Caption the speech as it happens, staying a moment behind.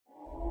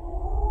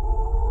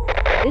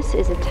This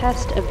is a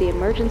test of the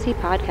emergency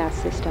podcast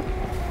system.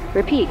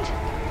 Repeat,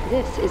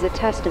 this is a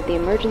test of the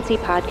emergency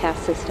podcast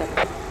system.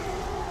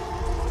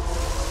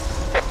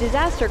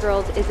 Disaster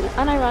Girls is an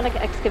unironic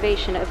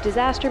excavation of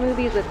disaster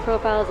movies with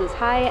profiles as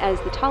high as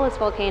the tallest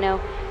volcano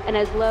and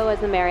as low as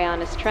the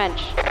Marianas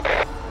Trench.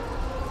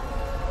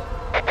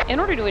 In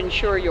order to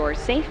ensure your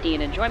safety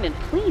and enjoyment,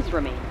 please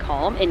remain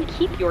calm and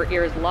keep your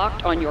ears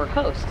locked on your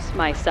hosts,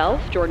 myself,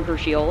 Jordan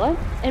Crucchiola,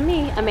 And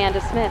me, Amanda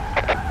Smith.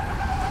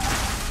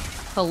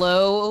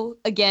 Hello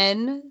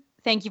again.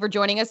 Thank you for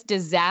joining us,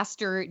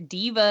 Disaster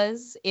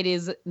Divas. It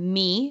is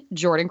me,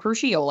 Jordan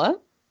Crucchiola.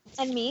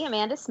 And me,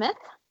 Amanda Smith.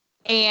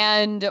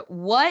 And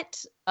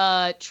what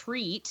a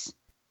treat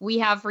we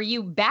have for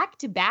you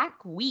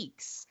back-to-back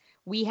weeks.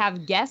 We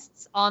have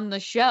guests on the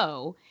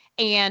show,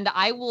 and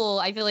I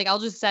feel like I'll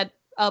just set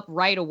up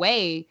right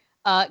away.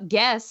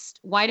 Guest,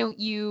 why don't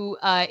you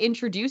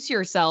introduce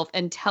yourself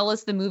and tell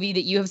us the movie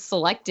that you have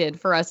selected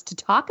for us to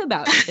talk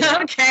about today?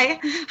 Okay.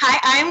 Hi,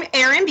 I'm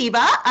Erin Biba.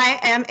 I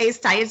am a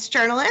science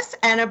journalist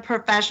and a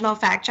professional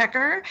fact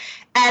checker.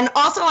 And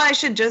also, I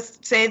should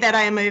just say that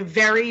I am a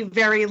very,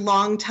 very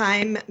long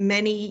time,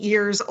 many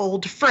years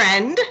old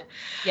friend.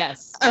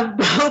 Yes. Of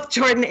both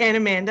Jordan and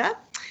Amanda.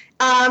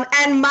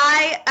 And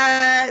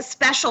my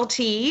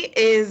specialty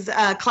is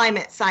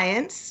climate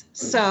science.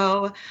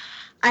 So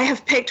I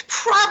have picked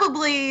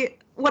probably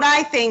what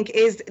I think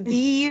is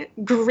the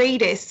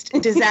greatest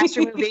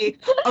disaster movie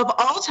of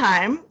all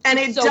time. And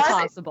It's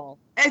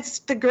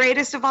the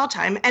greatest of all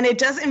time. And it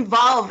does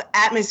involve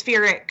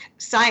atmospheric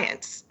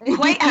science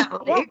quite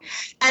heavily.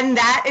 And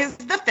that is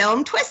the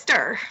film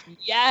Twister.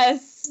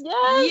 Yes.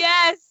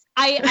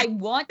 I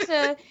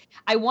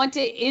want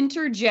to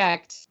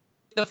interject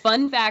the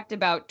fun fact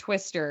about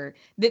Twister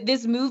that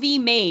this movie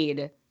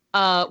made,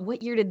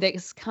 what year did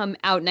this come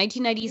out?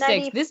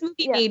 1996. This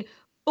movie made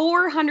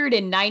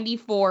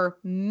 $494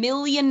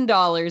 million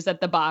at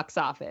the box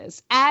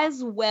office,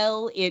 as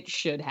well it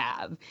should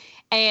have.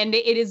 And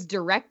it is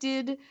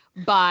directed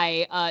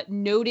by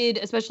noted,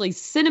 especially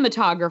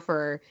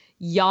cinematographer,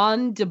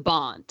 Jan de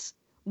Bont,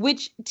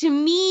 which to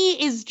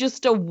me is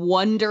just a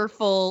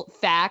wonderful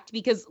fact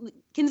because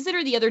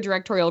consider the other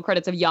directorial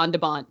credits of Jan de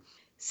Bont.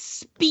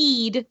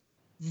 Speed,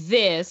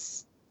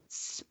 this,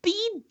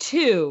 Speed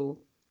 2,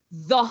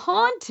 The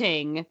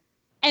Haunting,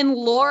 and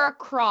Lara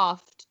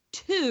Croft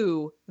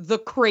 2, The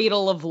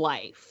Cradle of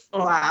Life.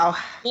 Wow.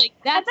 Like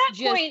At that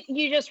point,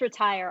 you just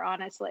retire,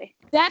 honestly.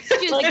 That's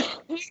just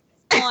hits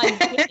on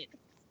hits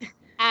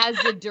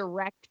as a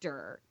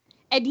director.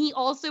 And he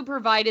also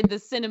provided the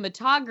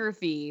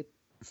cinematography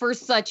for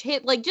such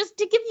hit. Like, just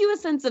to give you a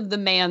sense of the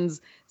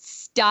man's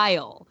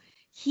style,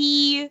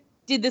 he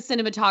did the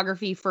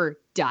cinematography for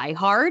Die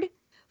Hard,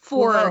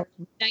 for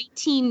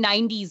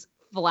 1990s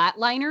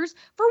Flatliners,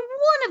 for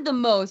one of the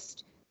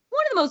most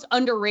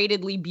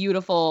underratedly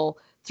beautiful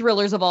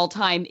thrillers of all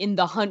time in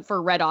The Hunt for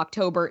Red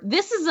October.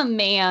 This is a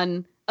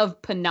man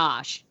of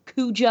panache,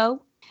 Cujo.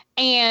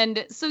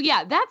 And so,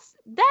 yeah,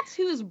 that's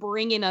who's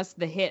bringing us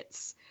the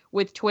hits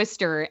with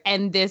Twister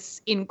and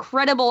this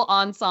incredible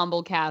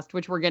ensemble cast,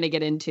 which we're going to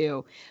get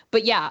into.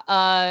 But yeah,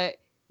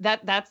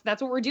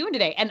 that's what we're doing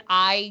today. And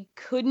I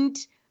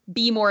couldn't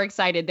be more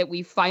excited that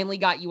we finally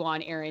got you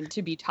on, Erin,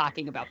 to be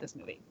talking about this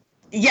movie.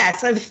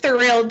 Yes, I'm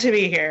thrilled to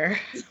be here.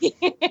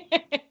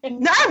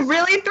 No, I'm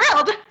really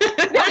thrilled.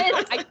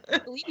 I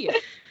believe you.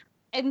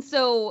 And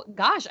so,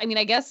 gosh, I mean,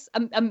 I guess,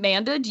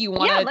 Amanda, do you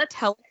want to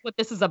tell us what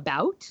this is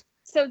about?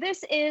 So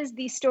this is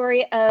the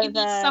story of in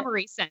the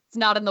summary sense,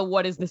 not in the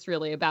 "what is this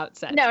really about"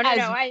 sense. No. We're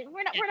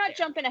not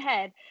jumping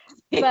ahead.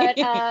 But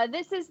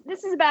this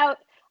is about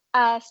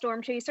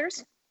storm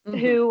chasers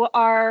who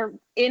are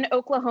in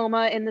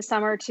Oklahoma in the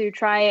summer to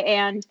try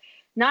and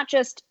not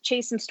just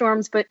chase some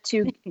storms, but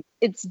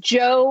it's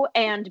Joe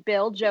and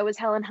Bill. Joe is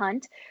Helen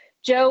Hunt.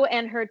 Joe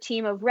and her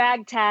team of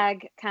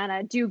ragtag kind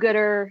of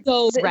do-gooder.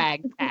 So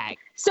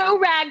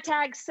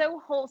ragtag, so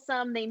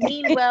wholesome. They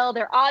mean well.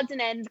 They're odds and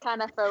ends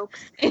kind of folks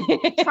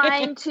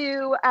trying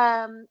to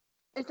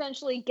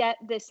essentially get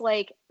this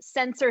like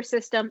sensor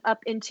system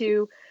up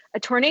into a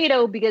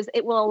tornado because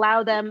it will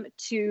allow them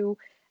to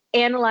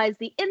analyze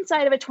the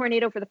inside of a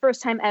tornado for the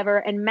first time ever.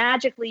 And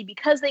magically,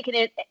 because they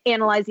can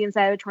analyze the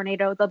inside of a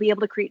tornado, they'll be able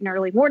to create an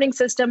early warning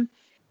system.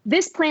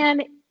 This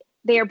plan,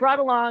 they bring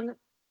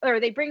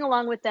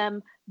along with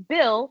them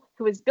Bill,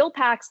 who is Bill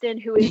Paxton,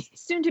 who is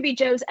soon to be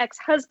Joe's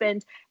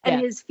ex-husband, and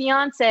his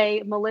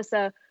fiance,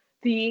 Melissa,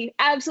 the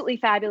absolutely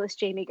fabulous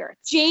Jami Gertz.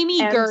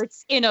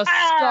 Gertz in a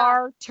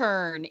star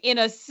turn, in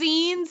a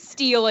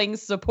scene-stealing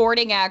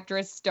supporting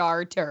actress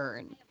star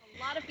turn.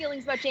 A lot of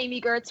feelings about Jami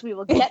Gertz. We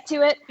will get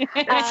to it.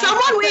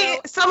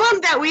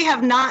 Someone that we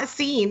have not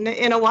seen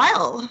in a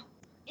while.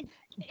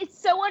 It's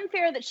so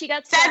unfair that she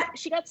got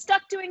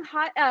stuck doing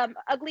hot,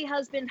 ugly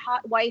husband,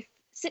 hot wife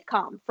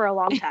sitcom for a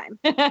long time.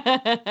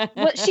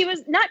 Well, she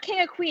was not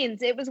King of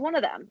Queens. It was one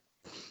of them.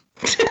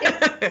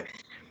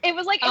 It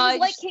was like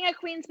King of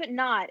Queens, but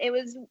not. It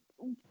was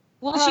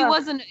Well,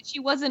 she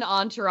was in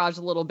Entourage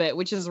a little bit,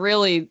 which is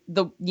really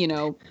the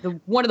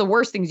one of the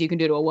worst things you can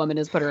do to a woman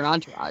is put her in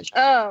Entourage.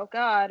 Oh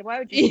God, why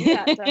would you do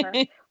that to her?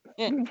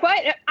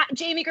 What,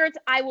 Jamie Gertz?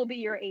 I will be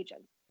your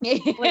agent.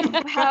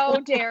 Like, how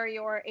dare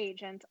your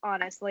agent?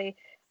 Honestly,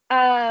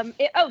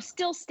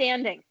 Still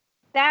Standing.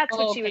 That's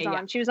what she was on.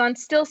 Yeah. She was on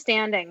Still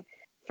Standing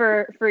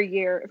for 4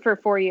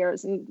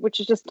 years, and which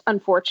is just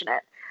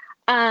unfortunate.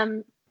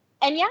 And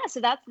yeah, so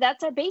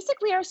that's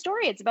basically our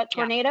story. It's about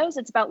tornadoes.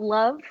 It's about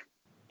love.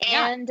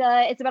 And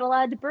it's about a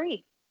lot of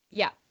debris.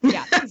 Yeah.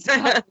 It's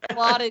about a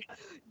lot of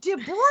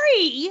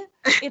debris.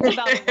 It's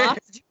about a lot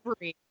of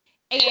debris.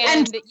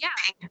 And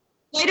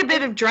quite a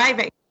bit of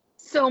driving.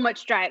 So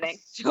much driving.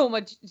 So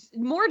much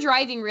more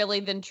driving, really,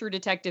 than True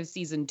Detective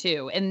Season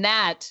 2. And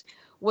that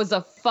was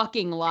a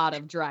fucking lot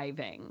of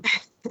driving.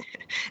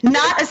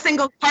 Not a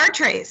single car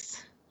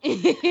trace.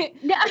 No.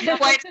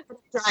 Quite a bit of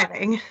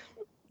driving.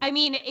 I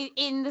mean,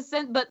 in the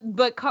sense, but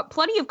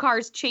plenty of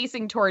cars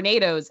chasing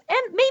tornadoes,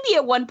 and maybe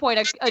at one point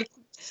a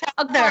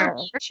car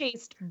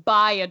chased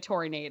by a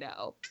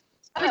tornado,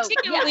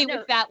 particularly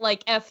with that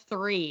like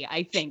F3.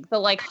 I think the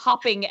like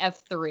hopping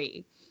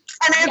F3.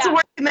 And it's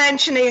worth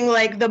mentioning,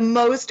 like, the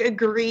most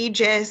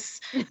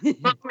egregious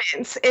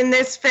moments in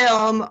this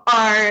film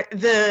are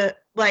the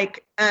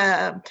like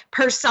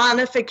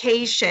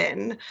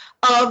personification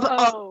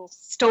of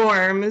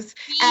storms.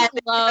 We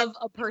love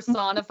a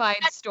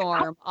personified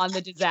storm on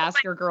the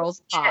Disaster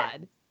Girls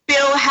pod.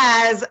 Bill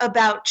has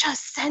about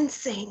just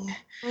sensing.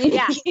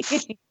 Yeah.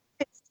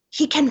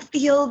 He can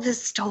feel the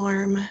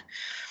storm,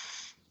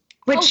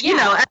 which, you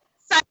know, as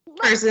a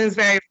person is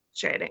very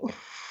frustrating.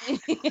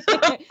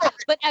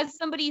 But as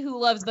somebody who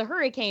loves the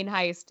hurricane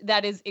heist,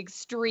 that is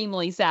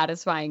extremely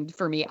satisfying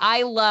for me.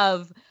 I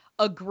love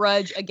a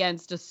grudge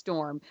against a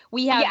storm.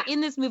 We have in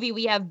this movie,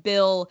 we have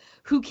Bill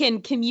who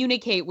can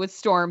communicate with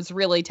storms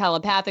really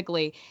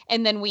telepathically.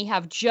 And then we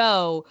have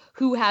Joe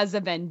who has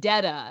a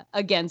vendetta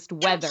against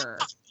weather.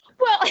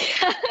 Well,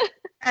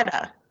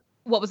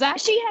 what was that?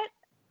 She had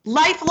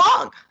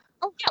lifelong.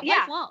 Oh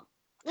yeah, lifelong.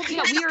 Well,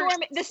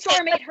 the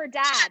storm ate her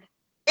dad.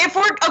 If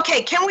we're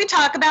okay, can we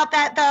talk about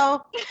that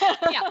though?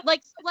 Yeah,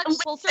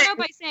 we'll start out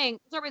by saying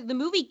the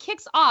movie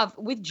kicks off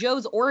with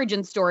Joe's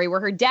origin story where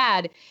her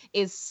dad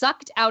is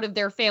sucked out of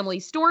their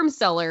family storm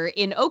cellar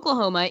in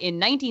Oklahoma in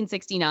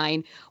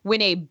 1969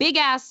 when a big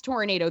ass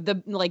tornado,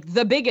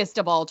 the biggest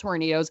of all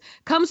tornadoes,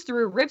 comes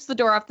through, rips the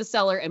door off the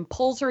cellar, and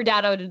pulls her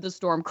dad out into the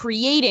storm,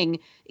 creating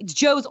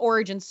Joe's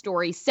origin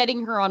story,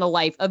 setting her on a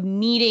life of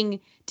needing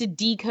to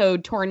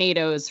decode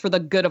tornadoes for the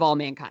good of all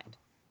mankind.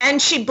 And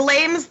she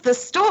blames the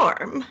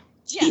storm.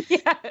 Yes.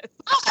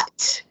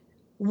 But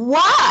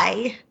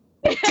why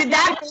did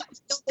that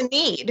feel the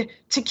need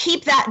to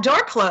keep that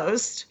door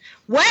closed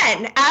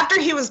when,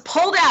 after he was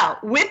pulled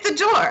out with the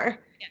door,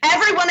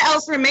 everyone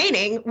else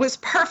remaining was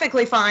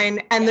perfectly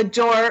fine and the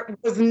door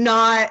was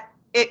not,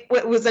 it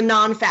was a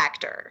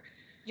non-factor?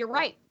 You're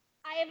right.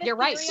 I have a theory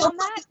on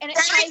that, and it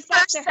ties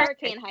back to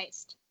Hurricane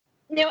Heist.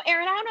 No,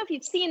 Aaron, I don't know if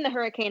you've seen the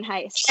Hurricane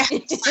Heist.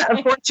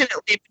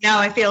 Unfortunately, now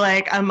I feel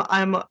like I'm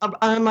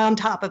on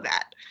top of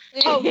that.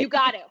 Oh, you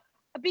got to,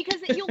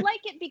 because you'll like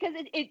it because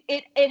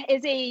it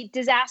is a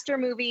disaster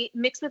movie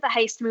mixed with a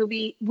heist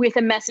movie with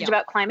a message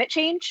about climate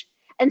change,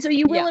 and so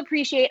you will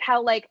appreciate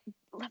how like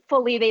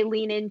fully they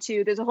lean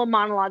into. There's a whole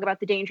monologue about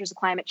the dangers of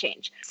climate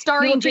change,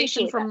 starring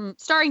Jason from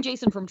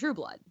True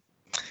Blood.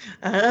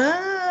 Oh,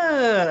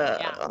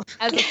 yeah.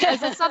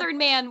 As a Southern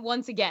man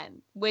once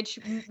again, which,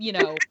 you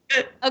know,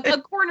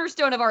 a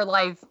cornerstone of our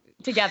life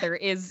together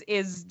is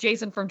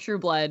Jason from True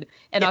Blood,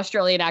 an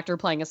Australian actor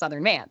playing a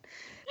Southern man.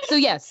 So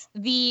yes,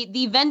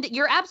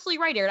 you're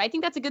absolutely right, Aaron. I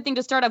think that's a good thing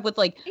to start off with.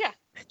 Like,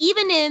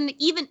 even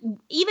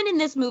in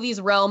this movie's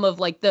realm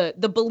of like the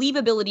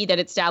believability that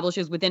it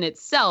establishes within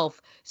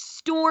itself,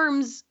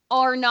 storms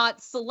are not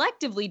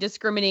selectively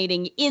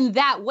discriminating in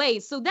that way.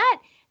 So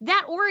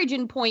that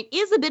origin point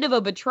is a bit of a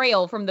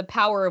betrayal from the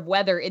power of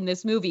weather in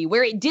this movie,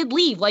 where it did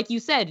leave, like you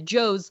said,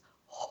 Joe's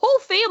whole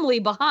family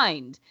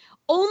behind,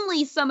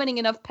 only summoning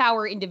enough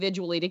power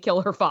individually to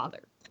kill her father.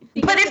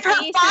 Because but if her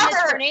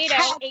father tornado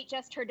ate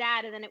just her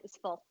dad, and then it was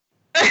full.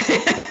 but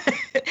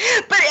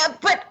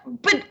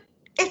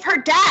if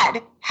her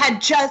dad had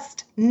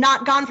just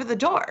not gone for the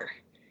door,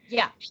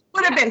 it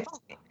would have been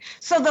fine.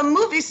 So the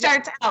movie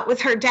starts out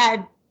with her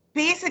dad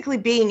basically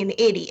being an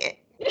idiot.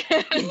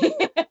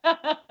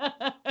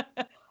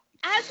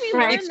 As we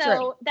learn,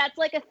 though, that's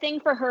like a thing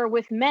for her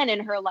with men in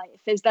her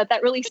life, is that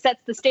really sets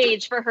the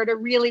stage for her to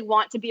really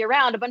want to be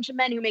around a bunch of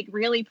men who make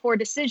really poor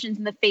decisions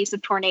in the face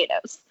of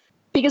tornadoes.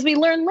 Because we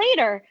learn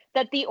later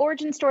that the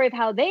origin story of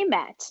how they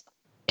met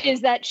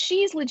is that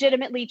she's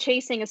legitimately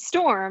chasing a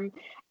storm,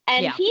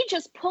 and he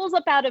just pulls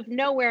up out of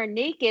nowhere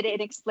naked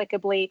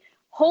inexplicably,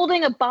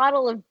 holding a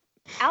bottle of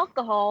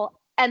alcohol,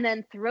 and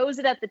then throws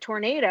it at the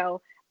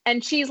tornado.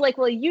 And she's like,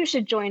 well, you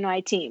should join my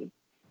team.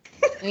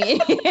 Like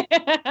you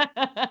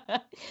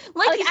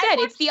said,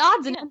 it's the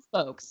odds and ends,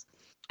 folks.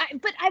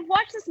 But I've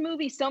watched this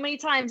movie so many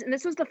times, and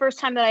this was the first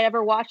time that I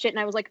ever watched it, and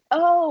I was like,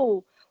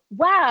 oh,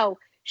 wow,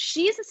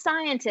 she's a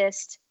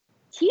scientist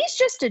He's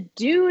just a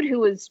dude who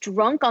was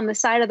drunk on the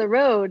side of the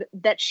road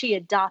that she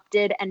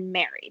adopted and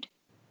married.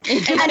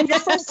 And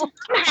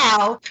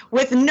somehow,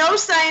 with no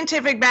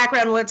scientific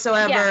background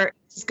whatsoever,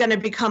 is going to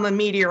become a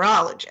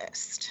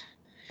meteorologist.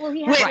 Well,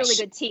 he has really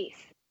good teeth.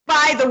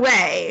 By the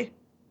way,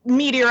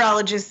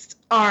 meteorologists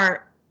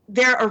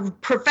there are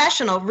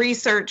professional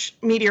research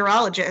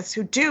meteorologists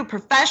who do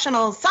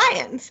professional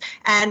science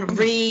and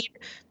read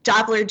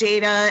Doppler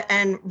data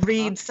and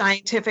read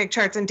scientific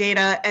charts and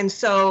data. And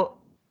so,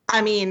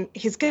 I mean,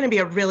 he's going to be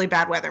a really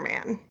bad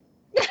weatherman.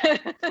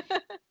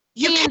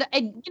 You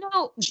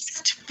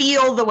just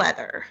feel the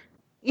weather.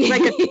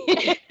 Like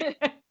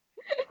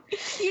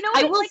you know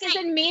what it's like is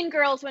in Mean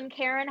Girls when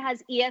Karen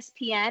has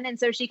ESPN and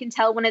so she can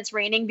tell when it's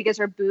raining because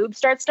her boob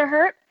starts to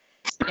hurt?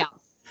 Yeah.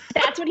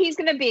 That's what he's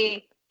going to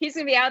be. He's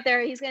going to be out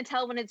there. He's going to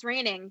tell when it's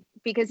raining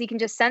because he can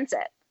just sense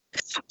it.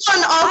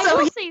 And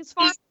also, he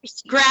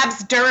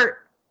grabs dirt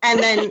and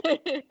then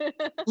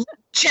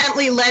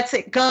gently lets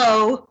it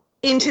go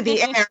into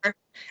the air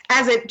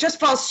as it just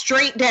falls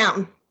straight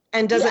down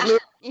and doesn't move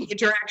in any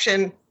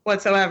direction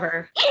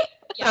whatsoever.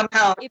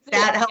 Somehow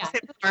that helps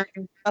him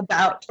learn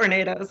about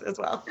tornadoes as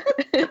well.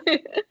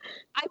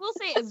 I will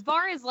say, as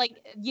far as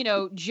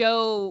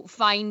Joe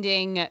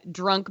finding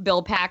drunk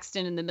Bill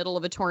Paxton in the middle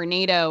of a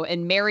tornado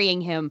and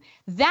marrying him,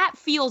 that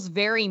feels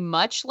very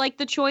much like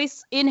the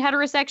choice in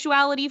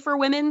heterosexuality for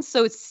women.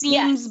 So it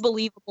seems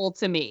believable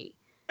to me.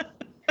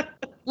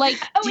 It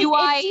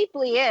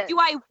deeply is. Do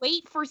I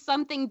wait for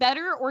something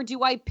better, or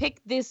do I pick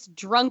this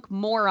drunk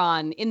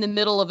moron in the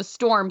middle of a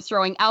storm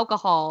throwing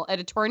alcohol at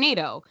a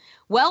tornado?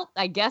 Well,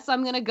 I guess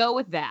I'm going to go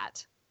with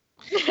that.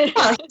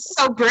 Oh, he's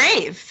so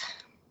brave.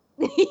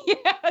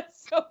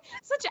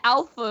 Such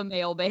alpha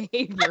male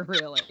behavior,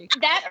 really.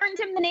 That earned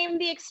him the name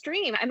The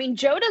Extreme. I mean,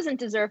 Joe doesn't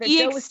deserve it.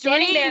 Joe was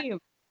standing there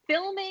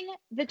filming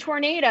the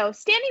tornado,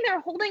 standing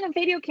there holding a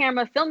video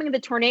camera, filming the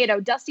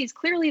tornado. Dusty's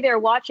clearly there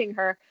watching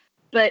her.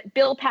 But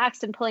Bill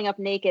Paxton pulling up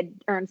naked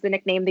earns the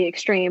nickname The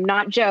Extreme,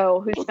 not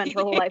Joe, who spent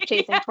her whole life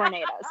chasing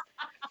tornadoes.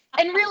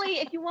 And really,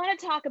 if you want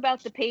to talk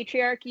about the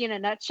patriarchy in a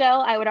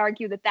nutshell, I would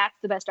argue that that's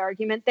the best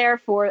argument there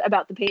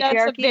about the patriarchy.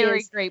 That's a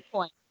very great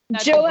point.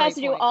 Joe has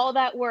to do all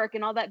that work,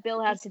 and all that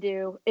Bill has to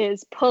do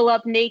is pull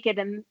up naked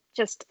and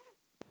just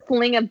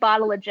fling a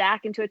bottle of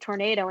Jack into a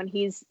tornado, and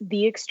he's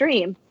The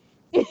Extreme.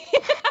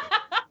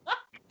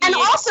 And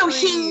also,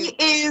 he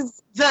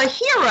is the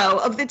hero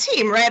of the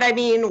team, right? I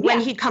mean, when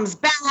he comes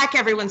back,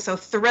 everyone's so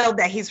thrilled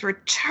that he's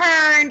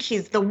returned.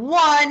 He's the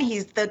one.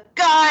 He's the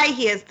guy.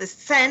 He has the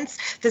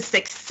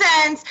sixth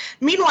sense.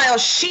 Meanwhile,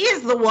 she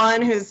is the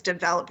one who's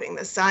developing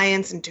the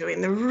science and doing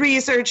the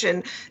research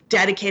and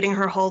dedicating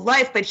her whole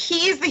life. But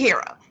he's the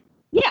hero.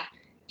 Yeah.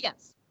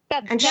 Yes.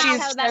 That's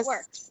how that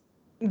works.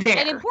 There.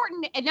 And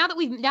important, and now that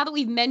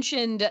we've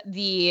mentioned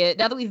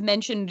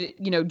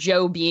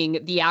Joe being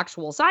the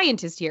actual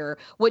scientist here,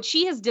 what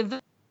she has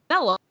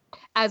developed,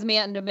 as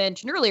Amanda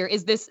mentioned earlier,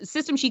 is this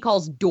system she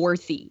calls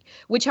Dorothy,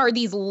 which are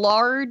these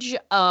large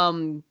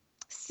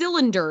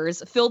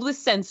cylinders filled with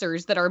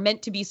sensors that are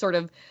meant to be sort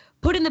of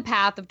put in the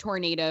path of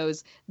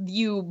tornadoes.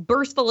 You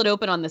burst the lid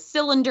open on the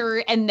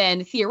cylinder, and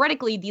then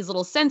theoretically these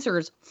little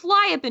sensors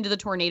fly up into the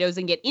tornadoes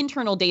and get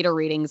internal data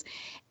readings.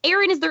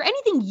 Erin, is there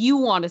anything you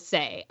want to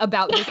say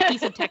about this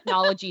piece of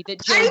technology that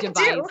Joe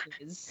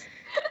devises?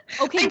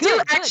 Okay, I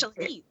do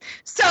actually.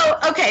 So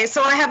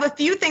I have a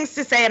few things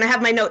to say, and I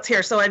have my notes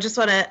here. So I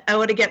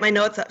want to get my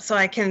notes up so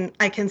I can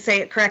say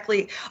it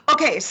correctly.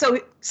 Okay,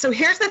 so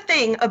here's the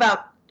thing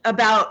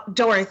about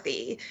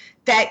Dorothy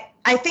that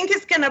I think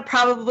is going to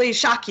probably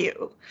shock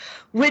you,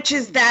 which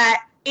is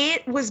that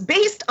it was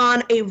based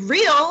on a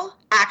real,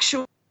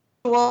 actual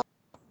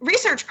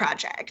research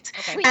project.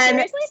 Okay. Wait,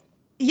 seriously?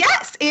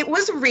 Yes, it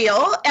was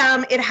real.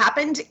 It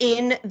happened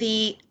in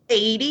the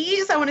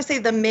 80s. I want to say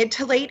the mid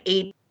to late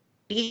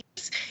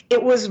 80s.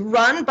 It was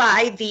run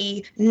by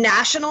the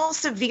National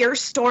Severe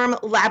Storm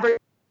Laboratory.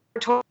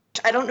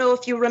 I don't know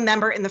if you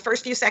remember in the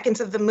first few seconds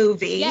of the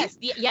movie. Yes,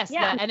 the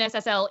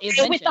NSSL is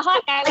mentioned. With the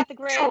hot guy with the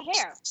gray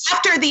hair.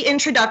 After the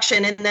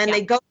introduction, and then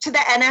they go to the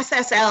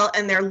NSSL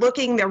and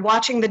they're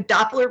watching the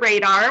Doppler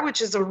radar,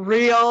 which is a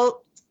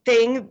real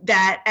thing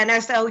that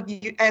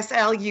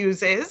NSSL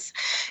uses.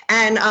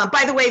 And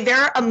by the way,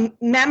 they're a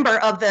member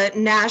of the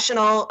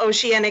National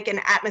Oceanic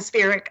and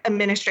Atmospheric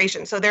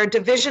Administration. So they're a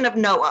division of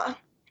NOAA.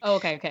 Oh,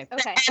 okay.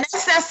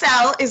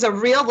 NSSL is a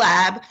real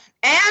lab,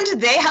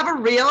 and they have a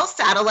real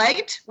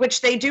satellite, which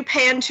they do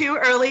pan to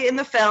early in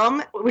the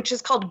film, which is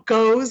called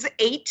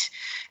GOES-8.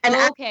 And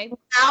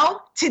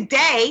now,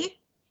 today,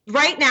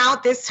 right now,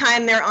 at this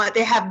time,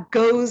 they have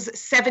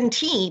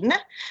GOES-17.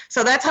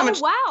 So that's how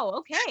much. Wow.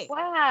 Okay.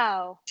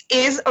 Wow.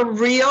 Is a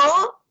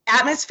real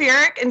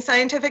atmospheric and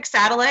scientific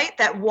satellite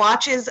that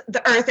watches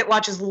the Earth. It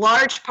watches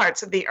large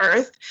parts of the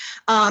Earth,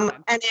 and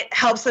it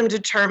helps them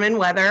determine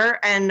weather.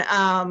 And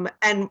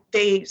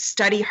they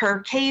study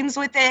hurricanes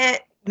with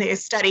it.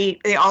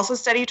 They also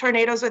study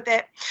tornadoes with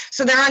it.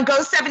 So they're on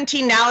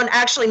GOES-17 now, and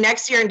actually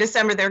next year in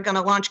December they're going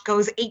to launch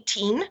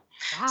GOES-18.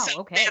 Wow.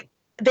 So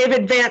they've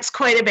advanced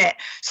quite a bit.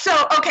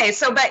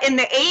 But in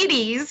the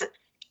 80s,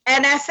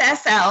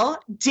 NSSL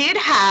did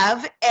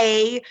have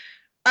a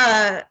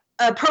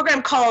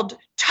program called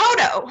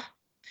Toto,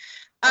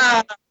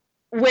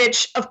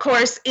 which, of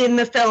course, in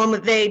the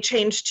film they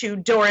changed to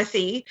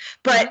Dorothy.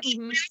 But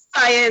in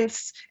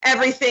science,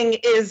 everything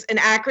is an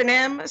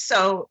acronym.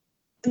 So,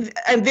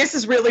 and this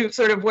is really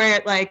sort of where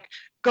it like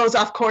goes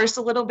off course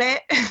a little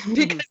bit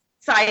because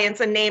science,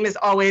 a name is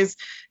always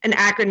an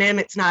acronym.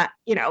 It's not,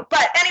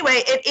 But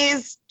anyway, it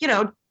is,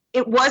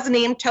 it was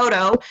named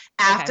Toto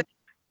after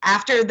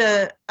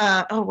the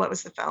what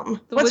was the film?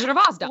 The Wizard of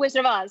Oz.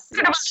 Wizard of Oz.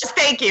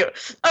 Thank you.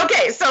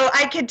 Okay, so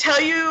I can tell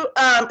you,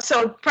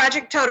 so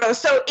Project Toto.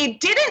 So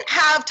it didn't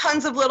have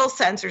tons of little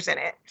sensors in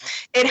it.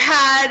 It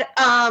had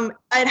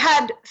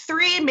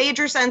 3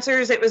 major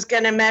sensors. It was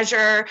going to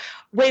measure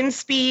wind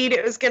speed.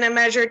 It was going to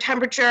measure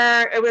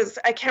temperature.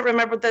 I can't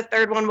remember what the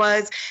third one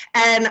was.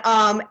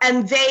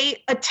 And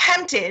they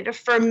attempted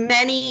for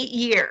many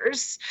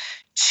years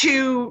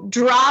to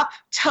drop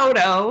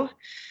Toto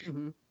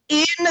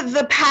in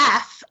the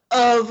path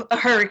of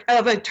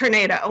a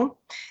tornado,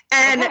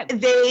 and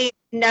they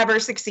never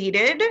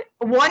succeeded.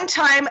 One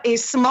time, a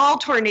small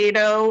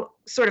tornado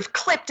sort of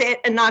clipped it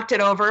and knocked it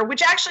over,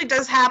 which actually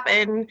does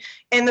happen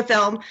in the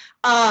film.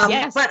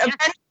 But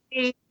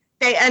eventually,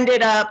 they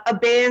ended up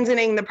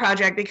abandoning the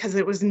project because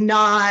it was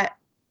not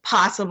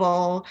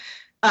possible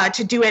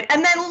to do it.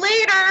 And then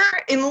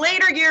in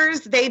later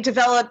years, they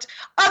developed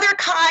other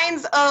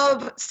kinds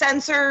of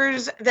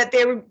sensors that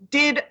they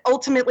did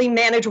ultimately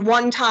manage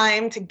one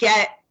time to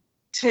get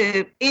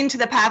into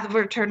the path of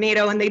a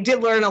tornado, and they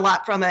did learn a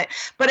lot from it.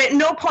 But at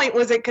no point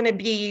was it going to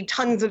be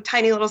tons of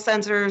tiny little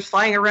sensors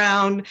flying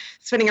around,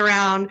 spinning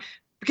around,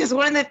 because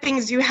one of the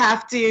things you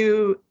have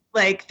to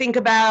think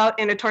about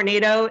in a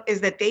tornado is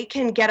that they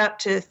can get up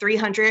to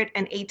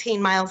 318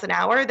 miles an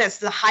hour. That's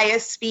the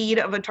highest speed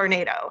of a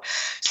tornado.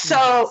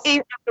 So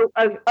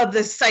of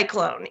the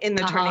cyclone in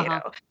the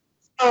tornado.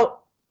 So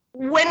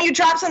when you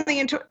drop something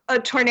into a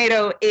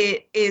tornado,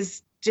 it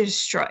is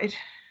destroyed.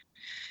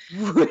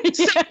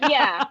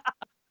 Yeah.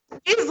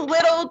 These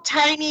little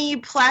tiny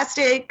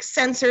plastic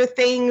sensor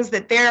things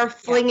that they're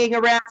flinging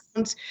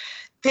around,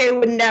 they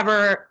would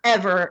never,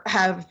 ever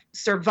have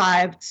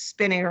survived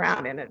spinning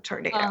around in a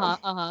tornado.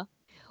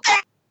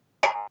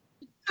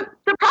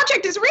 The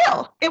project is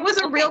real. It was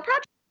a real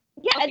project.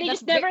 Yeah, and they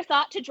just never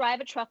thought to drive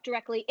a truck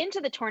directly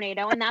into the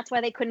tornado, and that's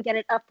why they couldn't get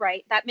it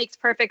upright. That makes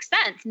perfect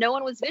sense. No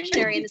one was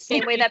visionary in the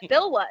same way that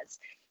Bill was.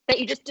 That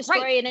you just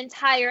destroy an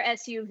entire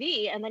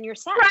SUV and then you're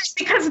set. Right,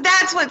 because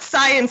that's what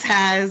science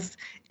has.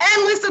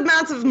 Endless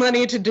amounts of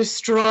money to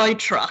destroy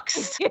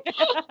trucks.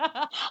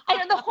 I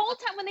know the whole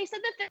time when they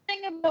said the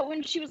thing about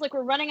when she was like,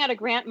 we're running out of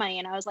grant money,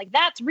 and I was like,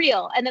 that's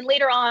real. And then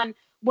later on,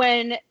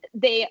 when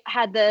they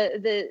had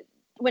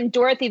when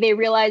Dorothy, they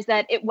realized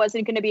that it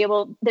wasn't going to be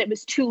that it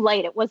was too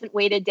light. It wasn't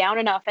weighted down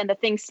enough, and the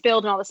thing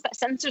spilled and all the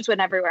sensors went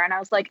everywhere. And I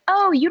was like,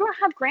 oh, you don't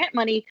have grant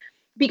money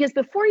because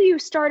before you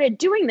started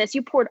doing this,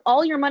 you poured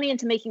all your money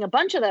into making a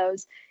bunch of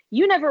those.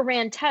 You never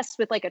ran tests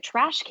with like a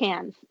trash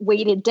can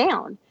weighted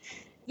down.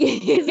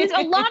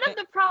 A lot of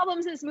the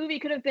problems in this movie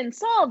could have been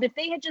solved if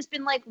they had just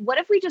been like, what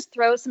if we just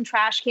throw some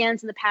trash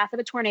cans in the path of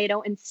a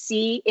tornado and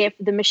see if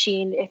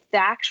the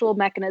actual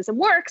mechanism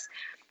works?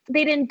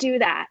 They didn't do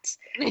that.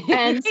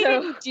 And they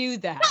didn't do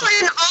that. Well,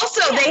 and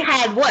also they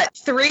had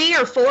 3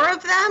 or 4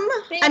 of them?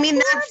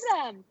 That's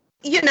them.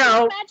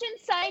 Imagine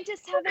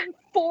scientists having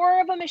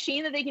 4 of a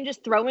machine that they can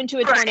just throw into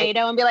a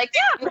tornado and be like,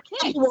 yeah,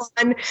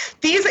 okay.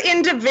 These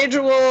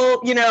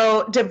individual,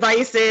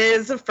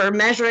 devices for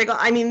measuring,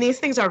 these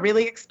things are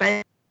really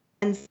expensive.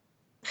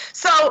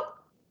 So,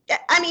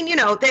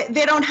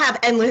 they don't have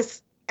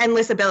endless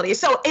ability.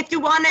 So if you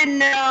want to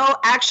know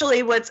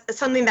actually what's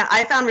something that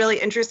I found really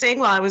interesting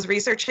while I was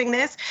researching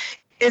this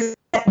is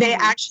that they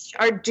actually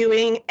are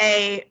doing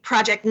a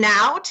project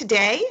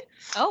today.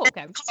 Oh,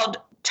 okay. Called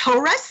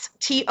Torus,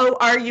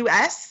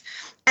 Torus,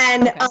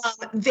 and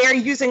they're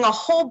using a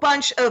whole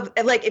bunch of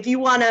if you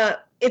want to.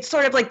 It's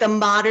sort of like the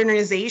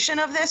modernization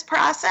of this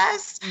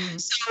process.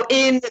 So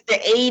in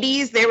the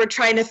 80s, they were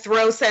trying to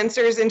throw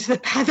sensors into the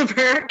path of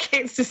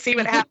hurricanes to see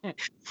what happened.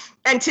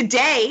 And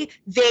today,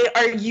 they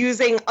are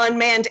using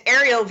unmanned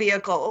aerial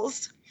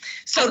vehicles.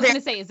 So I was going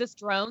to say, is this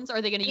drones?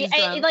 Are they going to use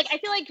drones?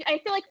 I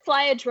feel like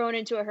fly a drone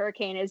into a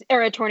hurricane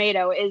or a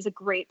tornado is a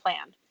great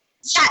plan.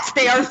 Yes,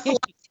 they are flying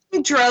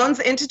drones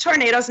into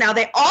tornadoes now.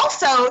 They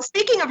also,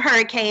 speaking of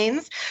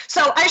hurricanes,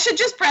 so I should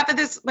just preface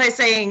this by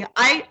saying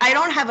I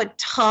don't have a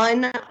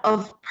ton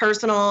of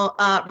personal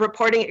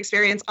reporting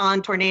experience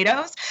on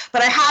tornadoes,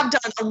 but I have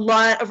done a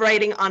lot of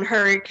writing on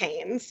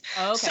hurricanes.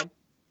 Oh, okay. So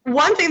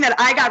one thing that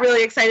I got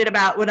really excited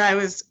about when I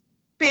was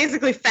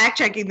basically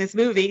fact-checking this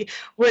movie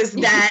was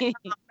that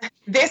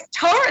this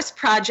Torus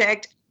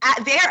project,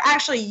 they're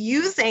actually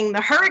using the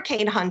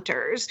Hurricane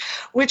Hunters,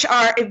 which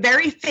are a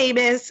very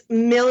famous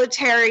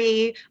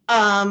military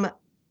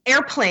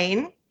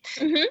airplane.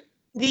 Mm-hmm.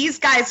 These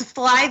guys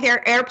fly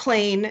their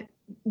airplane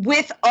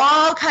with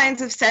all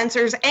kinds of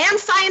sensors and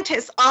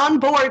scientists on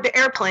board the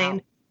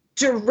airplane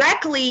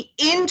directly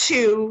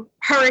into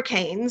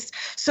hurricanes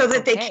so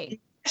that they can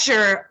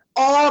measure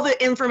all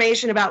the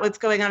information about what's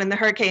going on in the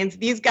hurricanes.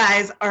 These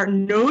guys are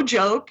no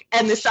joke,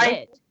 and the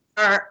scientists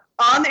are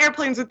on the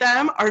airplanes with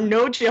them are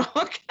no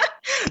joke.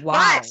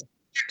 Wow. But,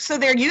 so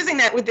they're using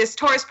that with this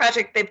TORUS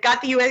project. They've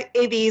got the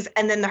UAVs,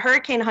 and then the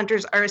hurricane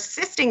hunters are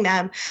assisting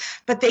them,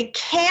 but they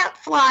can't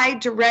fly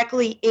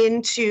directly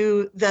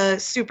into the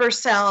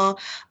supercell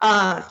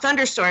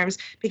thunderstorms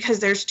because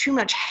there's too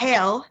much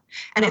hail,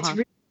 and it's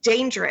really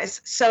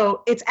dangerous.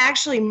 So it's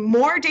actually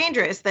more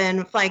dangerous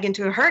than flying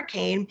into a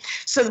hurricane.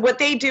 So what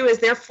they do is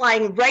they're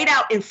flying right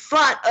out in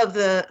front of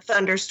the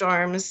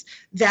thunderstorms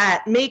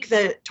that make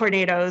the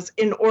tornadoes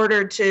in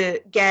order to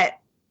get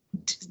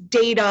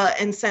data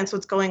and sense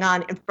what's going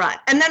on in front.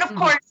 And then, of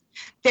course,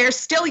 they're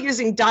still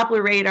using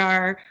Doppler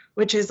radar,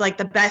 which is like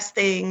the best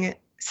thing.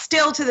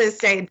 Still to this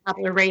day,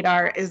 Doppler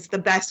radar is the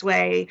best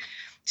way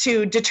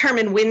to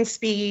determine wind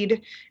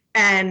speed.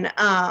 And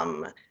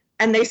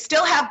they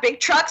still have big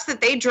trucks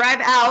that they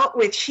drive out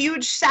with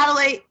huge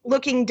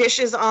satellite-looking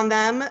dishes on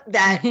them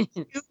that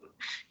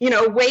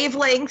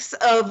wavelengths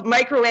of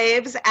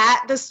microwaves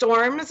at the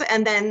storms,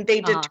 and then they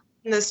determine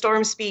the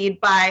storm speed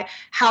by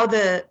how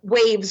the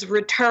waves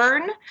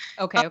return.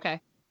 Okay.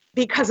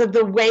 Because of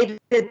the way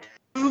that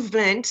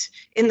movement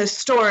in the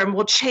storm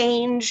will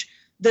change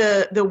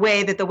the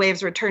way that the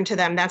waves return to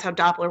them. That's how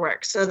Doppler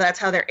works. So that's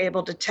how they're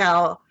able to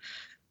tell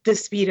the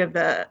speed of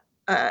the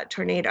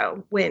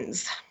tornado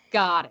winds.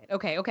 Got it.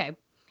 Okay.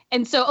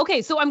 And so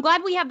I'm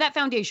glad we have that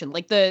foundation.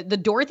 Like the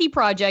Dorothy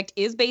project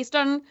is based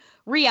on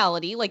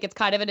reality. Like it's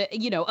kind of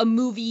a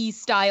movie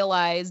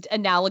stylized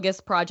analogous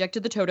project to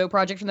the Toto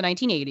project from the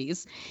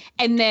 1980s.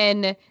 And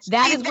then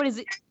that is what is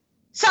it?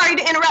 Sorry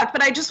to interrupt,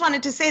 but I just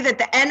wanted to say that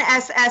the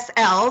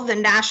NSSL, the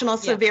National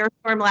Severe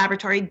Storm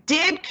Laboratory,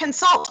 did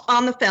consult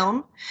on the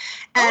film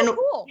and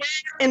were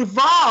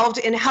involved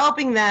in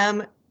helping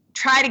them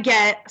try to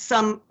get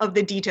some of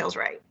the details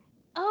right.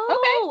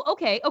 Oh,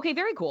 okay,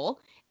 very cool.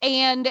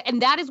 And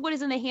that is what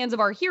is in the hands of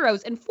our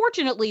heroes. And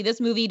fortunately,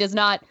 this movie does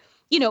not,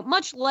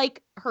 much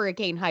like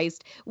Hurricane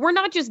Heist, we're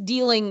not just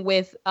dealing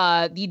with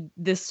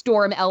the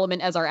storm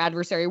element as our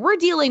adversary. We're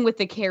dealing with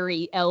the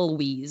Cary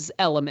Elwes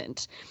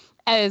element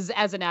as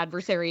an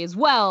adversary as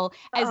well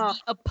as the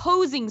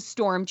opposing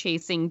storm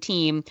chasing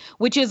team,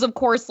 which is, of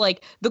course,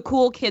 like the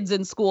cool kids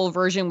in school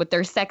version with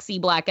their sexy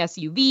black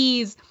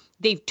SUVs.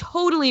 They've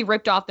totally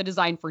ripped off the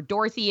design for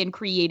Dorothy and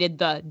created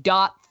the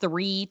Dot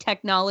 3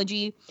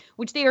 technology,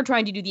 which they are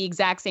trying to do the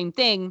exact same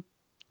thing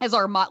as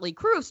our motley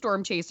crew of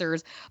storm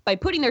chasers by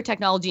putting their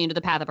technology into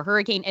the path of a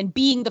hurricane and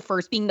being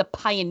the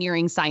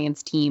pioneering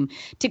science team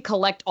to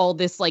collect all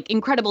this like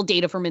incredible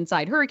data from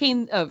inside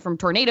from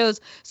tornadoes,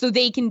 so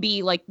they can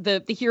be like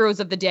the heroes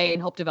of the day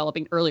and help develop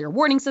an earlier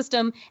warning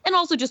system, and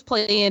also just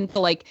play into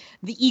like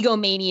the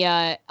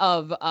egomania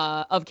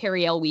of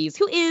Cary Elwes,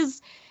 who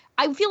is,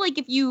 I feel like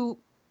if you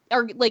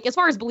are like, as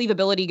far as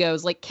believability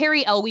goes, like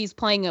Cary Elwes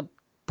playing a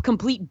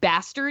complete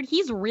bastard,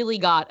 he's really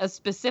got a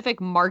specific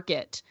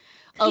market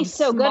of he's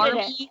so smarmy good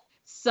at it.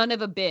 Son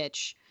of a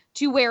bitch,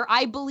 to where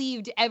I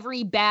believed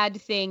every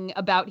bad thing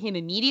about him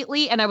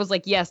immediately. And I was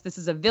like, yes, this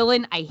is a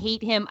villain. I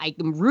hate him. I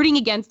am rooting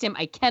against him.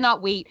 I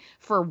cannot wait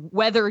for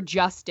weather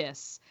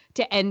justice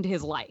to end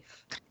his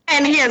life.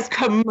 And he has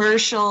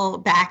commercial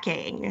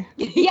backing.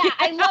 Yeah,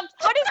 I love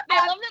What does I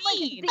that love that, like,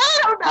 mean? I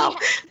don't know.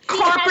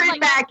 Corporate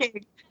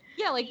backing.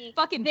 Yeah, like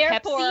fucking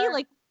therefore, Pepsi.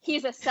 Like,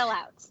 he's a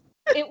sellout.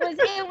 It was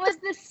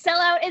the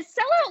sellout. It's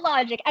sellout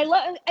logic. I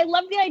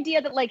love the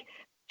idea that like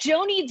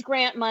Joe needs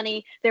grant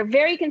money. They're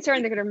very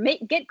concerned. They're going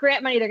to get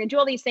grant money. They're going to do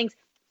all these things,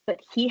 but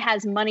he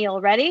has money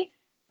already.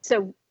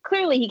 So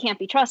clearly he can't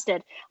be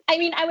trusted. I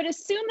mean, I would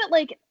assume that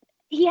like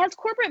he has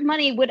corporate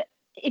money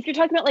if you're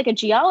talking about like a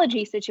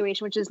geology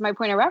situation, which is my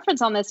point of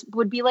reference on this,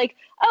 would be like,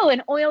 oh,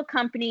 an oil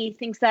company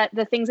thinks that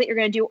the things that you're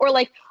going to do, or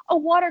like a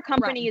water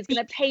company is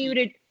going to pay you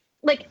to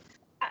like,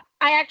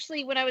 I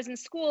actually, when I was in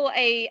school,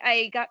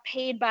 I got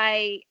paid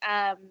by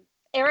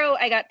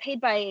I got paid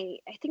by,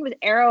 I think it was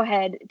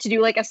Arrowhead, to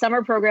do like a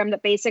summer program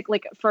that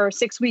like for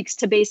 6 weeks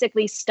to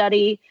basically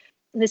study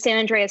the San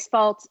Andreas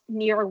Fault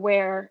near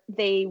where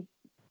they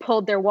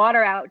pulled their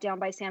water out down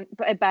by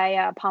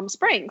Palm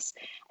Springs,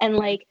 and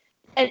like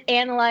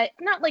analyze,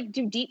 not like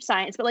do deep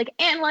science, but like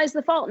analyze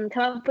the fault and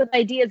come up with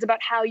ideas about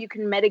how you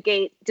can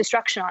mitigate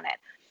destruction on it.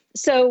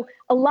 So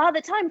a lot of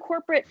the time,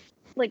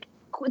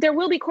 there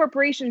will be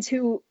corporations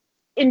who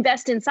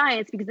invest in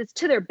science because it's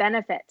to their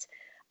benefit.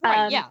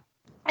 right, yeah.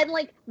 And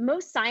like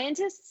most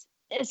scientists,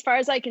 as far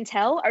as I can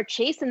tell, are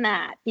chasing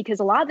that because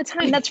a lot of the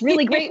time that's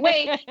really great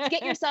way to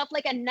get yourself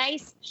like a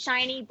nice,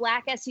 shiny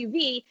black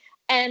SUV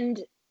and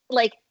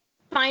like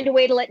find a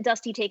way to let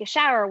Dusty take a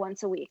shower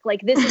once a week.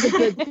 Like this is a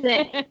good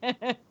thing.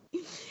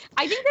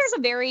 I think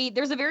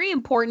there's a very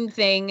important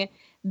thing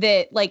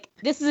that like,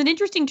 this is an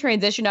interesting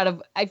transition out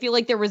of, I feel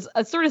like there was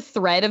a sort of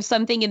thread of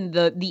something in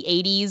the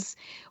 80s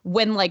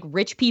when like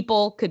rich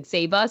people could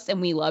save us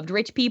and we loved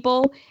rich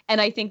people. And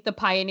I think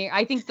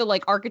the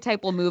like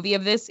archetypal movie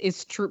of this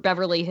is Troop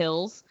Beverly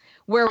Hills,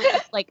 where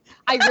like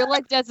I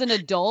realized as an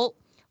adult,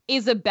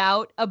 is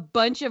about a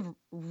bunch of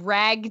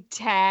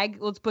ragtag,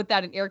 let's put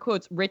that in air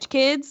quotes, rich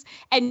kids.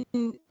 And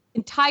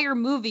entire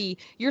movie,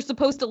 you're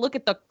supposed to look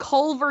at the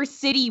Culver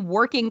City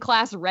working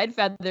class red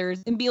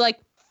feathers and be like,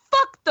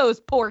 fuck those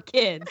poor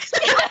kids.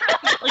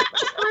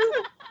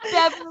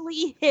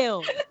 Beverly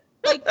Hills.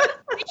 Like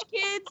rich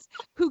kids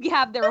who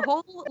have their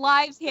whole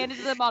lives handed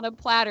to them on a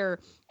platter,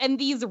 and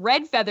these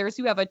red feathers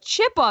who have a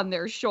chip on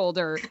their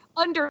shoulder,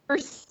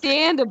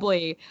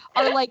 understandably,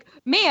 are like,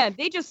 man,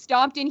 they just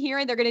stomped in here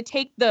and they're gonna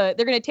take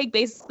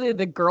basically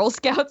the Girl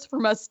Scouts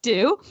from us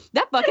too.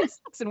 That fucking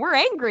sucks, and we're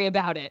angry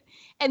about it.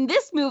 And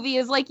this movie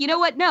is like, you know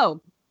what?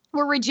 No,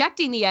 we're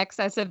rejecting the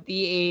excess of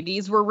the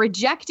 80s. We're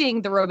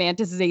rejecting the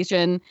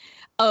romanticization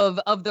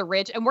of the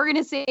rich. And we're going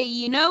to say,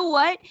 you know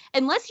what?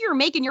 Unless you're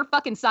making your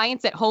fucking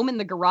science at home in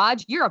the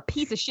garage, you're a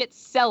piece of shit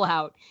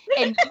sellout.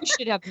 And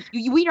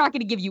we're not going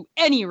to give you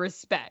any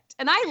respect.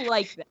 And I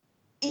like that.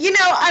 You know,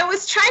 I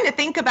was trying to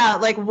think about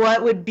like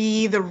what would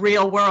be the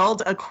real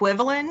world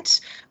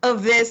equivalent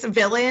of this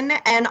villain.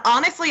 And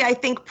honestly, I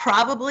think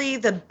probably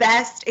the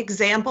best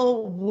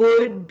example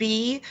would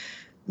be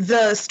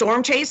the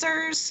Storm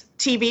Chasers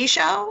TV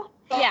show.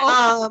 Yeah.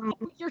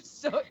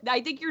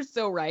 I think you're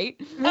so right.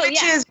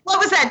 Which is, what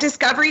was that,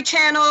 Discovery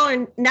Channel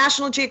or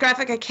National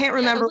Geographic? I can't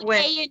remember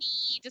which.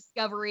 A&E,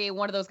 Discovery,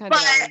 one of those kinds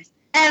of things.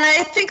 And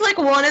I think like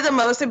one of the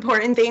most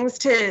important things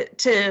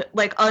to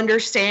like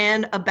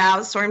understand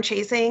about storm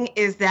chasing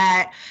is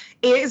that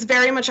it is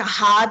very much a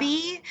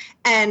hobby,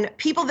 and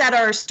people that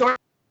are storm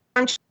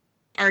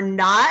are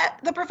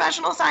not the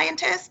professional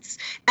scientists,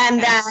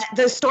 and that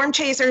the storm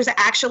chasers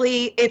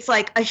actually, it's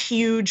like a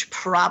huge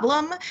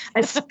problem,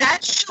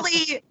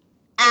 especially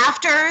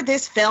after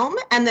this film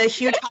and the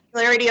huge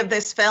popularity of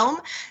this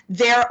film.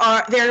 There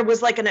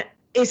was like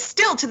is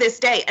still to this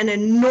day an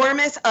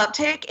enormous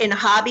uptick in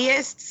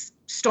hobbyists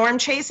storm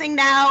chasing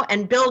now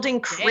and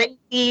building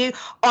crazy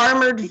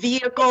armored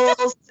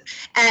vehicles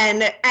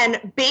and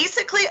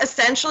basically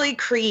essentially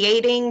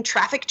creating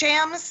traffic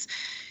jams.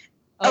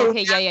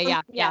 Okay,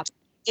 yeah.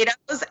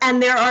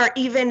 And there are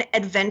even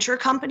adventure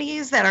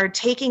companies that are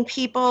taking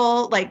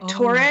people like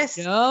tourists.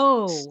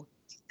 No.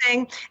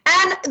 And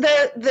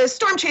the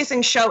storm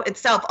chasing show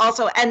itself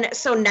also. And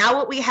so now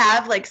what we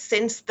have, like,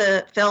 since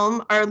the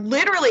film, are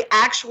literally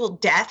actual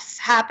deaths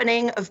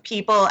happening of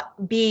people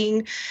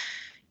being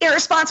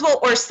irresponsible,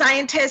 or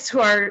scientists who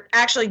are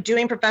actually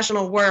doing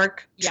professional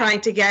work, trying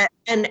to get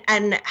and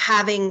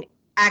having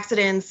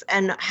accidents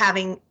and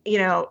having, you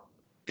know,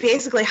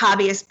 basically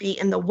hobbyists be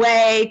in the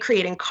way,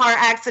 creating car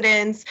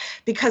accidents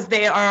because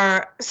they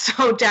are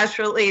so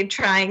desperately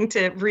trying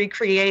to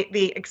recreate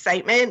the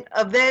excitement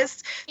of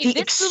this. If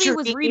this movie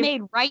was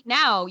remade right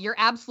now, you're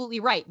absolutely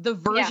right. The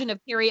version of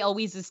Carrie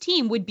Elwese's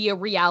team would be a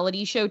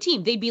reality show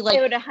team. They'd be like,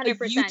 it would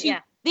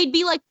 100%, they'd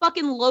be like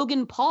fucking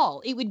Logan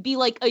Paul. It would be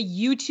like a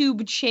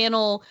YouTube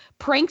channel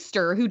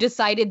prankster who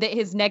decided that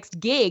his next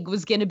gig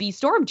was going to be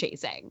storm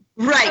chasing.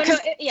 Right.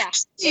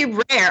 It's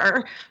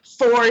rare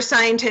for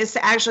scientists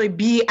to actually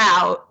be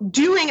out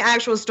doing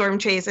actual storm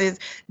chases.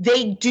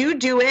 They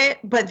do it,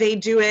 but they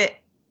do it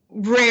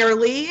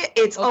rarely.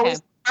 It's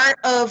always part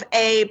of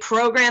a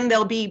program.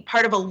 They'll be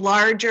part of a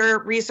larger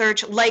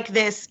research, like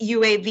this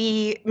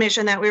UAV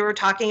mission that we were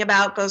talking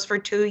about goes for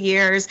 2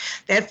 years.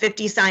 They have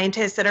 50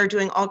 scientists that are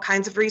doing all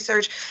kinds of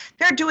research.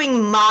 They're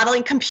doing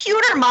modeling.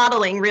 Computer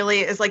modeling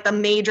really is like the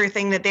major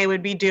thing that they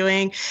would be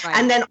doing. Right.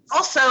 And then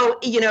also,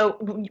 you know,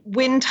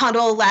 wind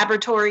tunnel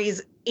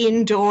laboratories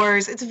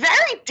indoors. It's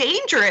very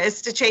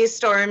dangerous to chase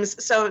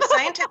storms. So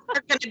scientists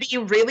are going to be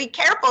really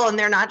careful, and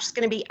they're not just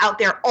going to be out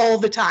there all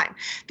the time.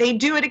 They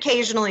do it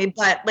occasionally,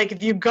 but like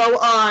if you go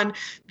on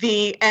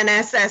the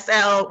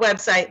NSSL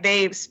website,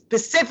 they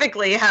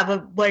specifically have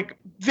a like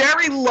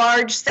very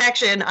large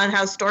section on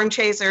how storm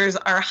chasers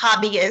are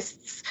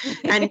hobbyists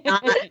and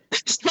not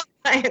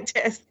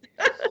scientists.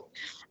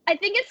 I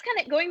think it's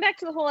kind of going back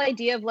to the whole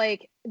idea of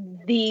like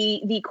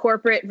the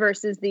corporate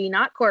versus the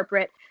not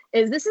corporate.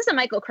 This is a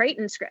Michael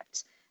Crichton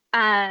script.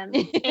 And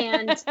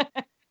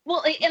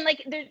well, and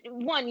like there's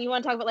one, you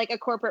want to talk about like a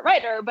corporate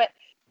writer, but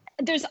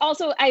there's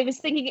also, I was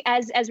thinking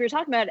as we were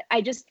talking about it, I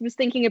just was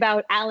thinking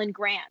about Alan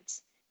Grant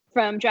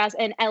from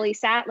Jurassic and Ellie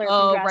Sattler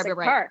from Jurassic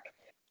Park.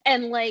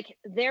 And like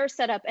their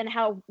setup and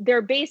how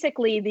they're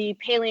basically the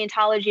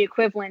paleontology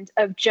equivalent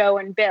of Joe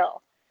and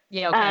Bill.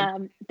 Yeah,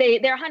 okay.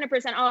 They're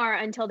 100% are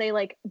until they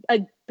like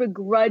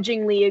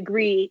begrudgingly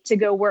agree to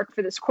go work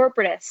for this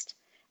corporatist,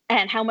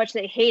 and how much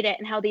they hate it,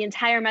 and how the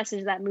entire message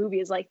of that movie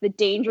is like the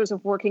dangers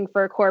of working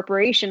for a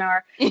corporation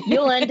are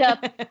you'll end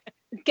up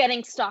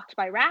getting stalked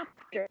by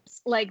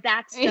raptors. Like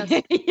that's just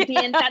that's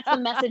the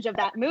message of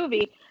that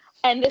movie.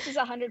 And this is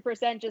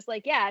 100% just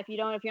like, if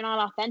you're not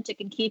authentic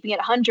and keeping it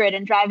 100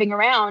 and driving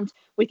around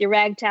with your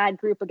ragtag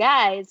group of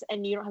guys,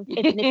 and you don't have,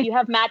 if you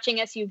have matching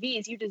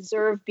SUVs, you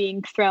deserve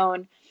being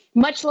thrown.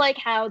 Much like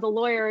how the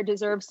lawyer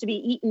deserves to be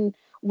eaten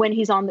when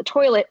he's on the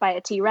toilet by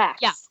a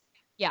T-Rex.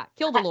 Yeah.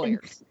 Kill the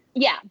lawyers.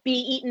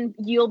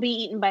 You'll be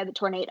eaten by the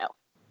tornado.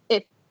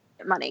 If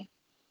money.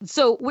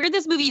 So where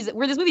this movie's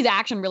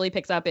action really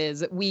picks up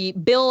is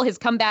Bill has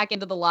come back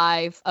into the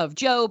life of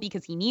Joe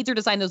because he needs her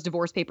to sign those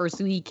divorce papers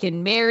so he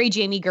can marry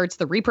Jamie Gertz,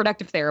 the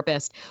reproductive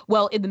therapist.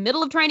 Well, in the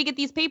middle of trying to get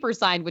these papers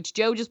signed, which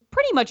Joe just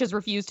pretty much has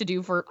refused to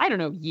do for, I don't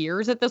know,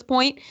 years at this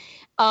point,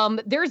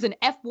 there's an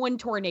F1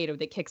 tornado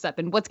that kicks up.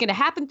 And what's going to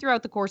happen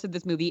throughout the course of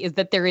this movie is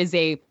that there is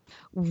a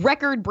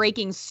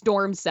record-breaking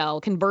storm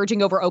cell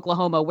converging over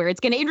Oklahoma, where it's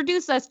going to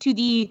introduce us to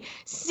the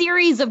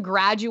series of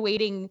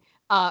graduating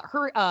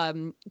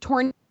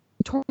tornadoes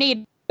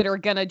that are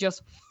gonna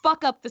just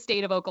fuck up the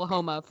state of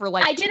Oklahoma for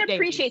like. I did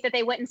appreciate that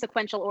they went in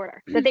sequential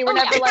order. That they were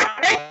never like.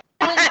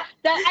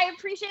 I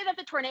appreciate that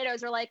the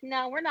tornadoes are like,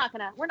 no, we're not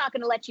gonna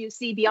let you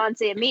see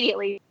Beyonce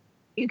immediately.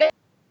 You got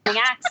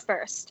acts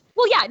first.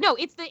 Well, yeah, no,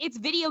 it's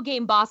video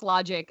game boss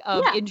logic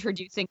of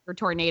introducing for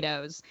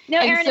tornadoes. No,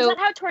 Aaron, is that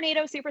how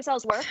tornado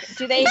supercells work?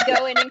 Do they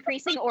go in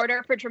increasing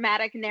order for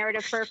dramatic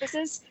narrative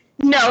purposes?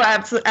 No,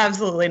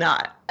 absolutely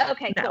not.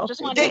 Okay, no. Cool.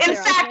 Just wanted to in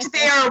fact,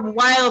 they are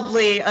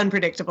wildly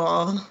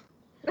unpredictable.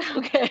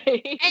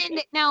 Okay.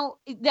 And now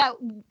that,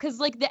 because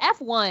like the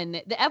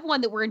F1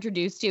 that we're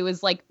introduced to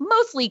is like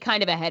mostly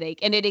kind of a headache,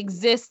 and it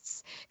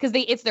exists because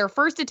it's their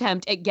first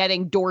attempt at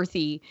getting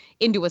Dorothy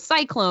into a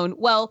cyclone.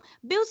 Well,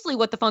 mostly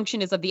what the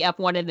function is of the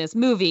F1 in this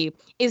movie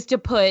is to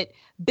put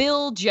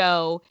Bill,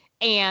 Joe,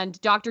 and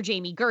Dr.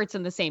 Jamie Gertz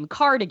in the same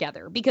car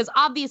together, because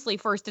obviously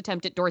first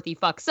attempt at Dorothy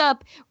fucks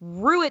up,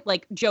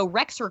 Joe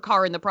wrecks her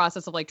car in the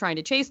process of like trying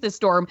to chase this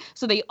storm.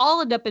 So they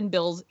all end up in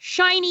Bill's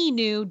shiny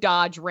new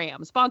Dodge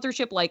Ram,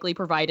 sponsorship likely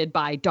provided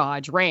by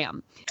Dodge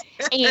Ram.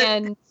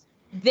 And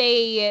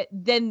they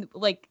then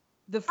like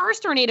the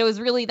first tornado is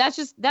really,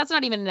 that's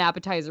not even an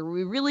appetizer.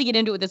 We really get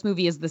into it with this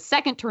movie is the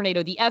second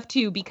tornado, the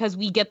F2, because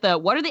we get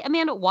what are they,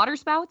 Amanda, water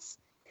spouts?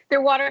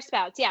 They're water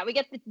spouts. Yeah, we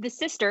get the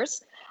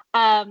sisters,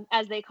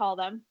 as they call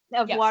them,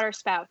 of water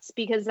spouts,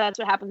 because that's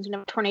what happens when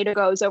a tornado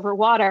goes over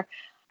water.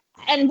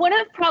 And one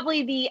of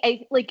probably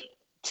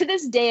to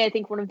this day, I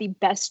think one of the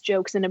best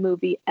jokes in a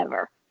movie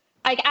ever.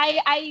 Like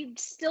I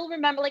still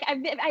remember, like I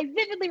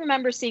vividly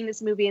remember seeing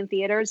this movie in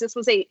theaters. This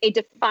was a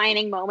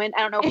defining moment.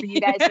 I don't know for you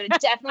guys, but it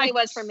definitely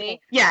was for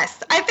me.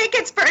 Yes, I think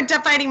it's a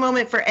defining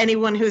moment for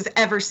anyone who's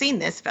ever seen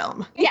this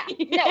film. Yeah,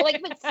 no, like,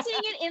 but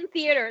seeing it in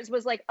theaters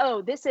was like,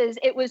 oh,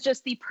 it was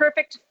just the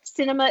perfect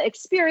cinema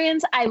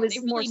experience. I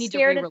was more scared. Need to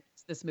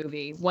re-release this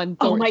movie when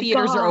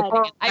theaters are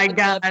open. I would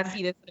love to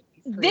see this.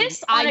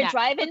 This on a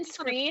drive-in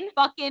screen,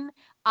 fucking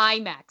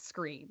IMAX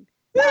screen.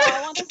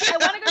 I want to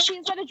go see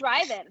this at a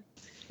drive-in.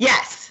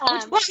 Yes.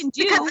 Which we can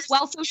do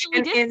while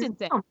socially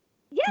distancing.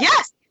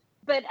 Yes.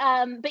 But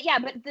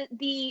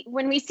the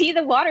when we see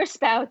the water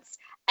spouts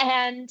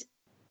and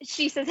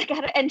she says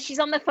and she's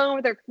on the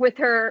phone with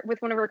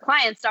one of her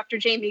clients, Dr.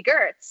 Jamie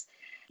Gertz.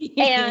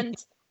 And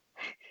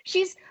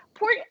she's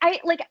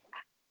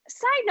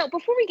side note,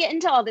 before we get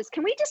into all this,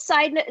 can we just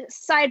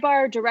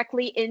sidebar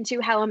directly into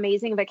how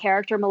amazing of a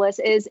character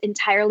Melissa is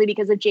entirely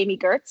because of Jamie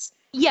Gertz?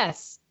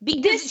 Yes,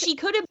 because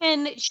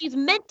she's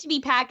meant to be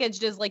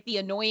packaged as like the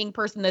annoying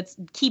person that's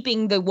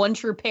keeping the one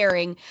true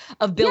pairing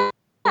of Bill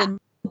and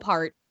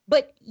apart.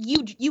 But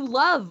you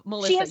love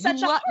Melissa. She has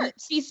such a heart.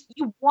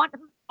 You want her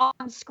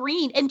on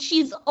screen, and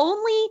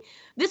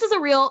this is a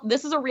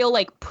real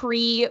like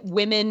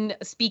pre-women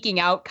speaking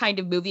out kind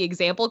of movie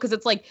example, because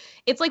it's like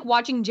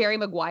watching Jerry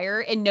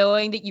Maguire and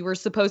knowing that you were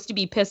supposed to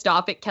be pissed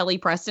off at Kelly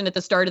Preston at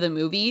the start of the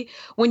movie.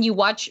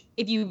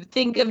 If you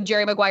think of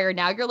Jerry Maguire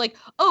now, you're like,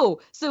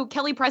 oh, so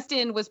Kelly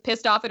Preston was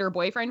pissed off at her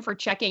boyfriend for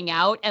checking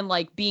out and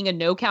like being a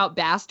no-count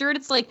bastard.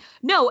 It's like,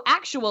 no,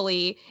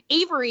 actually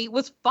Avery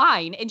was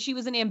fine, and she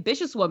was an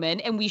ambitious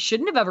woman, and we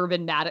shouldn't have ever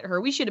been mad at her.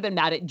 We should have been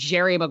mad at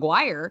Jerry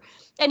Maguire.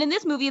 And in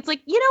this movie, it's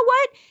like, you know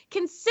what?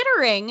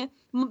 Considering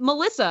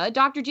Melissa,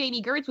 Dr.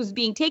 Jamie Gertz, was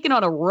being taken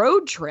on a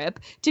road trip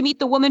to meet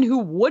the woman who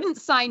wouldn't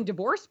sign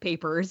divorce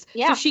papers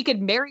so she could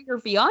marry her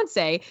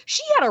fiance,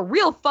 she had a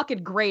real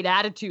fucking great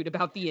attitude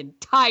about the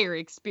entire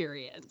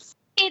experience.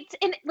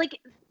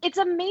 It's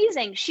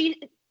amazing.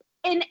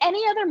 In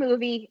any other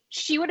movie,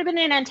 she would have been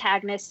an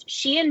antagonist.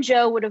 She and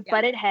Joe would have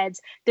butted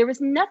heads. There was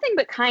nothing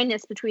but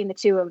kindness between the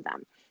two of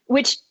them,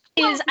 which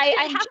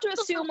I have to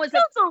assume was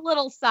a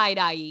little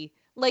side-eye.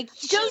 Like,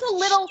 Joe's a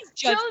little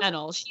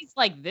judgmental. She's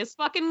like, this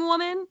fucking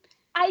woman.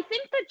 I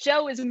think that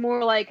Joe is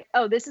more like,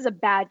 oh, this is a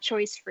bad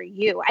choice for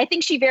you. I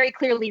think she very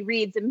clearly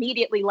reads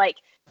immediately, like,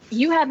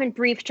 you haven't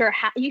briefed her.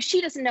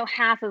 She doesn't know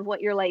half of what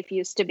your life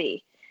used to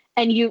be.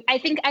 And the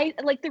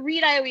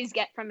read I always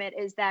get from it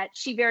is that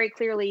she very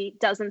clearly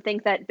doesn't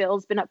think that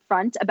Bill's been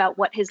upfront about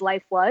what his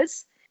life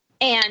was.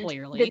 And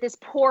that this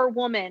poor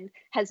woman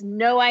has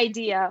no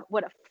idea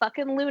what a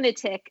fucking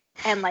lunatic,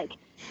 and like,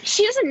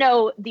 she doesn't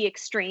know the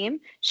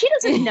extreme. She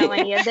doesn't know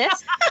any of this.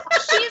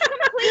 She's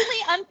completely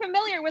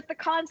unfamiliar with the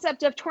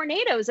concept of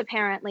tornadoes,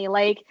 apparently.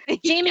 Like,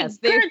 Jamie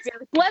Gertz,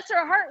 bless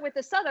her heart, with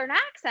a Southern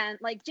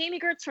accent, like Jamie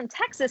Gertz from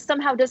Texas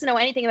somehow doesn't know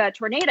anything about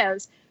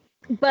tornadoes.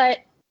 But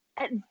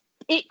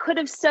it could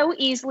have so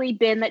easily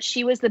been that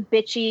she was the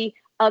bitchy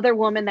other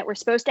woman that we're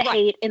supposed to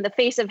hate in the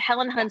face of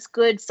Helen Hunt's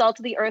good salt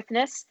of the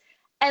earthness.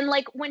 And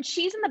like, when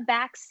she's in the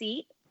back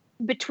seat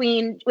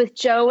with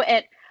Joe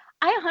and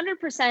I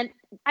 100%,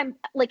 I'm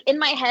like in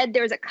my head,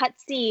 there's a cut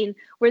scene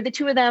where the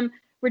two of them,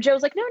 where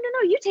Joe's like, no,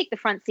 you take the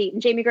front seat.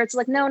 And Jamie Gertz is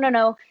like,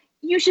 no,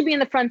 you should be in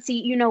the front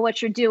seat. You know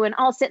what you're doing.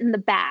 I'll sit in the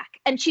back.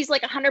 And she's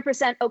like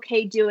 100%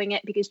 okay doing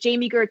it because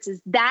Jamie Gertz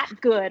is that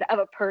good of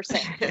a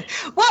person.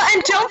 Well,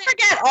 and don't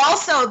forget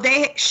also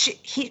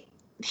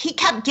he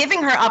kept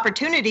giving her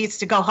opportunities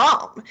to go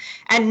home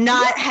and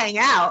not hang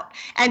out.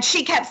 And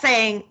she kept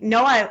saying,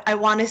 no, I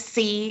want to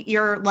see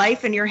your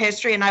life and your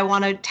history and I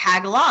want to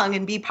tag along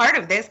and be part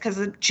of this because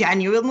I'm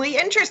genuinely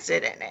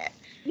interested in it.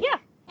 Yeah.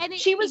 And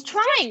she was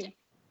trying.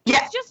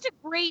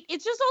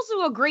 It's just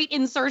also a great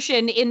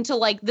insertion into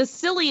like the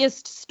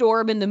silliest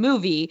storm in the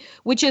movie,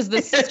 which is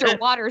the sister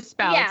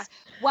waterspouts.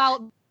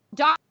 While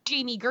Dr.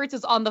 Jamie Gertz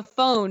is on the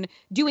phone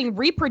doing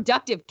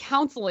reproductive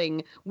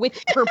counseling with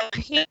her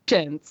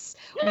patients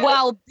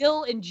while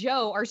Bill and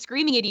Joe are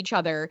screaming at each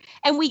other.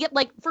 And we get,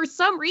 like, for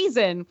some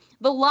reason,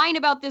 the line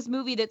about this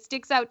movie that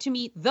sticks out to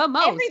me the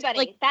most. Everybody.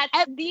 Like, that's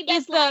the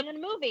best line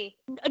in the movie.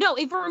 No,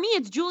 for me,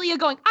 it's Julia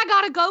going, I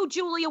gotta go,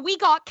 Julia. We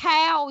got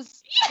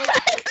cows. Okay,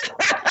 so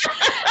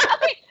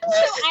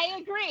I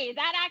agree.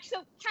 That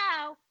actual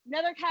cow,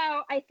 another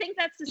cow, I think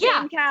that's the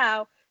same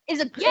cow. Is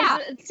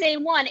the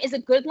same one is a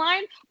good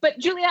line, but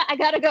Julia, I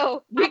gotta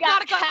go. We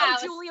got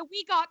cows. Julia,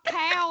 we got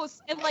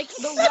cows, and like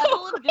the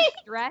level of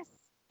distress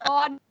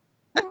on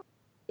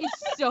is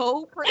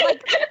so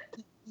like,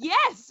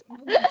 yes,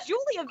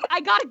 Julia, I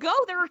gotta go.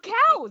 There are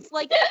cows.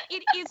 Like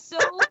it is so.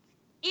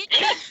 It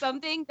takes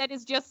something that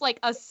is just like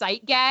a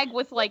sight gag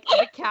with like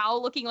the cow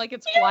looking like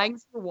it's flying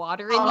through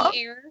water in the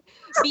air,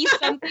 be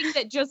something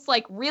that just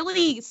like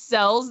really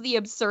sells the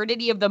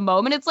absurdity of the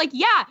moment. It's like,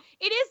 yeah,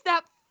 it is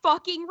that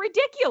fucking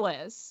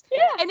ridiculous.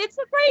 Yeah. And it's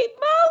a great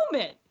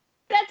moment.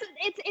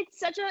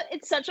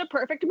 It's such a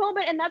perfect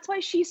moment, and that's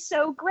why she's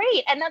so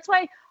great. And that's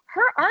why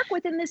her arc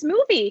within this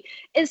movie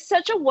is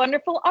such a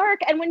wonderful arc.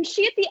 And when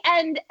she at the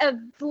end of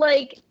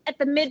like at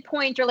the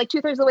midpoint or like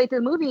 2/3 of the way through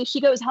the movie, she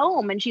goes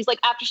home and she's like,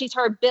 after she's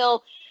heard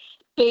Bill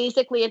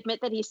basically admit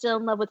that he's still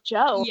in love with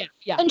Joe.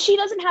 Yeah. And she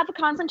doesn't have a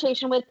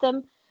confrontation with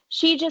them.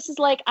 She just is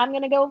like, I'm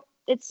gonna go.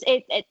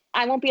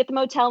 I won't be at the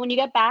motel when you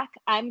get back.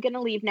 I'm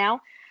gonna leave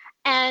now.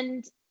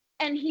 And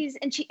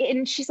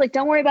she's like,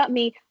 don't worry about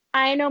me.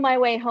 I know my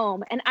way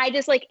home. And I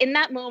just like in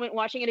that moment,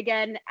 watching it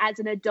again as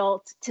an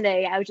adult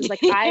today, I was just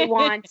like, I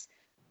want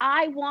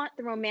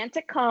the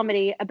romantic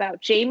comedy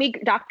about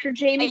Dr.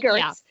 Jamie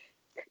Gertz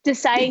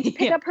deciding to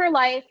pick up her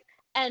life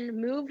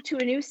and move to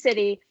a new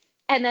city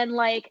and then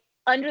like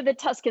under the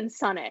Tuscan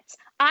sonnets.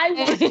 I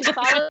want to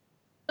follow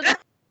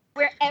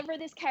wherever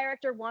this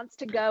character wants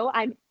to go,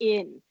 I'm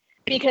in.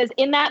 Because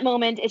in that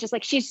moment, it's just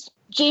like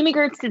Jamie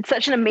Gertz did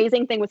such an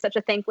amazing thing with such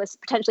a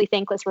potentially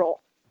thankless role.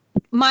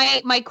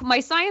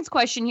 My science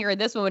question here at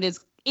this moment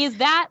is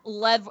that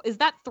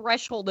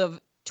threshold of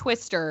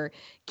Twister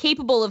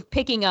capable of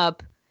picking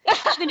up,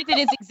 even if it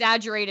is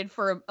exaggerated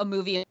for a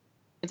movie,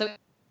 so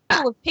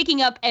of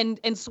picking up and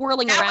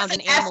swirling around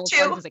an animal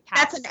as a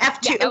cat. That's an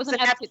F2. Yeah, that was an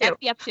F2.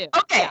 F2.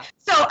 Okay, yeah.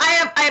 So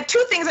I have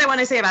two things I want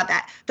to say about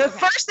that. The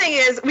first thing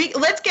is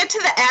let's get to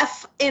the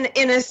F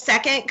in a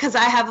second because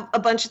I have a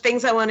bunch of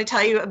things I want to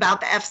tell you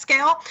about the F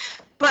scale.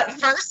 But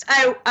first,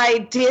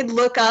 I did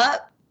look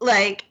up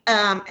like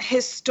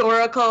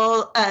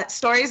historical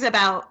stories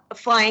about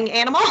flying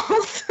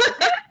animals.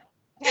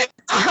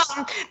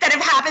 That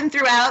have happened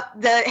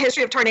throughout the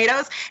history of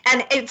tornadoes,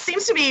 and it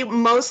seems to be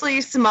mostly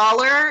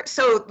smaller.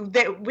 So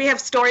we have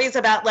stories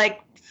about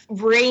like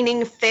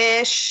raining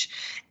fish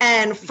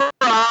and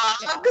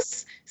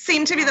frogs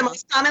seem to be the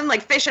most common,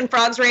 like fish and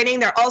frogs raining.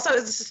 There also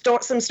is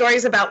some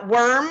stories about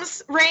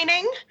worms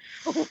raining.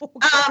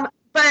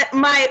 But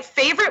my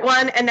favorite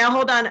one, and now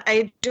hold on,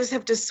 I just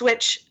have to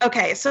switch.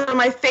 Okay, so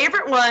my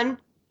favorite one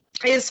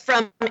is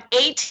from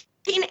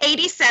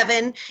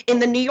 1887 in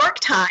the New York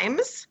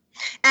Times.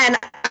 And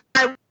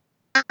I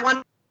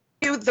want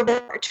to the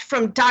report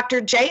from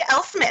Dr.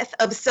 J.L. Smith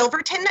of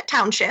Silverton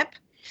Township,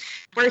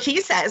 where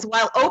he says,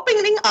 while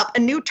opening up a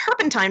new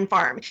turpentine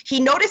farm, he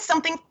noticed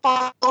something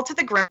fall to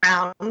the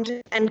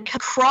ground and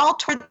crawl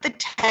toward the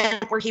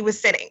tent where he was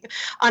sitting.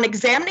 On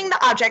examining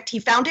the object, he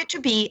found it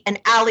to be an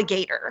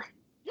alligator.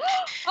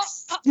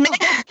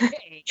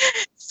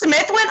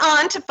 Smith went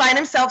on to find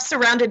himself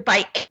surrounded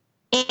by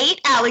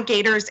 8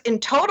 alligators in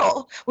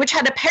total, which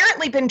had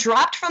apparently been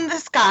dropped from the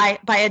sky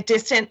by a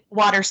distant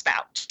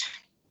waterspout.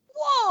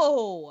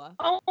 Whoa!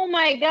 Oh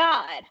my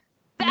God.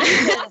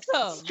 That's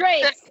awesome.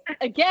 Straight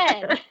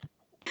again.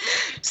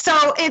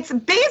 So it's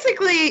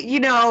basically,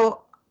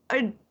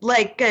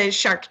 like a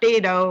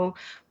Sharknado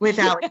with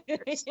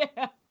alligators.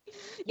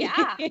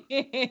 Yeah.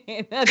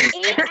 That's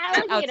 8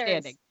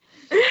 alligators.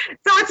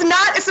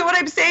 outstanding. So what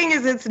I'm saying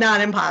is it's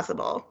not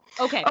impossible.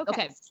 Okay.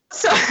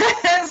 So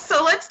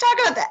let's talk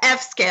about the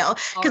F scale,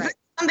 because it's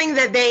something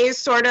that they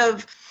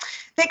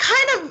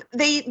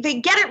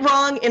get it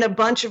wrong in a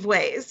bunch of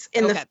ways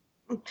in the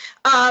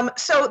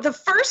So the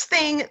first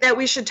thing that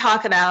we should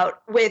talk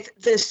about with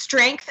the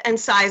strength and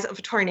size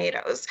of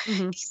tornadoes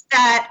is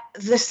that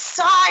the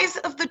size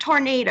of the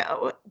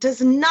tornado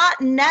does not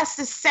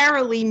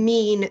necessarily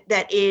mean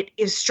that it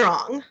is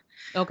strong.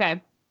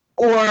 Okay.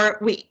 Or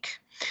weak.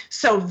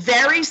 So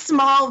very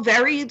small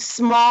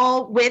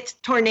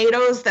width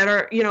tornadoes that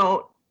are,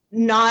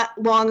 not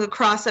long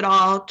across at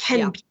all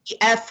can be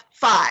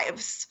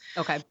F5s.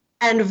 Okay.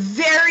 And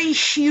very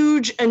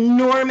huge,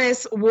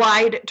 enormous,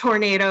 wide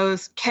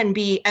tornadoes can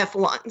be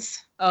F1s.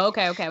 Oh,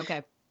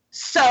 okay.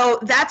 So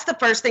that's the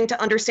first thing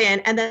to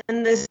understand. And then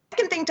the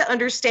second thing to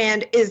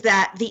understand is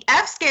that the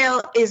F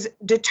scale is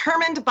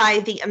determined by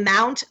the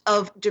amount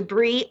of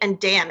debris and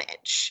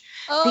damage.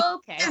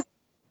 Okay.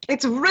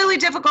 It's really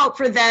difficult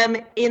for them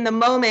in the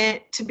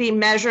moment to be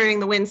measuring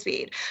the wind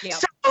speed. Yep.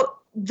 So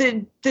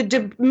the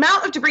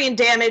amount of debris and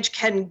damage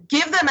can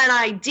give them an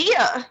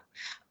idea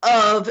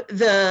of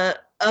the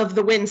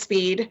wind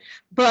speed,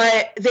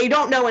 but they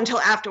don't know until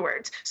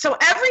afterwards. So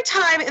every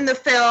time in the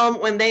film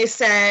when they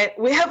say,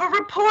 we have a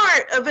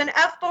report of an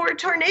F4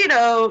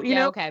 tornado,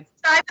 drive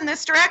in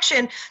this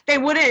direction, they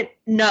wouldn't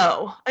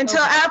know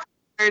until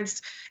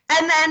afterwards.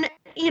 And then,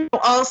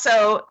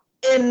 also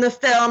in the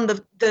film,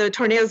 the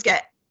tornadoes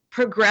get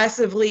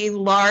progressively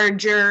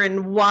larger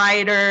and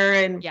wider,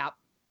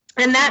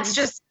 and that's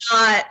just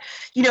not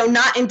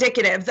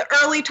indicative. The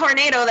early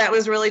tornado that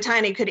was really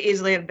tiny could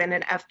easily have been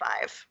an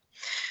F5.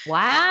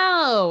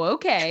 Wow.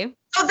 Okay.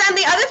 So then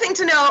the other thing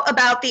to know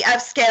about the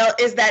F scale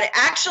is that it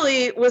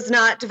actually was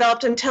not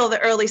developed until the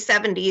early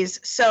 70s.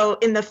 So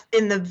in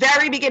the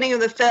very beginning of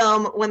the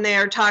film, when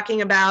they're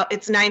talking about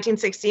it's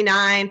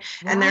 1969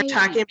 and they're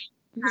talking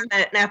about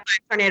an F5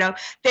 tornado,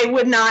 they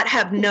would not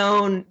have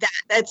known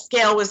that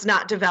scale was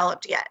not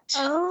developed yet.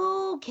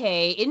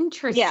 Okay,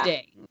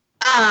 interesting.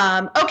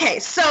 Okay,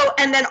 so,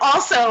 and then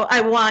also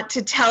I want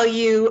to tell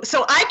you,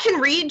 so I can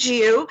read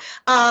you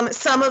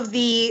some of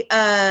the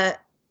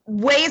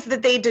ways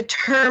that they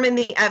determine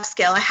the F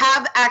scale. I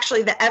have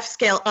actually the F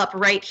scale up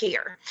right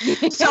here.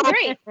 So,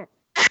 Great.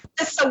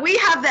 So we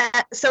have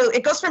that, so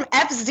it goes from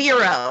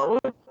F0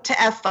 to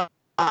F5.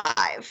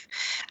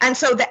 And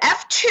so the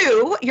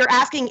F2, you're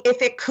asking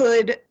if it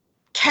could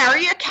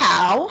carry a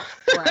cow.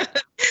 Right.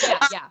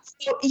 Yeah.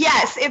 So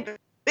yes, it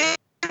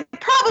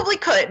probably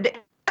could.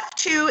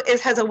 F2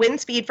 has a wind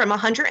speed from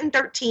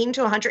 113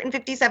 to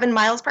 157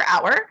 miles per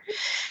hour.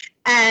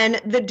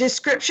 And the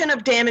description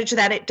of damage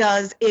that it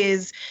does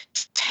is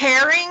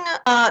tearing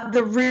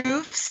the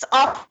roofs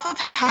off of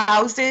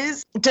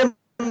houses,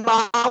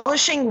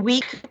 demolishing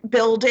weak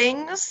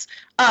buildings,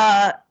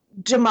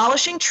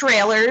 demolishing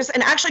trailers,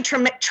 and actually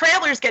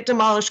trailers get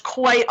demolished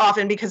quite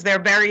often because they're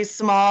very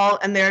small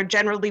and they're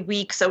generally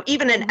weak. So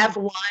even an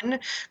F1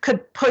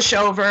 could push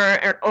over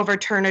or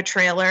overturn a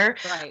trailer.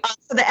 Right.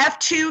 So the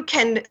F2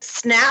 can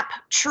snap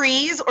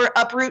trees or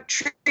uproot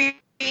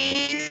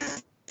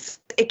trees.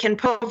 It can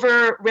put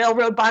over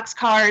railroad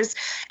boxcars,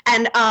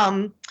 and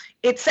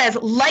it says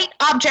light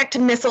object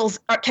missiles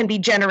can be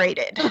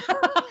generated.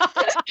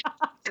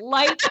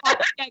 Light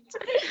object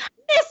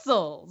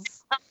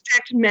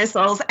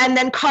missiles, and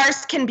then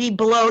cars can be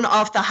blown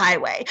off the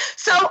highway.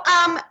 So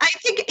I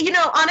think,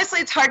 honestly,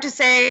 it's hard to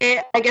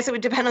say. I guess it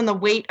would depend on the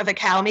weight of a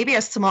cow. Maybe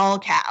a small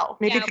cow.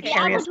 Maybe it could The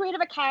carry average weight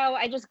of a cow,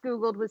 I just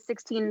Googled, was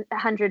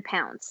 1,600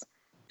 pounds.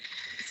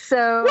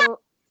 So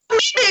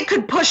maybe it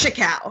could push a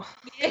cow.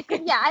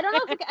 yeah, I don't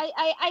know.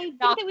 I think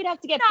that we'd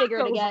have to get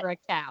bigger to get a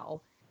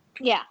cow.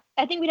 Yeah,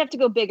 I think we'd have to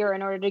go bigger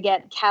in order to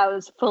get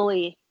cows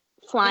fully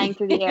flying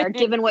through the air,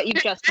 given what you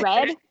just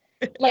read.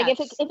 Like if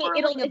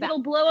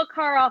it'll blow a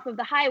car off of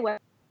the highway,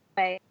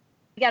 you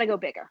got to go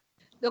bigger.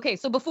 Okay,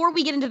 so before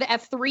we get into the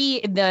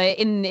F3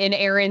 in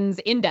Erin's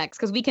index,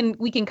 because we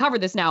can cover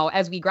this now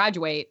as we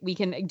graduate, we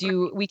can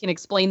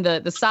explain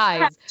the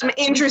size. Some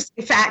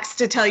interesting facts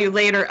to tell you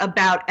later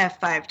about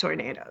F5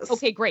 tornadoes.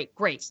 Okay, great.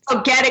 So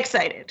get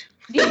excited.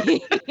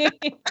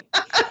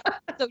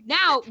 So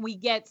now we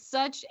get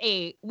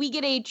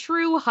a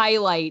true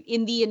highlight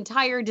in the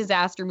entire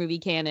disaster movie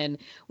canon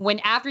when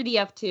after the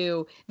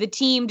F2, the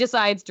team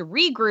decides to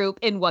regroup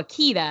in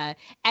Waukita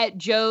at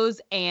Joe's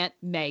Aunt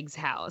Meg's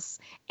house.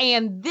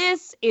 And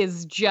this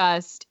is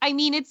just,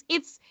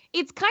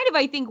 it's kind of,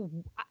 I think,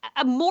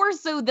 more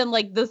so than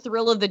like the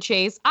thrill of the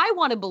chase. I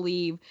want to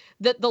believe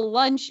that the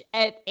lunch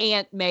at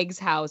Aunt Meg's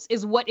house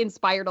is what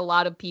inspired a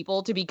lot of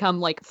people to become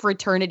like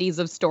fraternities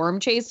of storm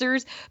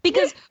chasers,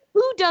 because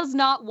who does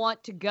not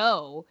want to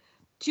go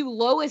to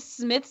Lois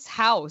Smith's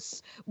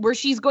house where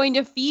she's going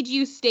to feed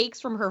you steaks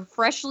from her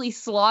freshly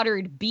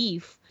slaughtered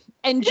beef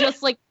and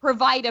just like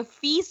provide a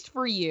feast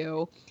for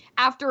you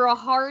after a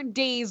hard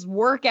day's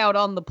workout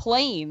on the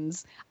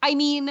plains? I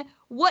mean,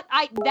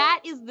 that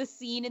is the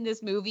scene in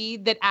this movie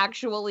that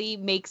actually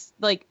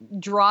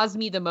draws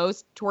me the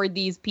most toward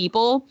these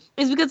people,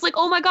 is because like,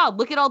 oh my God,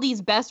 look at all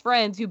these best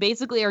friends who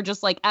basically are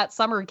just like at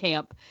summer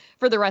camp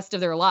for the rest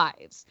of their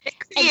lives. It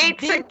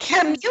creates a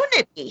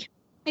community.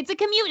 It's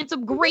a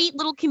great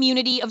little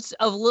community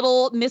of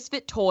little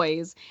misfit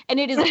toys. And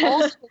it is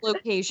also a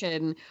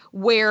location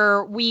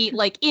where we,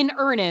 like, in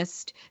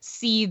earnest,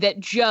 see that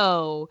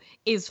Jo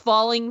is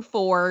falling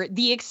for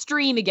the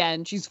extreme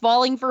again. She's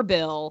falling for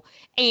Bill.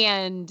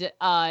 And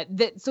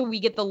so we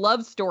get the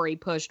love story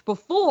pushed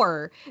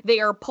before they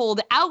are pulled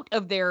out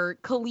of their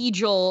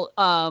collegial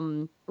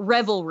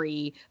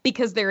revelry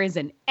because there is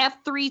an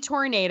F3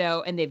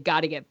 tornado and they've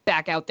got to get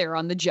back out there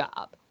on the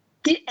job.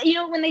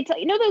 When they tell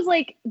those,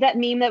 like, that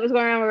meme that was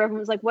going around where everyone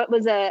was like, what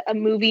was a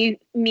movie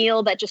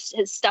meal that just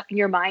has stuck in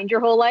your mind your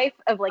whole life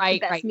of,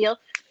 like, the best meal?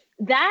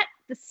 That,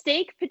 the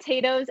steak,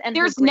 potatoes, and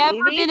there's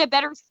never been a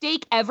better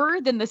steak ever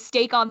than the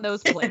steak on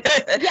those plates.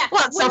 Yeah,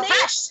 well, it's so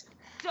fresh.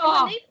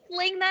 When they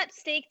fling that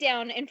steak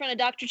down in front of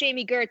Dr.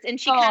 Jamie Gertz and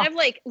she kind of,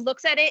 like,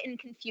 looks at it in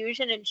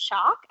confusion and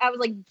shock, I was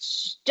like,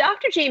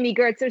 Dr. Jamie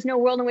Gertz, there's no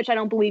world in which I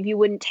don't believe you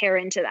wouldn't tear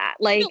into that.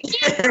 Like,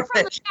 you're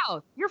from the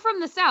South. You're from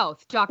the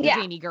South, Dr.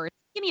 Jamie Gertz.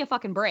 Give me a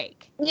fucking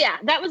break. Yeah,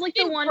 that was, like,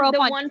 the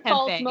one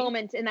false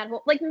moment in that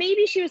whole, like,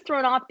 maybe she was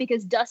thrown off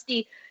because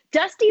Dusty's,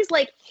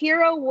 like,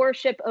 hero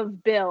worship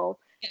of Bill.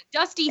 Yeah,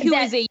 Dusty, who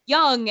is a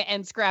young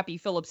and scrappy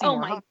Philip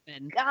Seymour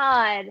Hoffman.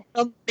 God.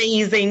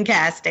 Amazing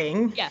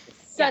casting. Yes.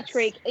 Such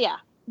great. Yeah.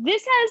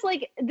 This has,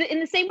 like,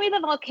 in the same way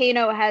that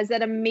Volcano has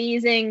that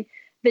amazing,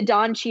 the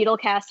Don Cheadle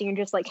casting, and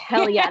just like,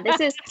 hell yeah, this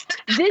is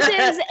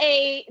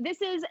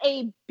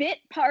a bit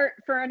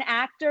part for an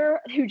actor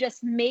who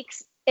just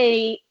makes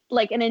an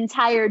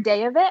entire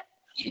day of it.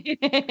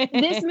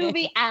 This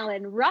movie,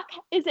 Alan Ruck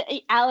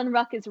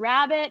is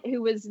Rabbit,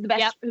 who was the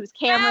best, who was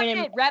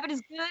Cameron. Rabbit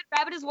is good.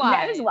 Rabbit is wise.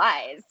 Rabbit is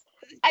wise.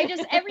 I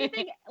just,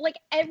 everything, like,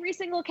 every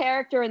single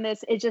character in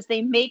this is just,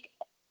 they make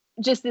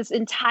just this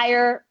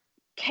entire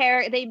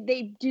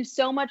they do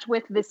so much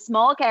with this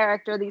small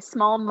character, these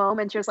small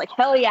moments. You're just like,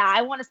 hell yeah,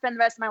 I want to spend the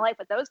rest of my life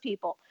with those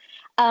people.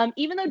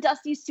 Even though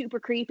Dusty's super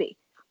creepy,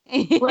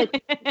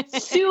 like,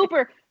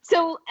 super.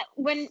 So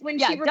when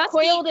she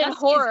recoiled in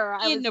horror,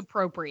 I was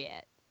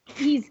inappropriate.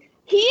 He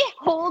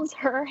holds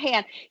her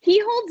hand. He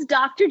holds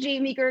Dr.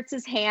 Jamie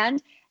Gertz's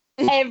hand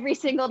every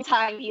single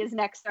time he is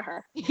next to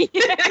her.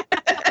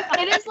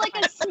 It is like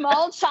a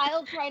small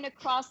child trying to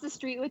cross the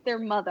street with their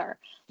mother.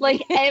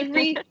 Like,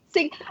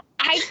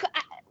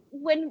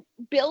 when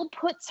Bill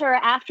puts her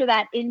after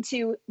that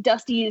into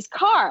Dusty's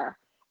car,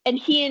 and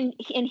he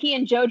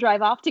and Jo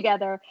drive off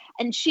together,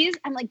 and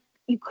I'm like,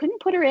 you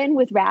couldn't put her in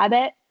with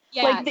Rabbit?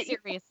 Yeah, like,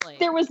 seriously.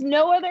 There was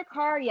no other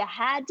car. You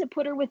had to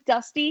put her with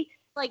Dusty.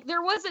 Like,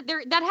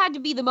 that had to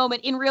be the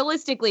moment, and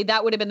realistically,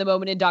 that would have been the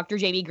moment in Dr.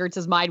 Jamie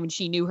Gertz's mind when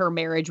she knew her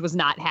marriage was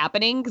not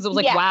happening, because it was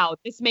like, wow,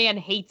 this man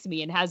hates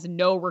me and has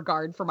no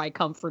regard for my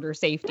comfort or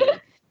safety.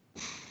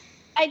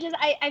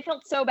 I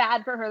felt so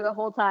bad for her the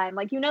whole time.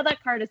 Like,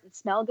 that car doesn't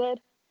smell good.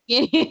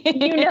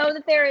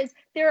 That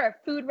there are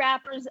food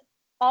wrappers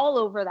all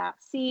over that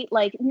seat.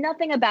 Like,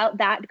 nothing about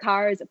that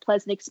car is a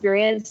pleasant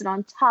experience. And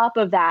on top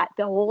of that,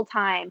 the whole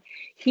time,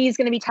 he's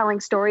going to be telling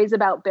stories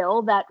about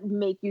Bill that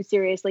make you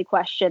seriously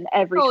question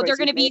every choice they're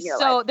going to be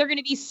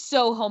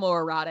so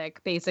homoerotic,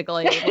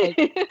 basically.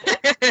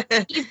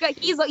 Like,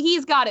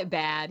 he's got it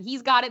bad.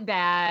 He's got it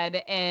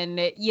bad. And,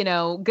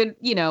 good,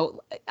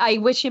 I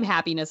wish him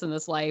happiness in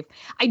this life.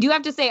 I do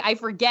have to say, I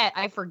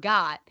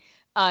forgot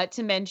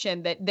to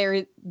mention that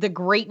the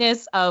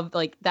greatness of,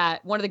 like,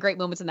 that one of the great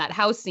moments in that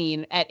house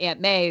scene at Aunt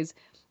Meg's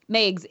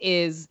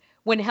is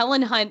when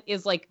Helen Hunt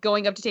is, like,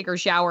 going up to take her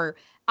shower.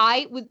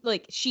 I was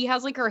like, she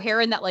has, like, her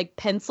hair in that, like,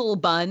 pencil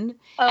bun.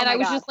 And I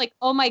was just like,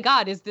 oh my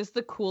God, is this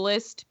the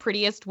coolest,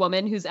 prettiest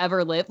woman who's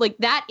ever lived? Like,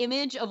 that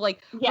image of, like,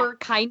 her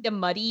kind of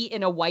muddy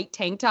in a white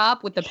tank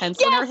top with the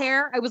pencil in her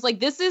hair. I was like,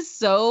 this is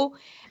so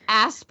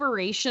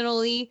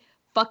aspirationally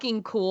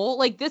fucking cool.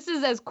 Like, this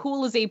is as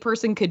cool as a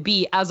person could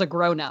be as a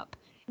grown-up.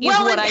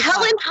 Well, and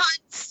Helen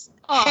Hunt's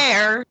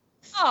hair,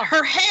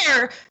 her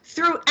hair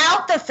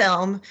throughout the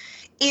film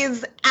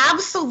is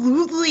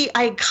absolutely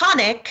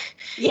iconic.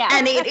 Yeah.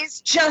 And it is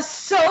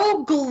just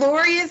so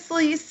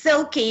gloriously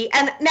silky.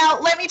 And now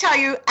let me tell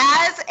you,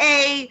 as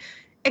a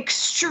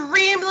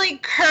extremely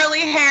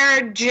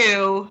curly-haired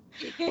Jew,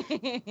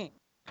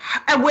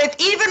 with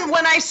even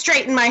when I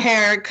straighten my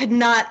hair, could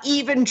not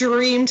even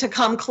dream to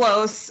come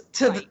close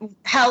to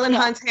Helen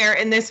Hunt's hair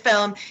in this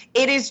film.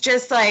 It is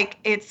just like,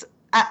 it's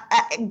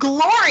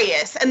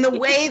glorious, and the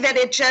way that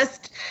it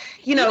just,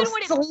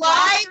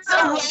 slides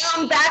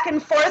around back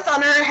and forth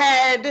on her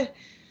head.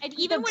 And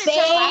even when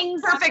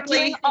bangs,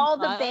 perfectly, all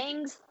the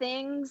bangs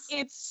things.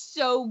 It's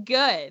so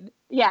good.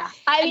 Yeah.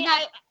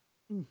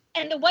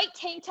 And the white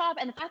tank top,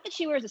 and the fact that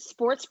she wears a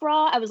sports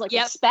bra, I was like,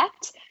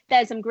 respect.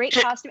 That is some great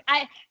costume.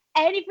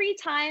 Every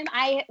time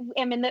I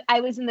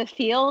was in the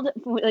field,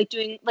 like,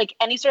 doing, like,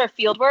 any sort of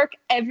field work,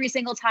 every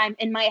single time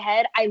in my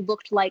head, I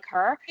looked like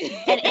her.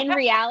 And in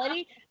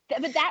reality,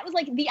 but that was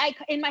like the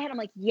icon in my head. I'm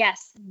like,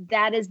 yes,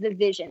 that is the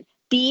vision.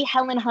 Be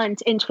Helen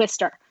Hunt in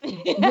Twister.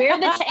 Wear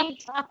the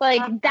tank.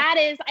 Like, that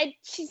is,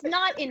 she's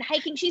not in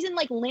hiking. She's in,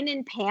 like,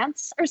 linen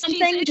pants or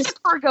something. It's just a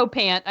cargo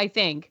pant, I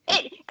think.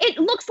 It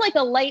looks like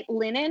a light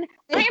linen.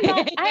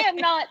 I am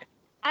not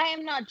I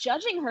am not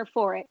judging her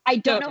for it. I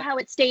don't know how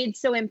it stayed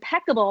so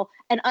impeccable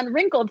and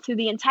unwrinkled through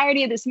the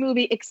entirety of this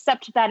movie,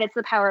 except that it's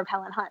the power of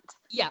Helen Hunt.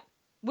 Yeah,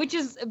 which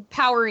is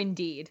power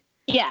indeed.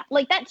 Yeah,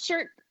 like that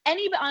shirt.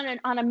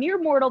 On a mere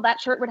mortal, that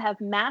shirt would have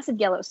massive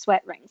yellow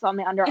sweat rings on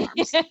the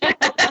underarms.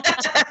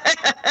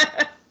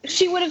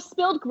 She would have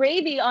spilled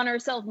gravy on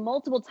herself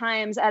multiple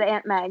times at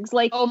Aunt Meg's.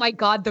 Like, oh my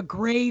God, the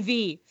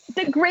gravy!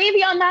 The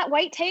gravy on that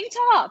white tank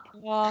top.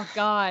 Oh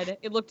God,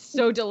 it looked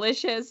so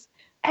delicious.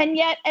 And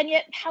yet,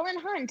 Helen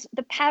Hunt,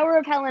 the power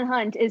of Helen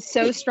Hunt is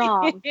so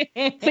strong.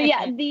 But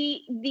yeah,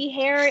 the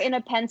hair in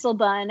a pencil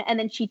bun, and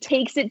then she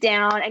takes it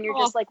down, and you're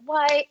just like,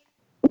 why?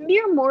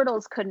 Mere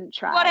mortals couldn't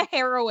try. What a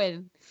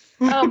heroine!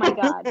 Oh my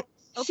God.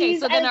 Okay,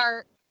 so then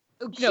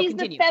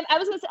continue. I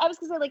was gonna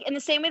say, like, in the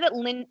same way that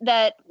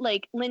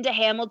Linda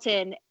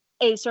Hamilton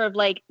is sort of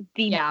like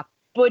the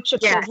butch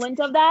equivalent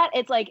of that.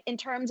 It's like in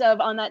terms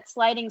of on that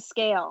sliding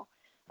scale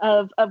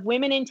of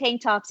women in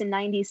tank tops in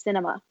 90s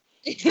cinema.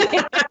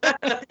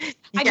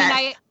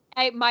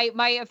 I mean,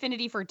 my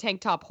affinity for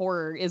tank top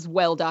horror is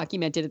well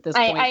documented at this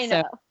point. I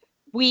know. So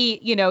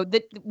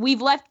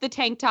we've left the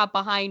tank top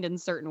behind in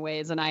certain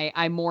ways, and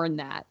I mourn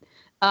that.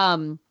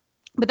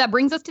 But that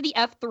brings us to the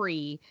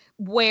F3,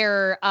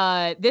 where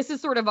this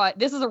is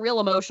a real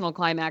emotional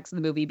climax of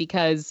the movie,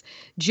 because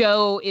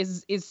Joe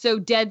is so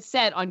dead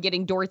set on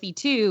getting Dorothy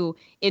 2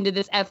 into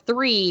this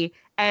F3,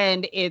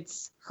 and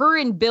it's her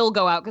and Bill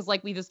go out because,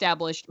 like we've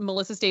established,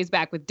 Melissa stays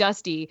back with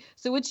Dusty.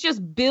 So it's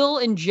just Bill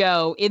and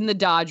Joe in the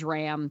Dodge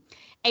Ram,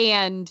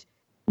 and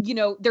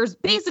there's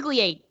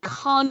basically a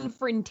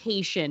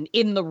confrontation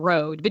in the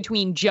road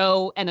between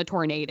Joe and a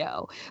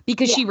tornado,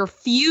 because she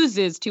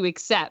refuses to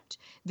accept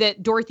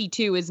that Dorothy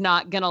 2 is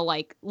not going to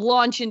like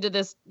launch into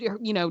this,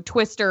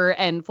 twister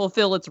and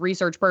fulfill its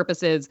research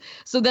purposes.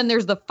 So then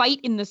there's the fight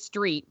in the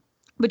street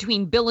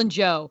between Bill and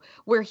Joe,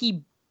 where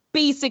he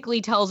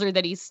basically tells her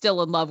that he's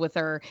still in love with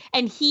her.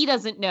 And he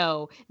doesn't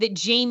know that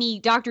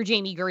Dr.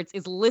 Jamie Gertz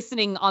is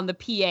listening on the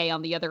PA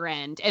on the other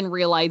end and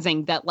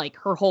realizing that like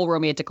her whole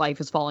romantic life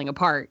is falling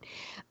apart.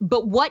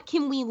 But what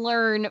can we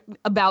learn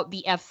about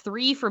the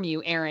F3 from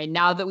you, Erin,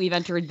 now that we've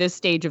entered this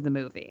stage of the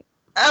movie?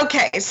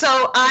 Okay,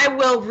 so I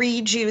will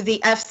read you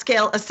the F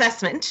scale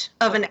assessment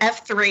of an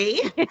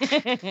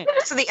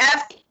F3. So the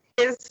F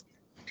is,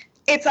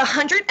 it's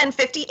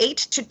 158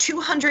 to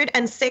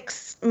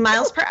 206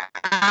 miles per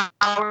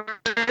hour,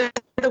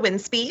 the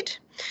wind speed.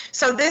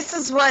 So this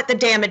is what the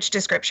damage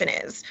description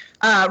is.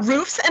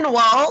 Roofs and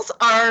walls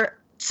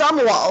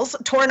some walls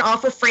torn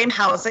off of frame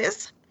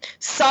houses.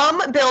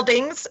 Some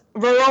buildings,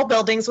 rural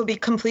buildings, will be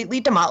completely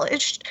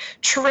demolished.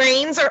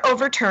 Trains are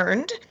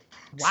overturned.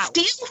 Wow.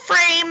 Steel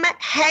frame,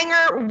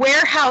 hangar,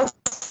 warehouse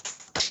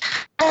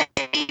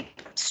type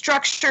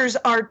structures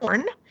are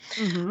torn.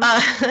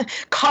 Mm-hmm.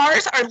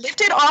 Cars are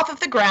lifted off of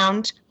the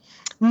ground.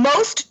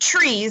 Most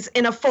trees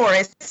in a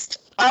forest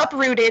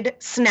uprooted,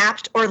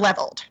 snapped, or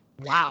leveled.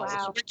 Wow.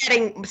 So we're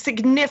getting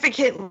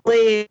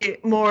significantly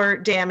more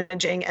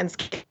damaging and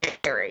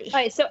scary. All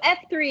right, so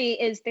F3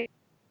 is the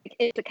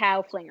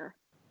cow flinger.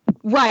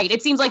 Right.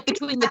 It seems like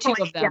between the two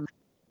of them.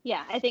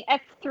 Yeah, I think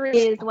F3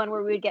 is the one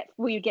where you'd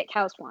get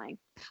cows flying.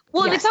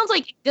 Well, and it sounds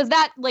like, does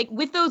that, like,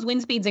 with those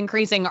wind speeds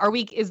increasing,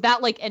 is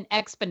that like an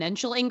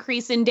exponential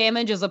increase in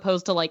damage as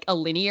opposed to like a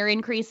linear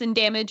increase in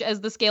damage as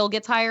the scale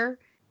gets higher?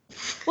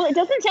 Well, it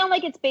doesn't sound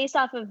like it's based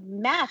off of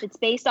math. It's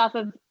based off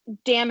of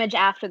damage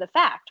after the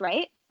fact,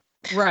 right?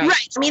 Right.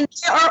 I mean,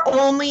 they are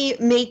only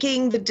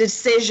making the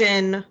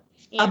decision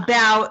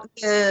about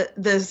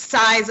the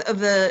size of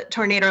the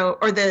tornado,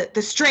 or the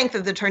strength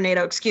of the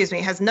tornado,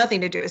 has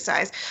nothing to do with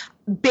size,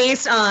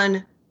 based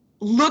on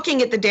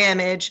looking at the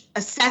damage,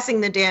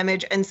 assessing the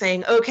damage, and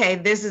saying, okay,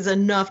 this is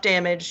enough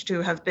damage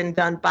to have been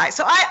done by.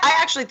 So I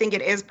actually think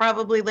it is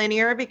probably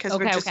linear, because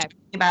we're just talking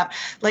about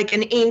like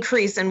an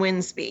increase in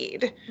wind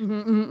speed.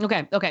 Mm-hmm.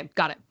 Okay,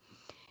 got it.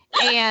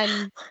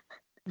 And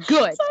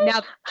good. Sorry.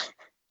 Now,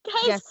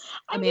 guys, yes,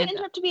 I'm gonna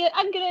interrupt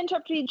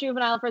to be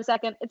juvenile for a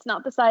second. It's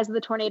not the size of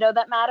the tornado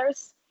that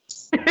matters.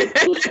 It's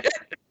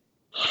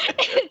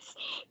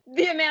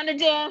the amount of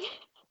damage.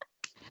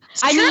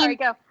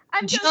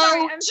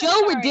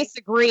 Joe would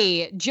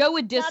disagree. Joe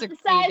would disagree.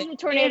 Not the size of the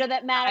tornado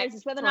that matters.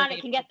 It's whether or not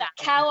it can get that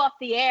cow off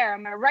the air.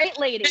 Am I right,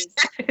 ladies?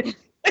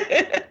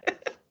 Okay,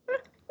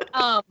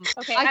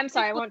 I'm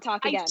sorry. I won't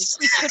talk again.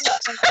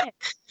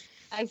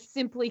 I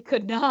simply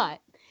could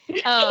not.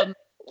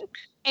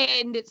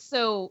 And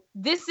so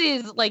this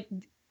is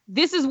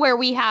where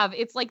we have,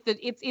 it's like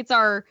it's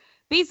our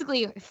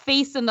basically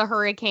face in the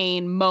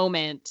hurricane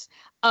moment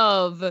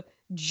of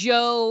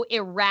Joe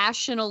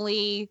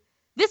irrationally.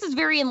 This is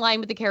very in line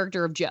with the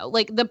character of Joe.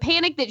 Like the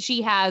panic that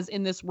she has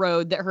in this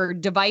road that her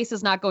device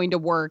is not going to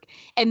work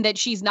and that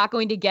she's not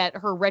going to get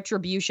her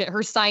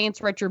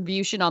science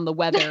retribution on the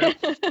weather.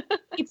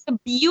 It's a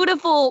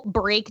beautiful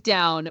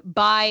breakdown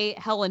by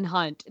Helen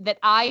Hunt that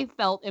I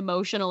felt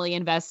emotionally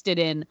invested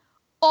in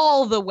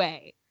all the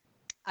way.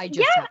 I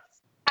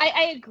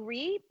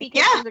agree,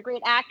 because she's a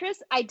great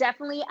actress. I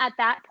definitely at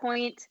that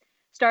point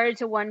started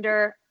to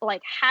wonder,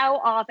 like, how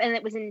often, and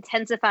it was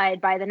intensified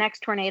by the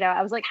next tornado.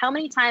 I was like, how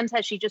many times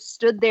has she just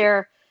stood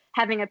there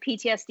having a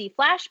PTSD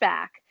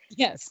flashback,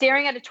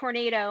 staring at a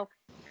tornado,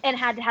 and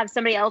had to have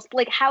somebody else?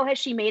 Like, how has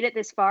she made it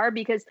this far?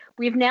 Because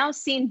we've now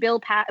seen Bill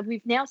try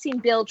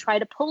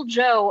to pull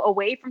Joe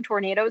away from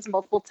tornadoes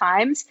multiple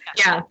times.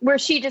 Yeah. Where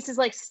she just is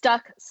like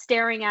stuck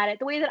staring at it.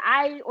 The way that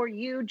I or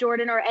you,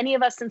 Jordan, or any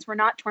of us, since we're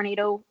not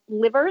tornado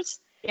livers,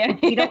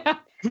 we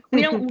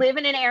don't live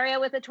in an area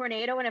with a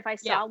tornado. And if I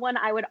saw one,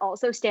 I would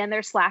also stand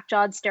there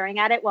slack-jawed staring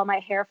at it while my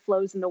hair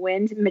flows in the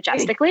wind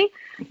majestically.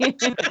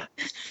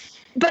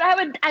 But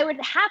I would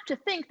have to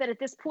think that at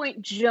this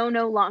point, Joe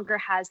no longer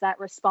has that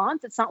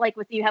response. It's not like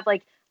you have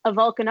like a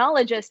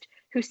volcanologist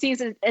who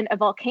sees a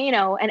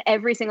volcano, and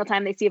every single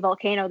time they see a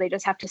volcano, they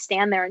just have to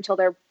stand there until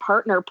their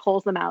partner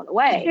pulls them out of the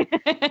way.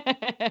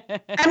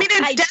 I mean,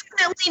 it's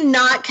definitely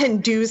not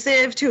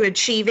conducive to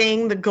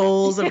achieving the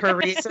goals of her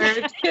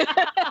research.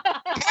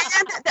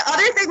 And the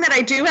other thing that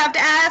I do have to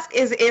ask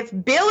is, if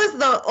Bill is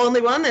the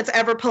only one that's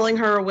ever pulling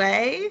her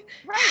away,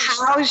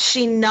 how has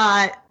she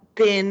not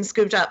been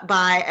scooped up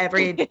by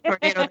every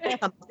tornado that's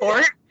come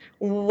before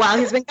while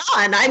he's been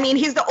gone? I mean,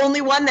 he's the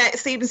only one that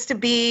seems to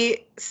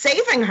be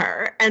saving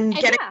her and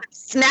getting her to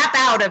snap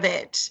out of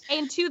it.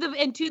 And to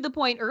the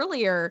point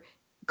earlier,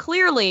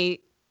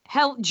 clearly,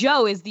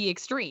 Joe is the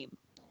extreme.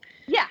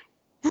 Yeah.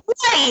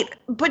 Right,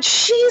 but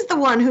she's the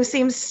one who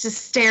seems to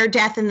stare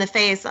death in the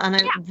face on a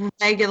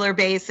regular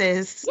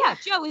basis. Yeah,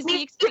 Joe is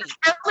the extreme.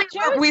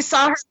 We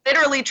saw her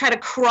literally try to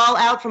crawl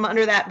out from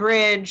under that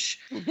bridge,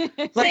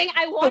 saying,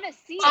 "I want to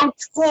see it,"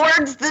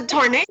 towards the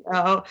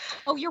tornado.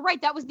 Oh, you're right.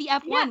 That was the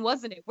F1,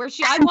 wasn't it? Where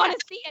I want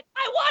to see it.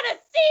 I want to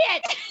see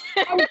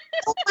it. And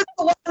was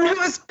the one who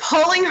was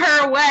pulling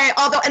her away.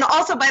 And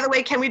also, by the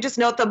way, can we just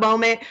note the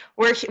moment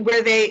where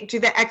they do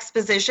the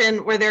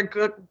exposition where they're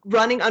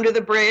running under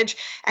the bridge,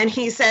 and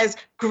he says,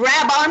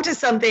 "Grab onto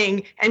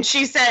something," and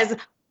she says,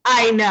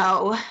 "I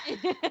know."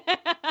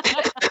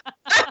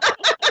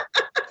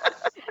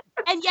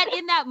 And yet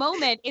in that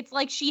moment, it's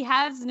like she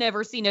has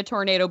never seen a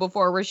tornado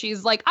before, where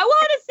she's like, "I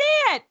want to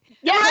see it."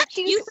 Yeah, like,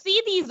 you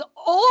see these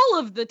all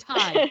of the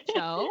time,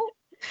 Joe.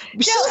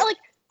 Joe, like,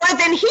 more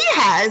than he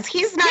has.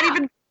 He's not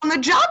even on the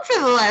job for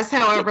the last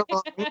however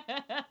long.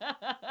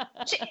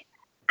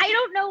 I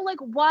don't know, like,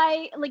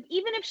 why, like,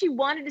 even if she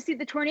wanted to see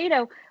the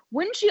tornado,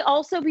 wouldn't she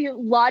also be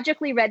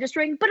logically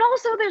registering? But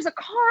also, there's a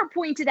car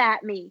pointed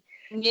at me.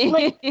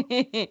 Like,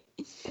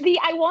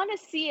 I want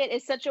to see it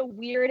is such a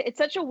weird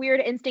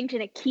instinct,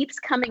 and it keeps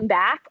coming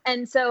back.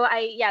 And so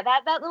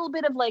that little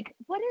bit of like,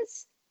 what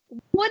is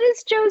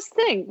Joe's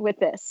thing with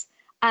this?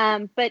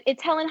 But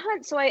it's Helen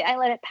Hunt, so I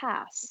let it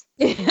pass.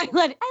 I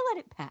let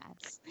it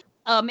pass.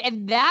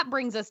 And that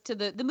brings us to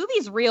the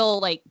movie's real,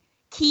 like,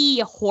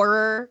 key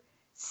horror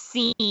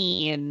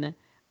scene,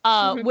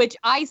 which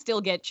I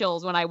still get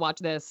chills when I watch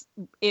this.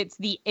 It's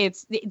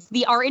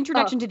our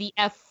introduction to the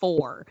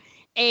F4.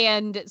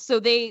 And so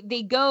they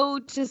go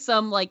to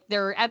some, like,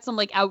 they're at some,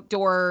 like,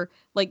 outdoor,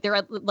 like, they're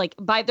at like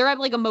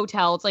a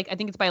motel. It's like, I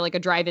think it's by like a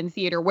drive-in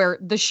theater where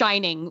The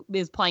Shining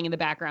is playing in the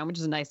background, which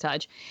is a nice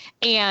touch.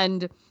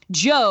 And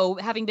Joe,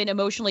 having been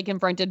emotionally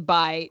confronted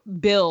by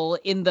Bill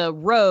in the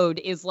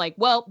road, is like,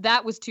 well,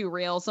 that was too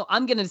real, so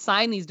I'm going to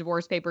sign these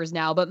divorce papers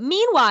now. But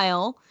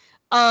meanwhile,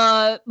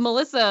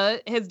 Melissa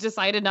has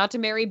decided not to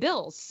marry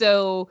Bill.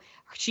 So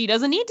she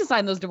doesn't need to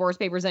sign those divorce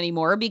papers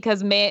anymore,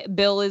 because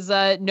Bill's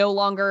no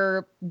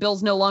longer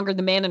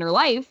the man in her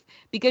life,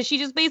 because she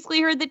just basically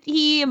heard that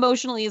he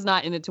emotionally is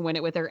not in it to win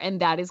it with her.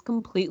 And that is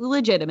completely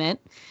legitimate.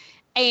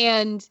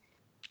 And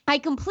I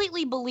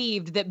completely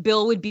believed that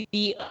Bill would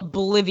be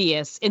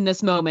oblivious in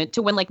this moment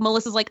to when, like,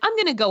 Melissa's like, "I'm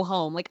going to go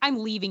home. Like, I'm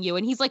leaving you."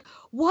 And he's like,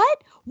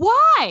 "What?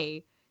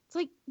 Why?" It's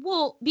like,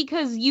 well,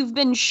 because you've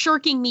been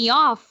shirking me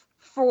off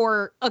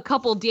for a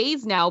couple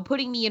days now,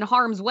 putting me in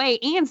harm's way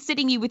and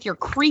sitting you with your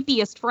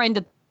creepiest friend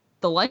at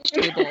the lunch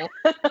table.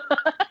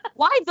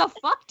 Why the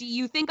fuck do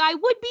you think I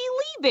would be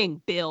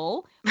leaving,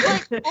 Bill?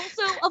 But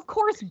also, of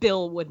course,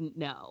 Bill wouldn't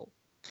know.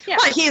 Yeah.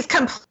 Well, he's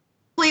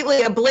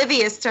completely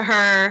oblivious to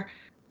her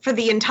for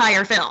the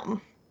entire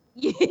film.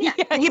 Yes.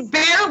 He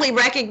barely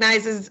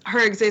recognizes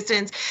her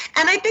existence.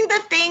 And I think the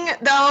thing,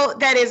 though,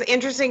 that is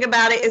interesting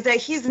about it is that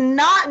he's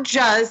not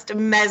just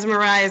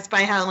mesmerized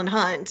by Helen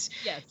Hunt.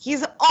 Yes.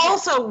 He's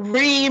also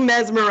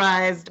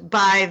re-mesmerized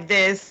by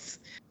this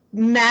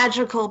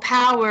magical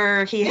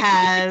power he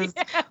has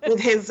with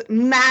his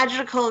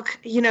magical,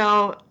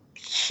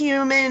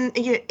 human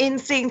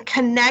instinct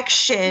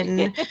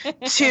connection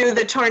to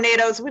the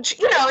tornadoes, which,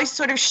 he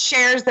sort of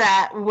shares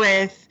that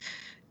with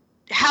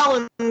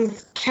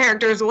Helen's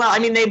character as well. I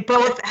mean, they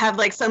both have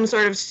like some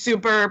sort of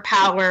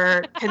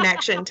superpower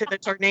connection to the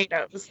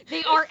tornadoes.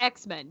 They are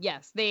X-Men,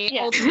 yes. They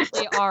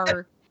ultimately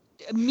are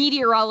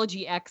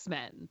meteorology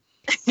X-Men.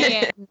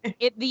 And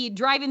the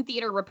drive-in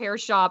theater repair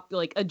shop,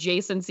 like,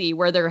 adjacency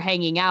where they're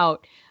hanging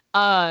out,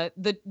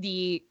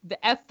 the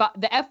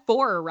F4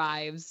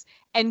 arrives,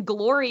 and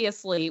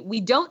gloriously,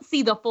 we don't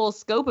see the full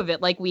scope of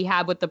it like we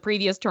had with the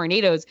previous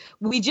tornadoes.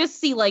 We just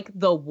see, like,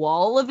 the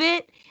wall of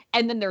it.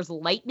 and then there's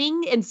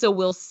lightning, and so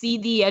we'll see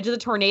the edge of the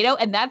tornado,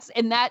 and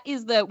that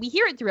is we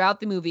hear it throughout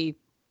the movie,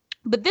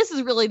 but this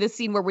is really the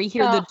scene where we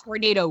hear the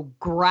tornado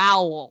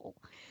growl.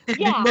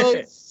 Yeah.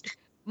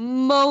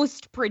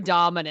 Most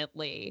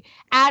predominantly,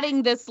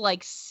 adding this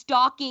like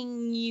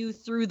stalking you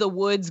through the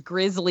woods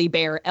grizzly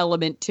bear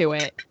element to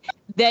it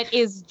that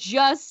is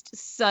just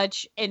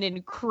such an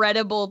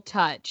incredible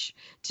touch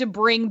to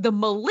bring the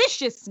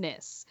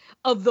maliciousness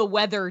of the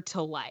weather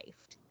to life.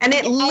 And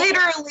it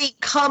literally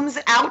comes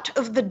out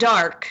of the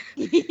dark.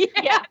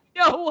 Yeah.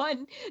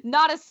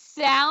 Not a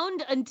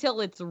sound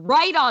until it's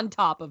right on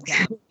top of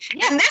them.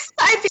 And this,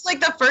 I feel like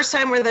the first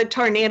time where the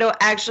tornado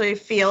actually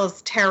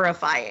feels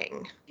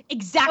terrifying.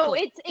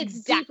 Exactly. Oh,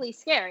 it's deeply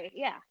scary.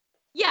 Yeah.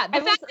 Yeah.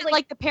 The fact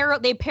that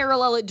they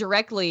parallel it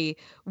directly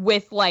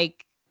with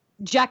like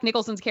Jack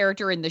Nicholson's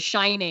character in The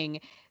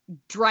Shining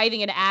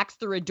driving an axe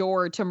through a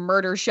door to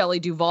murder Shelley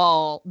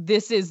Duvall.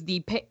 This is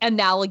the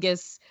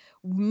analogous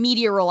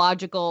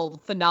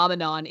meteorological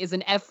phenomenon, is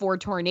an F4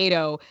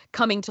 tornado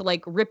coming to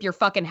like rip your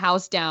fucking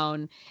house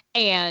down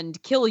and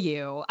kill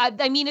you.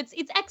 I mean, it's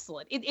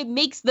excellent. It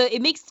makes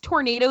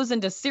tornadoes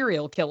into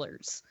serial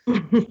killers.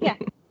 Yeah.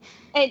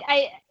 And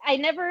I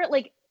never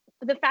like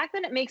the fact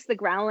that it makes the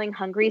growling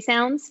hungry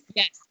sounds.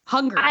 Yes.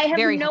 Hungry. I have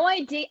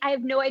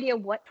no idea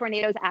what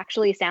tornadoes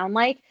actually sound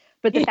like,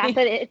 but the fact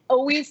that it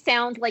always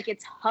sounds like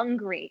it's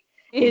hungry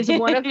is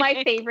one of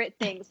my favorite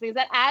things, because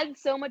that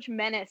adds so much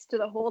menace to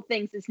the whole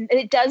thing.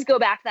 It does go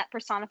back to that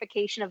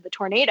personification of the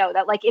tornado,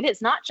 that like it is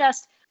not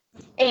just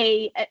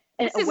a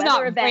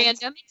weather event.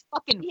 Random. It's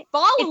fucking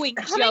following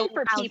it's coming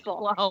for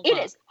people. Oklahoma. It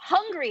is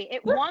hungry.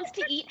 It wants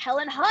to eat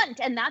Helen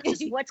Hunt, and that's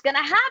just what's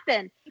gonna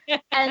happen.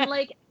 And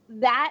like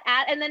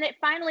that, and then it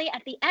finally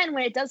at the end,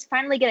 when it does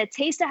finally get a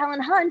taste of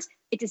Helen Hunt,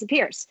 it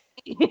disappears.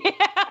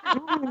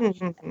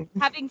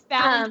 Having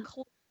found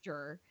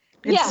closure.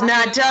 It's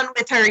not done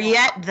with her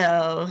yet,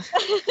 though.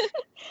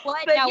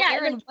 But now, yeah,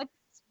 Erin,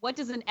 what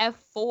does an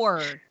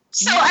F4?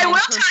 So I will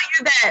tell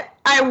you that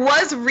I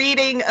was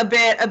reading a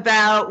bit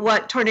about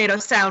what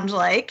tornadoes sound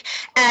like,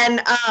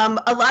 and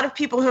a lot of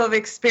people who have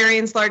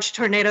experienced large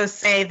tornadoes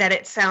say that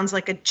it sounds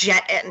like a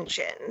jet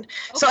engine. Okay.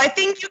 So I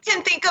think you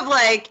can think of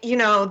like,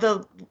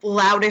 the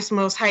loudest,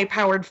 most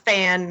high-powered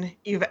fan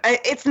you've.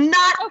 It's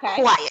not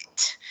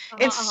quiet.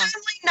 It's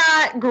certainly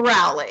not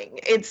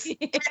growling. It's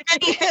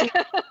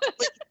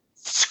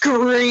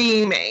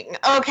screaming.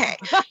 Okay.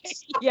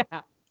 Yeah.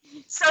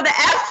 So the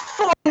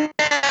F4,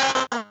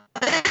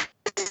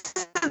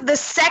 the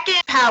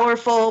second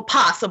powerful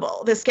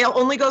possible. The scale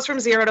only goes from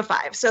 0 to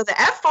 5. So the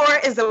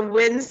F4 is a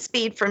wind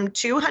speed from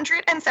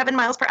 207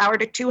 miles per hour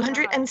to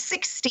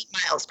 260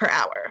 miles per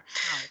hour.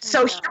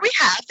 So here we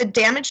have the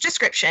damage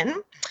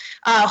description.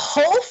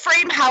 Whole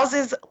frame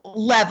houses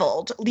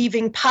leveled,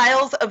 leaving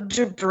piles of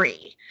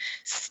debris.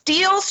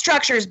 Steel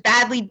structures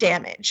badly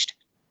damaged.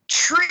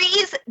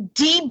 Trees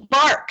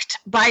debarked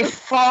by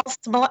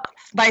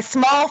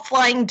small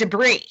flying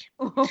debris.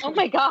 Oh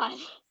my God.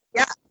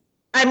 Yeah.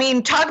 I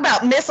mean, talk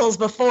about missiles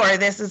before.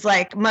 This is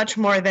like much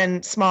more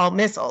than small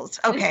missiles.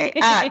 Okay.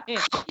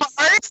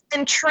 Cars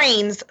and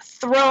trains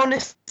thrown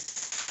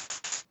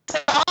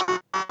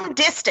some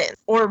distance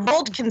or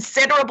rolled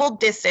considerable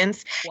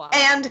distance. Wow.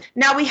 And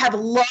now we have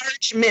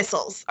large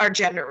missiles are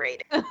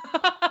generated.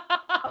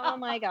 Oh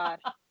my God.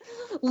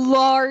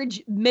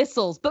 Large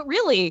missiles. But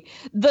really,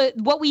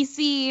 what we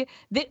see,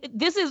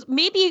 this is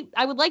maybe,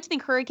 I would like to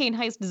think Hurricane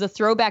Heist is a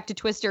throwback to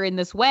Twister in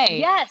this way.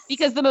 Yes.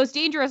 Because the most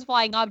dangerous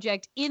flying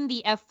object in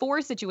the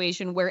F4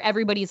 situation, where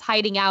everybody's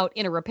hiding out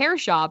in a repair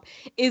shop,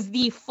 is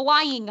the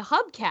flying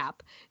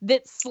hubcap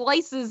that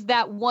slices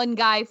that one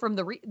guy from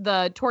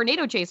the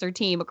Tornado Chaser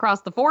team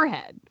across the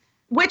forehead.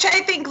 Which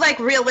I think, like,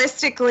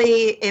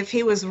 realistically, if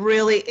he was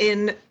really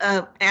in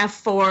a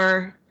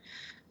F4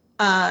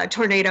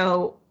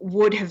 tornado,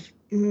 would have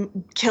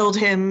killed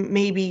him,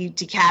 maybe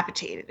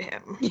decapitated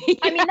him.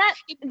 I mean, that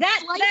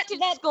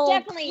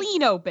definitely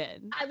clean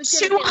open. I was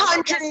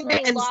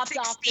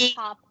 260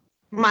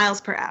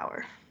 miles per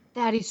hour.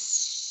 That is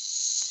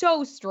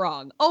so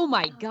strong. Oh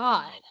my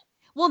God.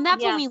 Well, and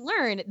that's when we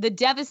learn the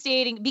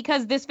devastating,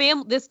 because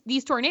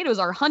these tornadoes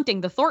are hunting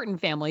the Thornton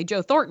family,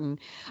 Joe Thornton.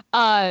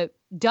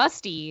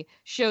 Dusty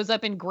shows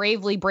up and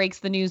gravely breaks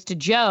the news to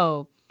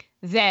Joe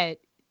that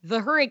the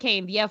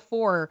hurricane, the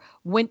F4,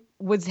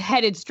 was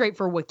headed straight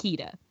for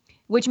Wakita,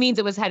 which means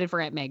it was headed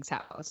for Aunt Meg's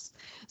house.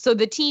 So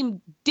the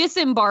team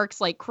disembarks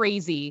like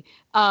crazy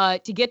to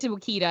get to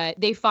Wakita.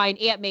 They find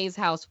Aunt May's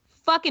house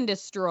fucking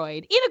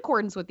destroyed in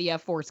accordance with the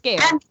F4 scale.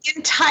 And the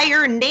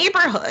entire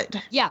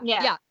neighborhood. Yeah.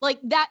 Like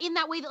that, in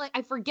that way that, like,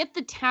 I forget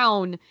the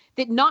town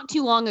that not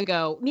too long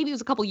ago, maybe it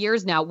was a couple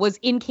years now, was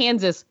in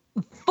Kansas,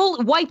 full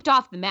wiped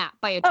off the map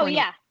by a tornado.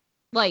 Oh, yeah.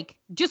 Like,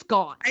 just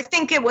gone. I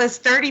think it was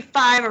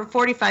 35 or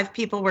 45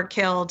 people were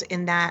killed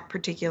in that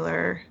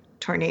particular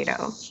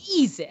tornado.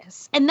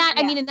 Jesus. And that,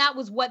 I mean, and that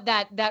was what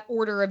that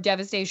order of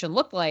devastation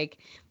looked like.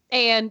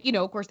 And,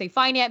 of course, they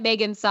find Aunt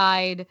Meg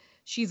inside.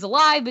 She's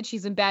alive, but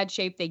she's in bad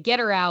shape. They get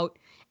her out.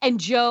 And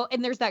Joe,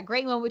 and there's that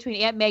great moment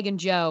between Aunt Meg and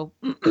Joe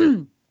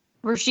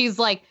where she's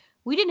like,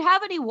 we didn't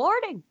have any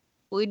warning.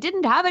 we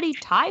didn't have any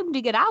time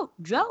to get out,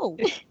 Joe.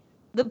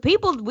 The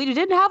people, we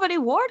didn't have any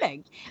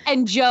warning.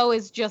 And Joe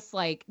is just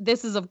like,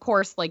 this is, of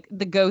course, like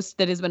the ghost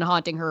that has been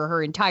haunting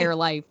her entire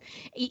life,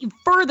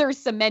 further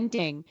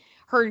cementing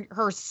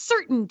her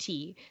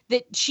certainty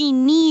that she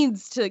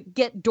needs to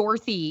get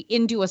Dorothy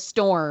into a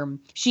storm.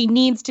 She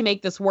needs to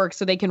make this work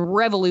so they can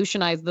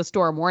revolutionize the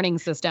storm warning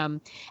system.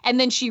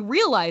 And then she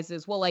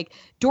realizes, well, like,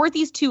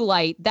 Dorothy's too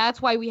light.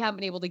 That's why we haven't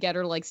been able to get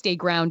her to, like, stay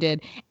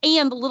grounded.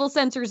 And the little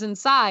sensors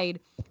inside,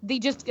 they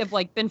just have,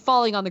 like, been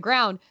falling on the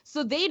ground.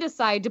 So they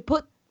decide to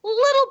put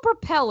little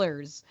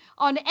propellers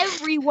on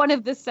every one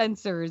of the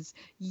sensors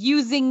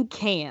using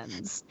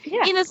cans.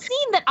 Yeah. In a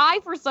scene that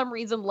I, for some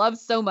reason, love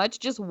so much,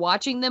 just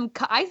watching them,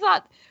 I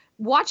thought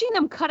watching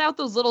them cut out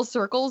those little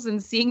circles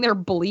and seeing their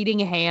bleeding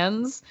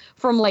hands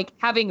from, like,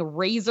 having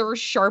razor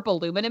sharp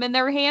aluminum in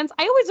their hands,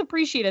 I always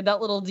appreciated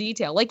that little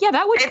detail. Like, yeah,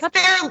 that would It's cut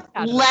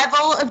their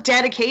level of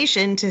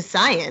dedication to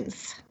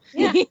science.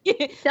 Yeah. They'll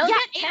Yeah,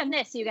 get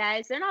tetanus, you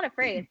guys. They're not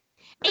afraid.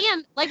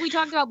 And like we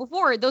talked about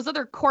before, those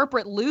other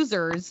corporate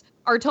losers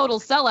are total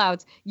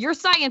sellouts. Your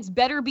science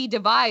better be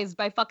devised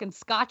by fucking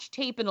Scotch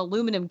tape and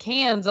aluminum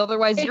cans.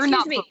 Otherwise, you're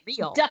not for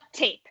real. Duct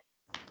tape.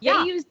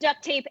 Yeah. They use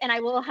duct tape, and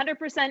I will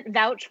 100%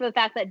 vouch for the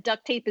fact that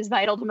duct tape is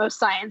vital to most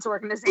science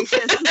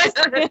organizations. You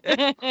know,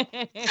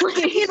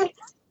 the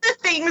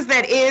things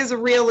that is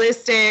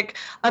realistic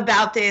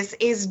about this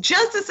is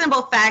just the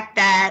simple fact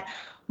that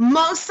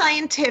most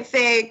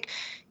scientific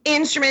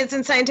instruments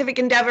and scientific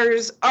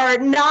endeavors are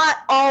not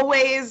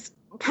always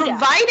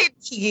provided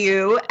to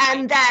you,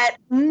 and that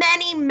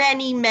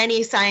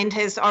many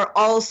scientists are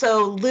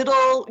also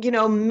little,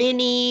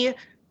 mini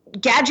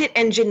gadget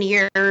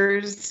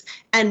engineers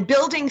and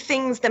building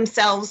things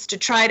themselves to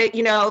try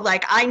to,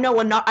 like I know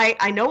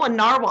a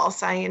narwhal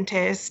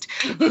scientist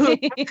who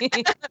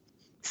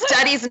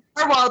studies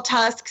narwhal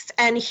tusks,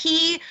 and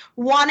he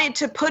wanted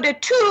to put a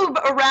tube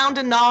around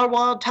a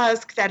narwhal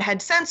tusk that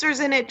had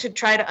sensors in it to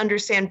try to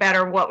understand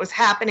better what was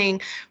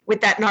happening with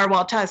that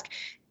narwhal tusk.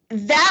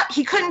 That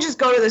he couldn't just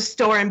go to the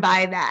store and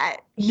buy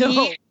that. No.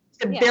 He had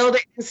to build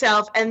it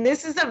himself, and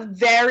this is a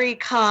very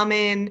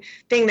common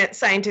thing that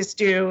scientists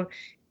do,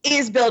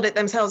 is build it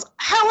themselves.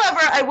 However,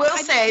 I will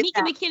say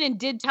Mika McKinnon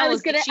did tell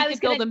us that she could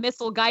build a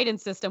missile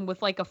guidance system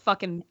with like a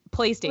fucking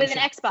PlayStation. With an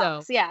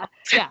Xbox, so. yeah.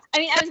 Yeah. I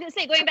mean, I was going to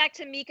say, going back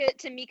to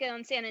Mika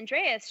on San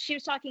Andreas, she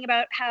was talking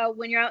about how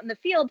when you're out in the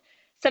field,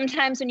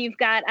 sometimes when you've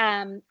got,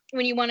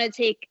 when you want to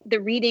take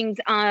the readings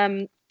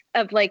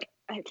of like,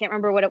 I can't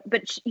remember what,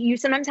 but you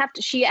sometimes have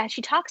to, she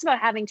talks about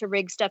having to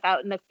rig stuff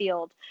out in the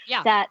field.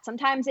 Yeah. That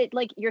sometimes it,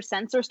 like, your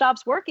sensor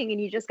stops working and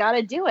you just got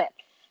to do it.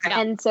 Yeah.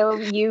 And so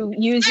you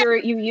use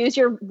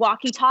your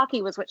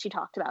walkie-talkie was what she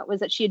talked about, was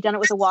that she had done it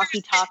with a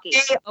walkie-talkie.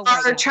 They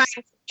are trying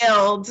to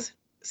build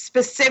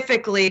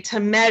specifically to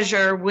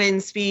measure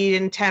wind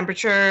speed and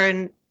temperature,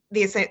 and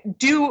these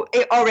do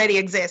already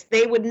exist.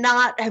 They would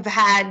not have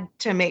had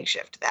to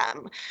makeshift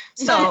them. But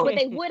So what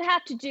they would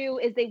have to do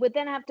is they would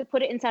then have to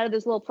put it inside of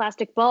those little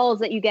plastic balls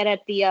that you get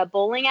at the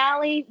bowling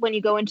alley when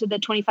you go into the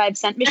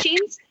 25-cent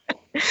machines.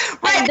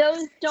 Right. And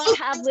those don't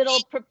have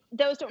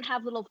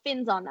little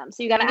fins on them,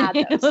 so you got to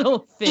add those. Little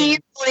thing.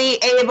 easily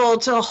able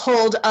to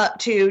hold up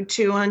to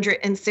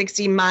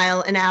 260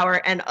 mile an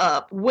hour and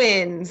up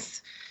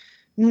winds,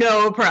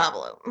 no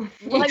problem.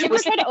 Well, have you ever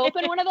tried to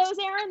open one of those,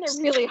 Aaron?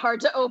 They're really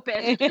hard to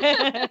open.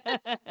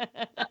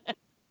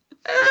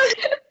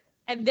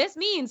 And this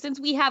means, since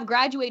we have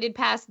graduated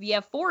past the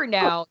F4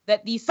 now,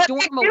 that the But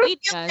storm I do awaiting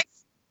feel us.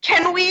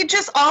 Can we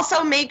just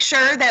also make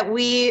sure that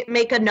we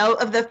make a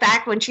note of the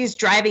fact when she's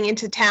driving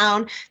into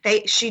town,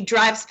 she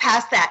drives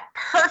past that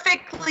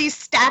perfectly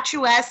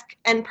statuesque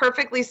and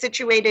perfectly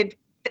situated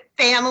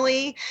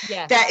family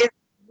Yes. that is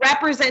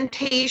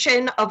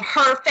representation of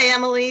her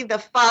family, the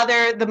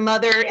father, the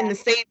mother in the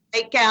same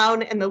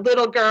nightgown, and the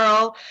little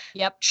girl.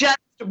 Yep. Just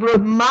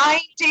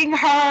reminding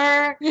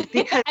her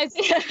because as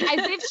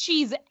if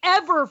she's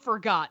ever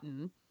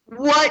forgotten.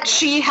 what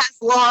she has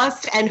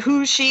lost and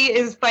who she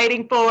is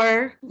fighting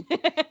for.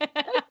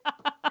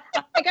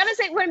 I gotta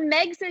say, when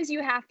Meg says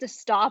you have to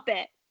stop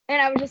it, and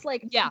I was just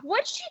like, Yeah.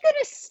 what's she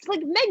gonna,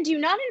 like, Meg, do you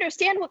not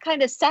understand what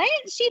kind of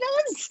science she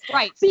does?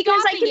 Right.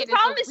 Because I Stopping can it is a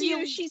promise you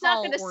really she's not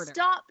tall gonna order.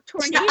 stop I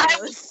will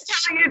tornadoes.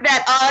 tell you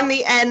that on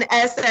the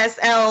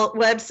NSSL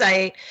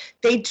website,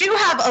 they do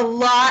have a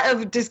lot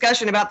of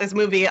discussion about this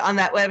movie on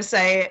that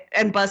website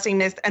and busting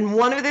this. And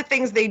one of the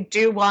things they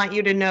do want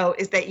you to know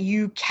is that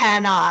you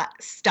cannot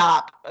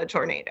stop a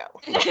tornado.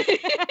 See,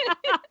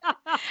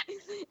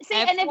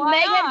 and if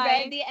Meg had FYI.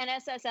 read the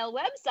NSSL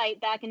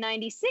website back in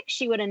 '96,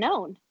 she would have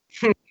known.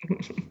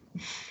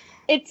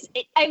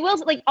 I will,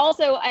 like,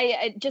 also,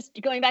 I just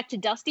going back to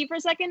Dusty for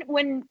a second,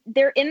 when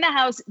they're in the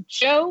house,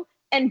 Joe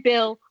and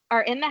Bill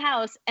are in the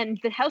house, and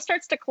the house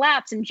starts to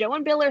collapse, and Joe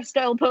and Bill are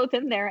still both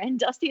in there, and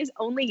Dusty is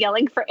only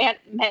yelling for Aunt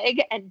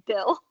Meg and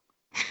Bill.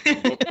 I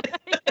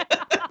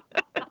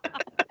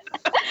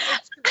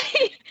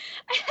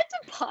had to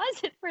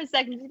pause it for a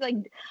second to be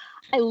like,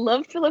 I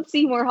love Philip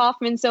Seymour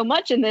Hoffman so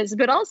much in this,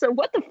 but also,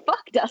 what the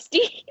fuck,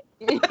 Dusty?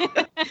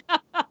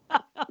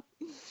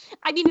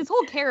 I mean, his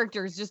whole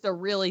character is just a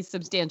really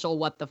substantial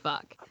what the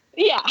fuck.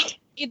 Yeah.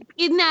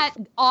 In that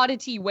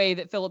oddity way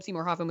that Philip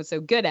Seymour Hoffman was so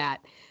good at.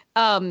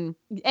 And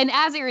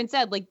as Aaron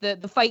said, like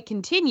the fight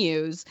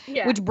continues,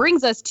 which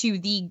brings us to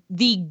the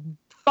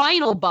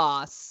final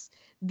boss,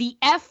 the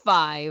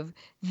F5,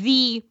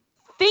 the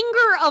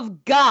finger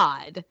of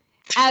God,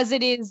 as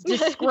it is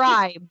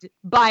described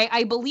by,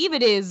 I believe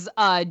it is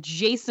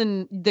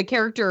Jason, the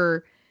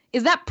character.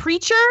 Is that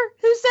Preacher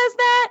who says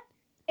that?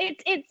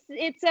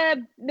 It's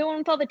the one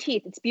with all the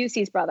teeth. It's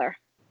Busey's brother.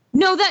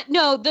 No,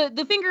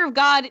 the finger of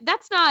God.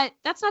 That's not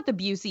the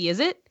Busey, is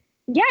it?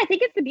 Yeah, I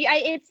think it's the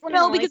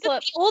because it's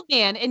the old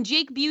man, and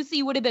Jake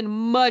Busey would have been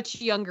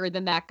much younger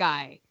than that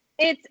guy.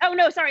 It's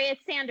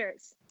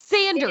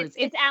Sanders.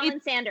 It's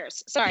Alan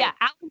Sanders. Sorry. Yeah,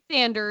 Alan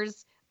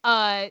Sanders.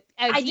 I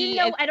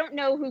don't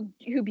know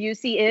who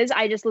Busey is.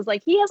 I just was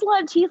like, he has a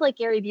lot of teeth like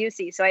Gary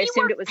Busey, so I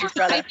assumed it was his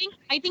brother.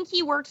 I think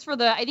he works for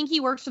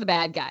the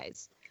bad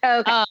guys. Oh,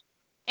 okay.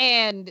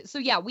 And so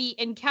yeah, we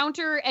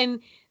encounter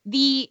and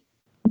the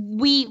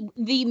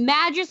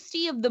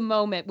majesty of the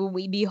moment when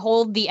we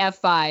behold the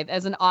F5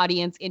 as an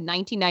audience in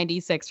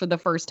 1996 for the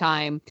first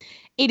time.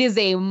 It is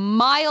a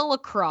mile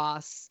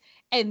across,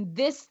 and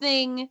this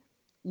thing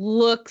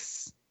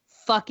looks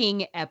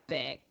fucking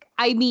epic.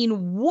 I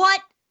mean,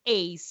 what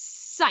a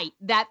sight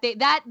that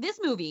this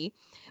movie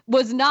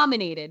was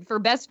nominated for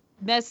best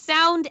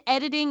sound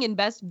editing and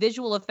best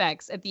visual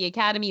effects at the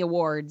Academy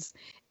Awards,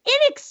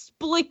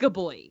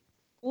 inexplicably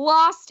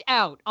lost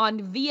out on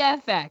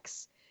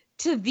VFX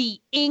to The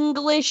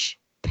English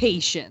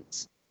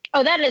Patient.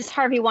 Oh, that is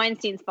Harvey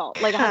Weinstein's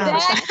fault. Like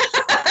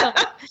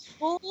 100%.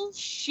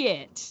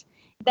 Bullshit.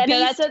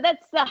 That's the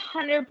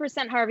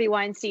 100% Harvey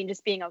Weinstein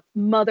just being a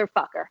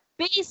motherfucker.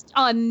 Based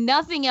on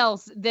nothing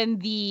else than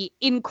the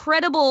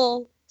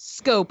incredible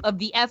scope of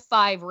the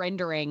F5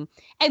 rendering.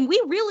 And we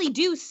really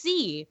do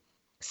see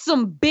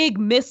some big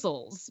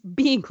missiles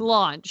being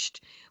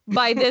launched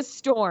by this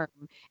storm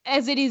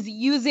as it is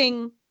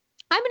using,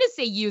 I'm going to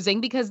say using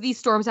because these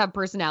storms have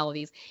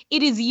personalities.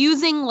 It is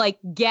using like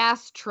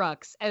gas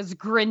trucks as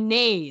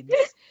grenades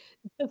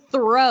to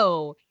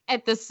throw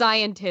at the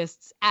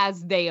scientists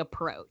as they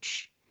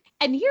approach.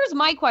 And here's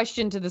my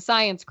question to the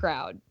science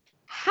crowd.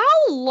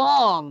 How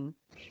long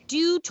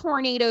do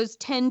tornadoes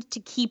tend to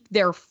keep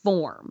their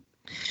form?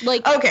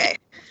 Like, okay,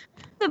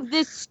 of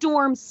this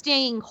storm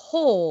staying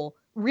whole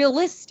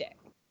realistic?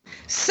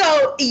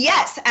 So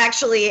yes,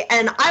 actually,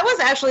 and I was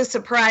actually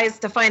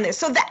surprised to find this.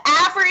 So the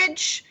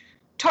average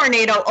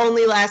tornado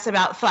only lasts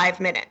about 5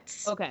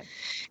 minutes. Okay.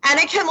 And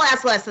it can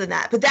last less than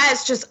that, but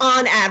that's just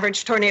on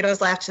average.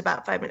 Tornadoes last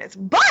about 5 minutes.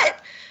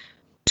 But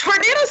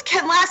tornadoes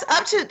can last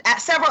up to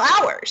several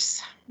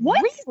hours.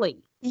 What? Really?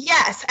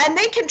 Yes, and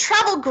they can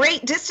travel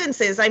great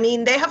distances. I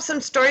mean, they have some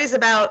stories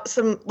about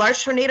some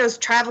large tornadoes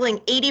traveling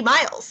 80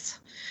 miles.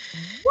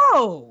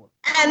 Whoa.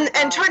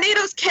 And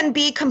tornadoes can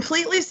be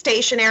completely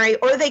stationary,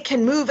 or they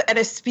can move at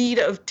a speed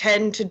of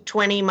 10 to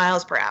 20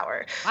 miles per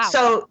hour. Wow.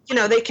 So,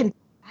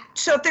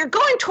 so if they're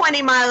going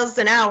 20 miles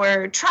an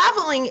hour,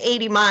 traveling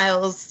 80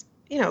 miles,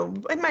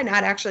 it might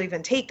not actually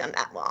even take them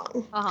that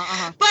long.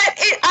 But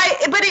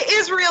it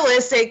is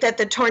realistic that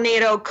the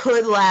tornado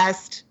could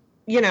last,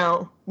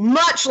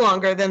 much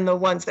longer than the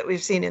ones that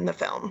we've seen in the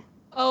film.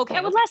 Okay.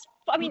 It would last,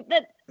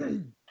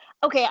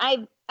 okay,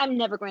 I'm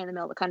never going in the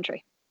middle of the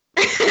country.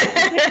 Oh,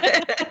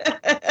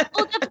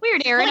 that's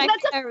weird, Aaron. Like,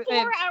 that's a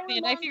 4-hour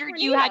I figured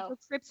you had your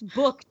trips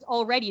booked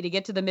already to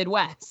get to the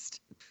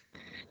Midwest.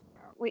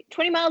 Wait,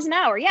 20 miles an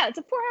hour. Yeah, it's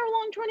a 4-hour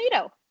long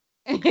tornado.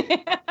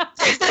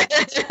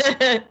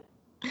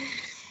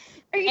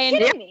 Are you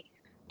kidding me?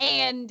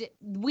 And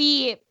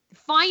we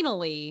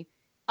finally,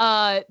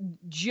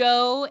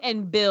 Joe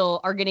and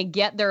Bill are going to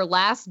get their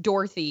last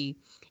Dorothy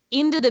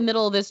into the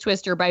middle of this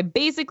twister by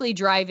basically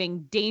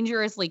driving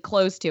dangerously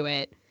close to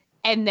it.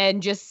 And then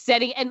just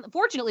and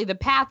fortunately the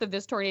path of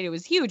this tornado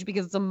is huge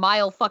because it's a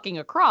mile fucking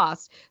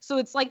across. So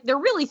it's like they're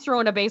really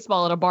throwing a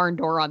baseball at a barn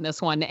door on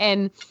this one.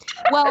 And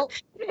well,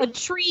 a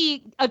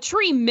tree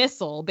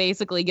missile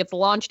basically gets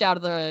launched out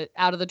of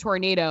the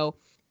tornado,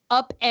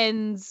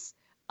 upends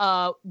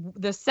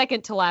the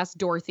second to last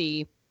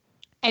Dorothy,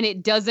 and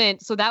it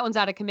doesn't, so that one's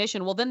out of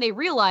commission. Well, then they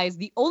realize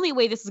the only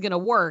way this is going to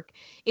work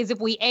is if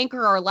we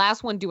anchor our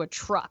last one to a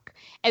truck.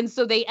 And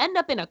so they end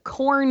up in a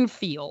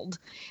cornfield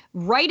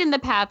right in the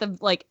path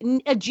of, like,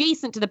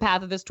 adjacent to the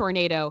path of this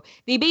tornado.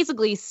 They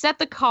basically set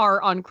the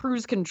car on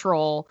cruise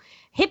control,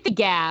 hit the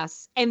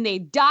gas, and they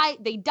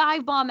dive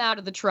bomb out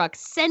of the truck,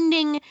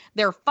 sending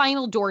their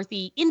final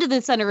Dorothy into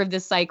the center of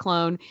this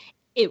cyclone.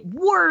 It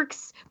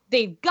works.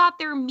 They've got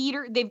their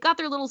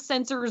little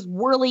sensors,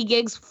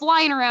 whirligigs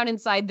flying around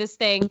inside this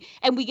thing.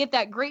 And we get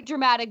that great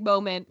dramatic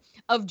moment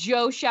of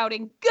Joe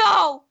shouting,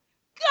 "Go!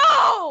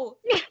 Go!"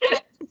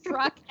 at the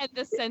truck and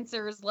the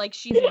sensors, like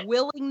she's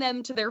willing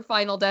them to their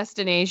final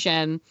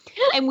destination.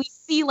 And we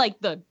see like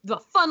the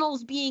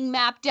funnels being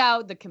mapped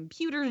out, the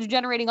computers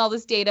generating all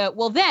this data.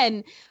 Well,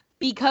 then,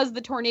 because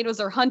the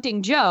tornadoes are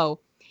hunting Joe,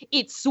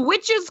 it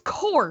switches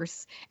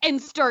course and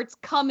starts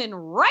coming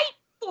right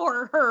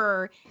for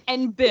her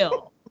and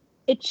Bill.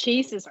 It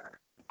chases her.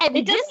 And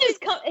It this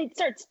doesn't just it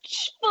starts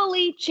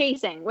fully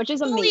chasing, which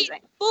is amazing.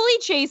 fully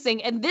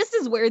chasing. And this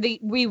is where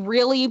we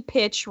really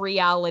pitch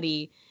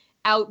reality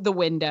out the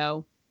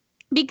window.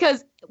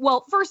 Because,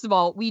 well, first of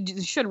all, we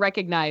should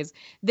recognize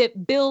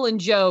that Bill and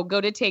Joe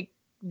go to take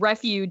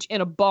refuge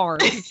in a barn.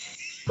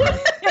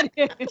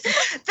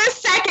 The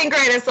second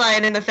greatest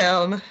line in the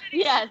film.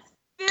 Yes.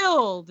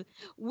 Filled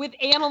with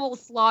animal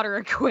slaughter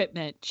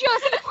equipment.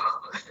 Just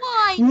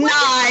flying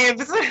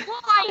Knives.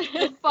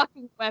 with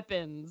fucking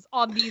weapons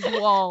on these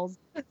walls.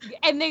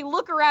 And they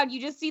look around,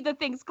 you just see the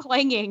things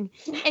clanging,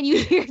 and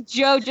you hear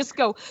Joe just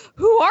go,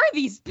 "Who are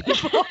these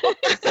people?"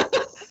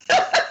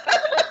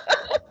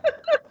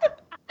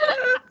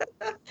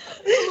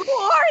 Who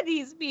are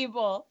these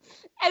people?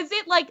 As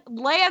it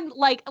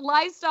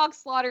livestock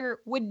slaughter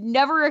would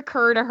never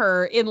occur to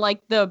her in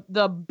like the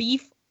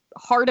beef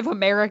heart of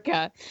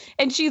America.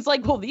 And she's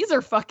like, well, these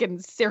are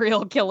fucking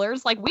serial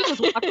killers. Like, we just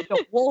walked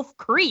into Wolf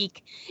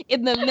Creek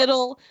in the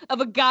middle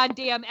of a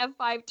goddamn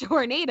F5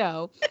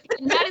 tornado.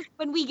 And that is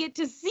when we get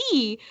to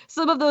see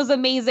some of those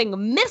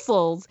amazing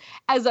missiles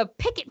as a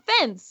picket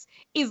fence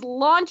is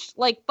launched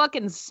like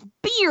fucking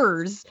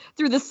spears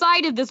through the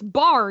side of this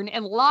barn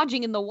and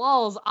lodging in the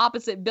walls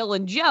opposite Bill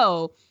and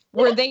Joe,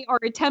 where they are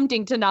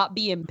attempting to not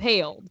be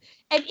impaled.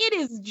 And it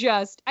is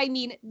just, I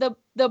mean, the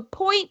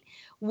point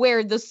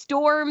where the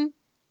Storm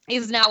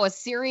is now a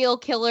serial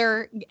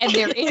killer and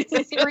they're in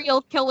the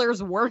serial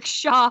killer's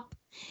workshop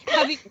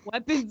having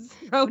weapons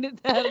thrown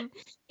at them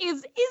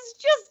is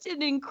just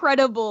an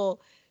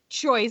incredible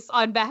choice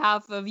on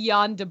behalf of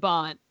Jan de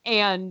Bont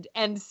and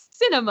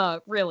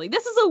cinema, really.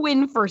 This is a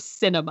win for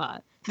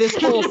cinema, this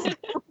whole scene.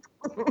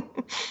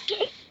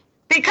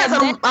 Because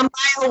a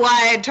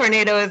mile-wide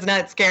tornado is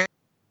not scary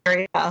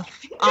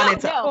enough on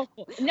its own.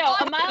 No,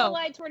 a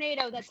mile-wide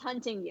tornado that's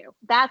hunting you.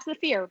 That's the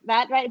fear.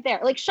 That right there.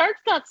 Like,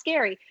 shark's not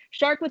scary.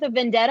 Shark with a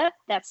vendetta,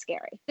 that's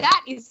scary.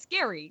 That is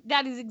scary.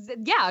 That is,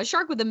 a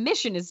shark with a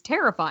mission is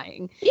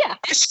terrifying. Yeah.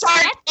 A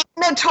shark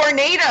in a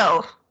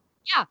tornado.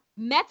 Yeah,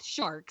 meth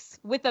sharks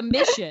with a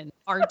mission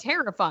are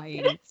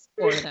terrifying,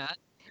 Florida.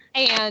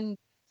 And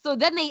so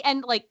then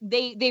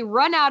they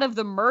run out of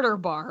the murder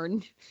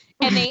barn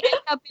and they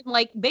end up in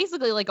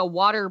basically a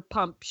water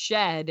pump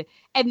shed,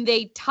 and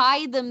they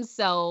fasten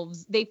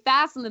themselves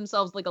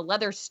like a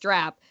leather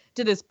strap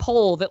to this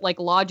pole that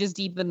lodges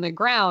deep in the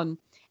ground.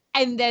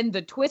 And then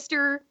the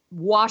twister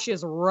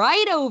washes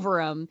right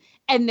over them,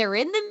 and they're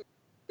in the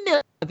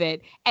middle of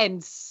it,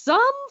 and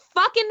some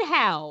fucking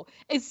how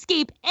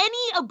escape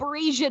any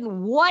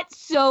abrasion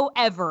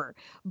whatsoever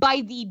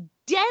by the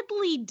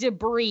deadly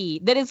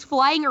debris that is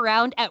flying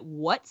around. At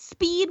what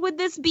speed would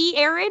this be,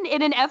 Aaron,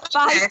 in an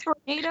F5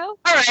 tornado? All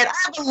right, I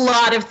have a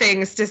lot of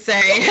things to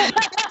say.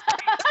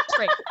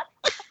 Right.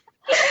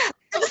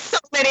 There's so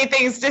many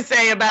things to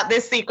say about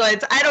this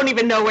sequence. I don't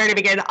even know where to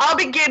begin. I'll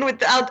begin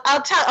with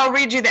I'll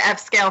read you the F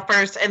scale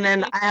first, and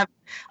then I have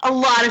a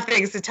lot of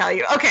things to tell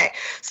you. Okay,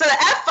 so the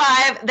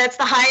F5, that's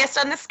the highest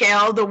on the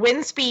scale. The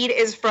wind speed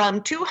is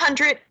from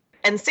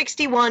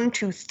 261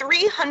 to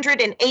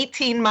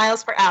 318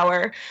 miles per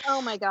hour.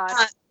 Oh my God.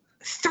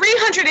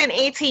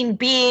 318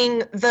 being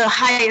the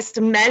highest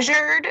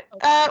measured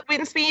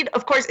wind speed.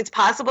 Of course, it's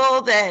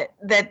possible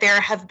that there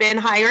have been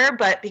higher,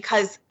 but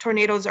because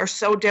tornadoes are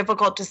so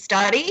difficult to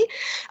study,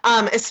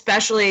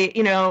 especially,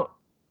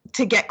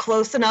 to get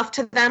close enough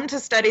to them to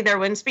study their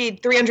wind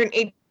speed,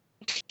 318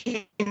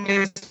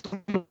 is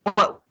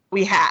what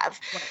we have.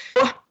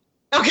 Right.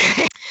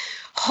 Okay.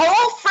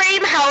 Whole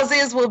frame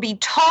houses will be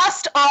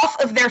tossed off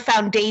of their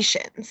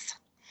foundations.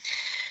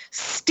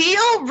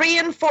 Steel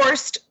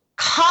reinforced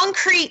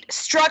concrete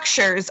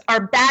structures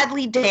are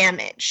badly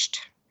damaged.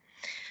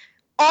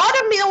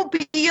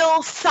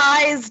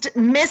 Automobile-sized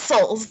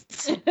missiles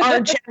are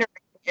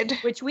generated,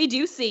 which we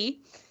do see.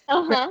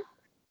 Uh-huh.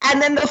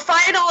 And then the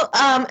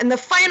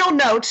final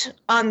note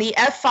on the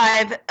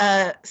F5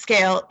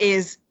 scale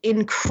is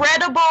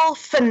incredible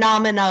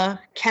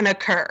phenomena can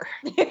occur.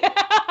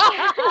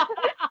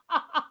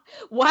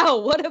 Wow,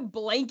 what a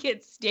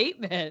blanket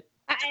statement.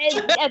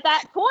 At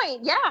that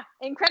point, yeah,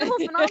 incredible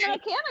phenomena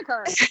can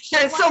occur.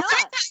 So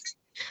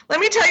let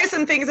me tell you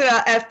some things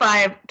about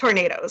F5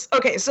 tornadoes.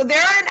 Okay, so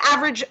there are an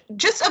average,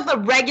 just of the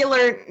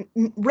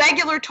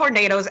regular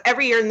tornadoes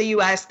every year in the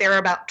U.S., there are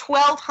about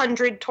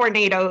 1,200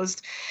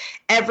 tornadoes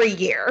every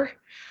year.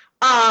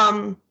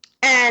 And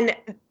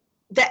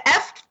there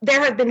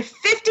have been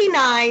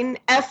 59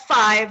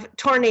 F5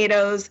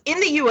 tornadoes in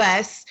the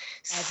U.S.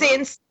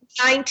 since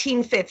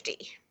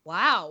 1950.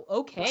 Wow,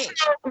 okay.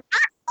 So we're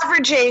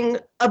averaging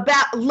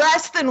about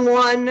less than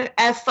one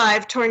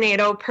F5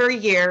 tornado per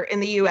year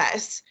in the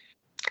U.S.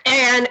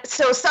 And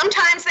so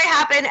sometimes they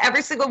happen,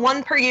 every single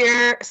one per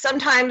year.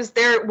 Sometimes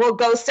we'll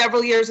go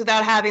several years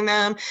without having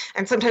them,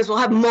 and sometimes we'll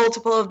have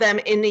multiple of them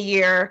in a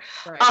year.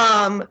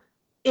 Right.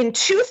 In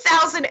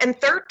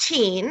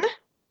 2013,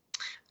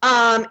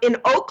 in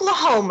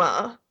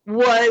Oklahoma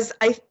was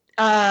an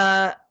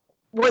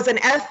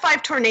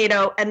F5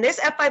 tornado, and this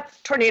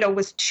F5 tornado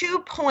was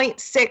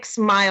 2.6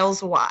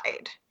 miles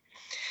wide.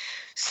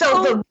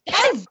 So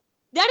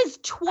That is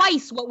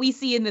twice what we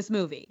see in this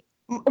movie.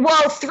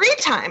 Well, 3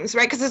 times,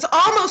 right? Because it's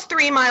almost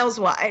 3 miles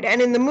wide.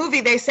 And in the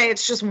movie, they say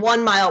it's just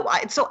 1 mile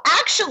wide. So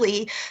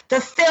actually, the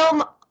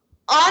film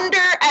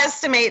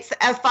underestimates the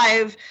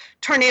F5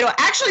 tornado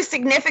actually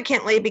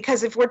significantly,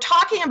 because if we're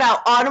talking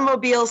about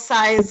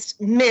automobile-sized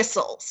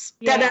missiles,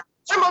 that an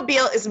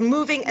automobile is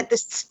moving at the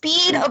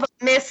speed of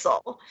a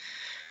missile,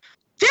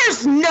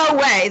 there's no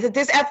way that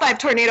this F5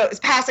 tornado is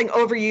passing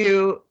over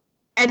you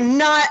and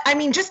not, I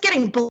mean, just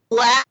getting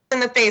blasted in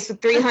the face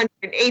with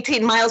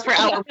 318 miles per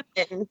hour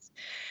winds.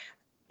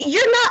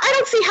 I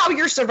don't see how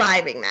you're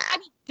surviving that. I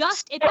mean,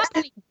 dust, at that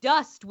point,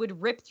 dust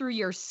would rip through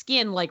your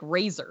skin like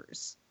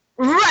razors.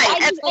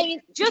 Right. I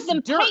mean, just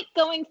the pipe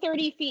going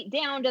 30 feet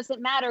down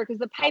doesn't matter because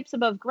the pipe's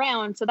above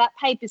ground. So that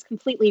pipe is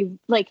completely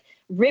like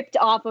ripped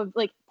off of,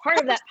 like, part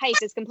of that pipe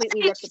is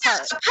completely ripped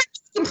apart. The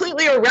pipe's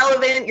completely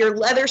irrelevant. Your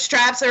leather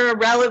straps are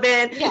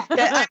irrelevant.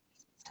 Yeah.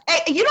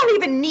 You don't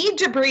even need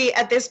debris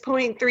at this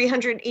point,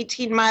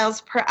 318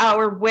 miles per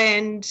hour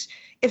wind.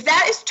 If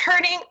that is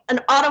turning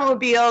an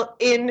automobile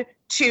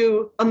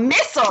into a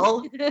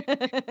missile,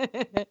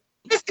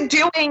 it's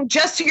doing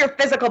just to your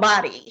physical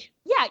body.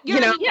 Yeah,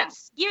 your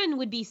skin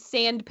would be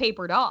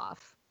sandpapered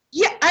off.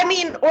 Yeah, I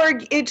mean, or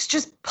it's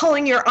just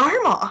pulling your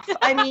arm off.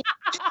 I mean,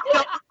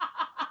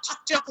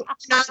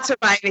 not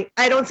surviving.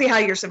 I don't see how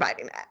you're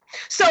surviving that.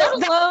 So,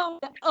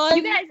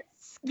 you guys,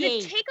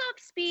 the takeoff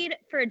speed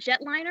for a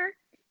jetliner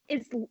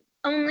is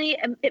only,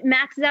 it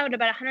maxes out at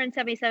about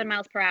 177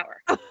 miles per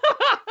hour.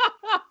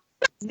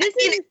 This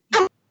is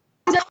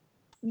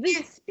the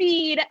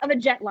speed of a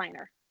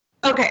jetliner.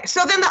 Okay,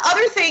 so then the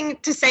other thing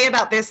to say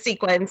about this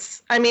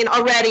sequence, I mean,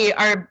 already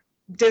our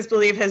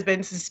disbelief has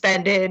been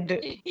suspended.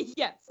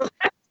 Yes.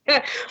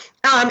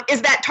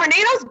 Is that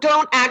tornadoes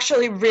don't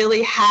actually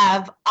really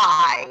have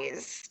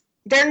eyes.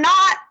 They're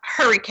not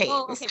hurricanes.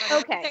 Well,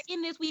 okay.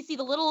 In this, we see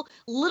the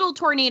little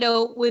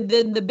tornado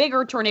within the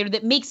bigger tornado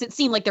that makes it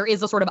seem like there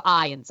is a sort of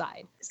eye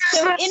inside.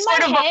 So in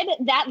my head,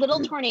 that little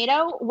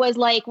tornado was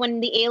like when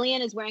the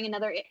alien is wearing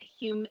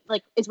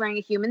is wearing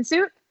a human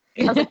suit.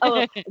 I was like,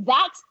 oh,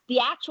 that's the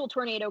actual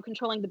tornado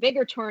controlling the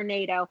bigger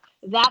tornado.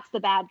 That's the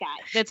bad guy.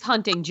 That's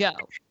hunting Joe.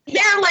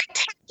 They're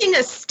like taking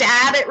a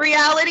stab at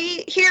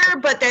reality here,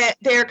 but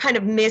they're kind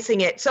of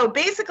missing it. So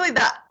basically,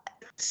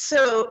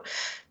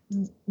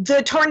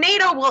 the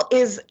tornado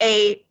is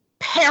a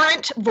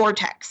parent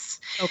vortex.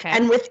 Okay.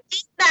 And within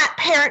that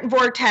parent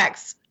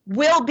vortex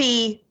will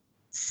be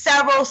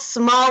several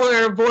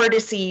smaller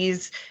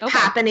vortices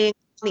happening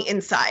on the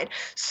inside.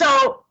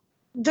 So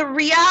the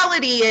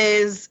reality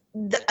is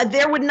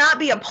there would not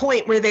be a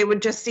point where they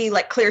would just see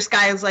like clear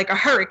skies like a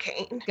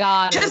hurricane.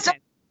 Got it.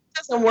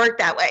 Doesn't work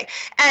that way.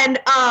 And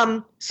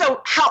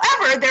so,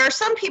 however, there are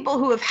some people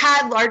who have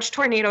had large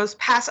tornadoes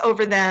pass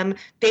over them.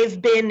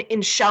 They've been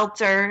in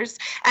shelters,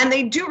 and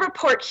they do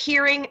report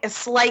hearing a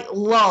slight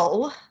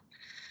lull.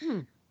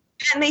 And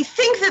they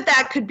think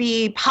that could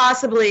be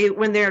possibly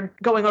when they're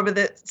going over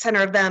the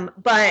center of them.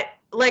 But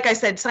like I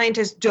said,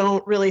 scientists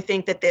don't really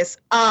think that this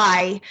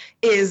eye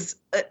is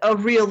a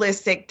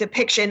realistic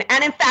depiction.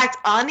 And in fact,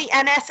 on the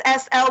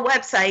NSSL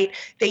website,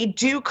 they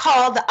do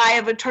call the eye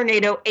of a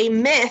tornado a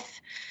myth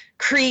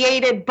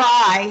created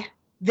by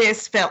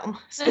this film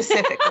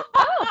specifically.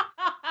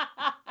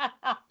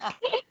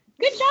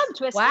 Good job,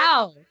 Twister.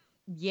 Wow.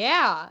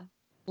 Yeah.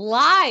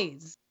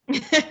 Lies.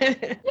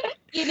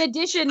 In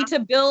addition to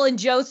Bill and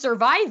Joe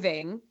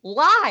surviving,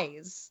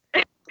 lies.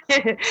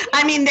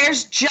 I mean,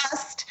 there's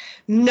just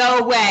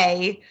no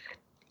way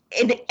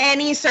in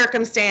any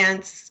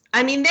circumstance.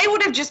 I mean, they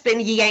would have just been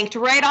yanked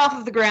right off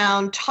of the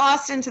ground,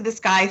 tossed into the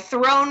sky,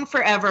 thrown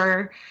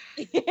forever.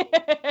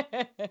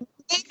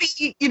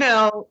 Maybe,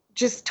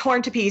 just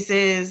torn to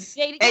pieces.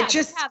 They'd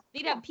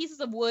have pieces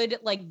of wood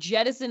like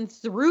jettisoned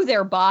through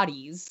their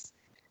bodies.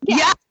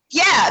 Yeah,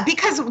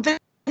 because the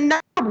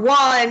number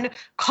one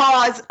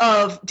cause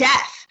of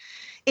death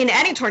in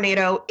any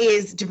tornado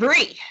is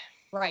debris.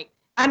 Right.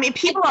 I mean,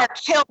 people are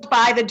killed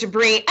by the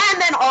debris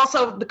and then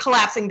also the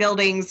collapsing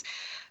buildings.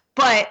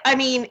 But, I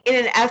mean,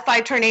 in an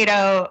F5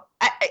 tornado,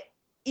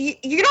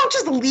 you don't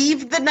just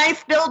leave the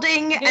knife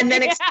building and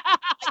then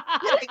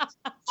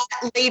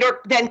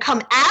later then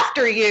come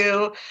after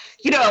you.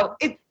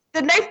 The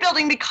knife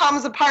building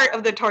becomes a part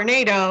of the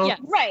tornado. Yes.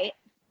 Right.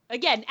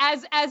 Again,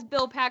 as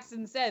Bill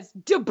Paxton says,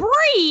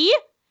 debris.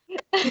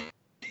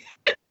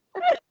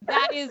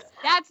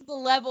 That's the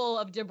level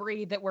of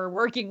debris that we're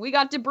working. We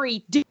got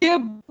debris.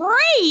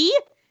 Debris.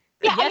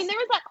 Yeah, I mean, there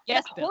was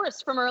that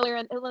horse from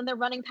earlier when they're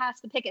running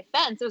past the picket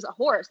fence. There was a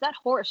horse. That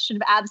horse should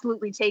have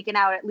absolutely taken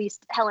out at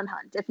least Helen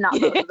Hunt, if not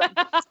both of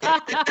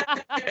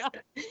them.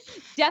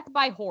 Death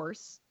by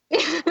horse.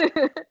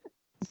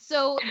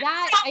 So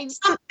there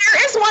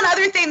is one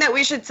other thing that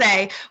we should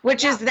say,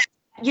 which is that,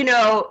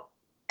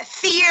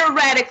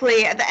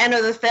 theoretically at the end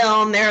of the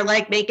film, they're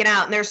like making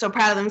out and they're so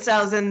proud of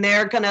themselves and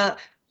they're gonna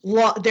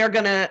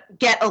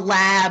get a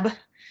lab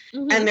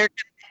and they're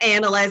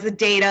analyze the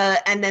data,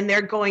 and then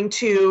they're going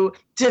to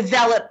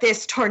develop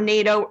this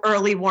tornado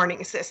early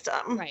warning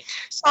system. Right.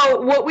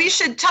 So what we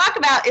should talk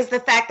about is the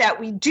fact that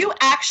we do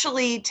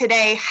actually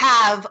today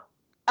have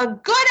a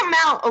good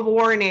amount of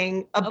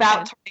warning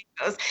about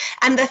tornadoes.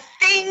 And the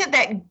thing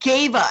that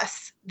gave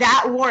us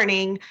that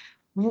warning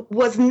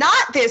was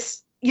not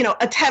this,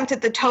 attempt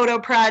at the Toto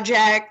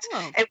project.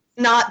 Oh. It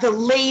was not the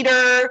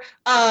later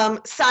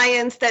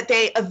science that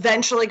they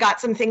eventually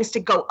got some things to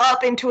go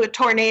up into a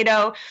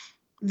tornado.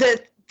 The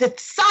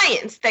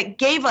science that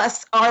gave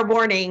us our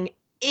warning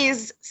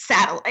is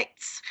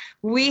satellites.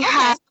 We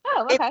have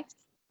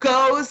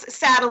GOES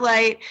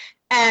satellite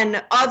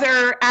and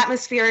other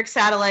atmospheric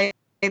satellites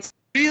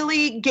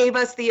really gave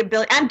us the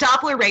ability, and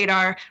Doppler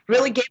radar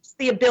really gave us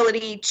the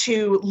ability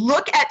to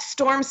look at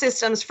storm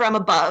systems from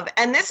above.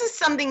 And this is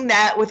something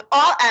that with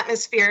all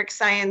atmospheric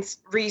science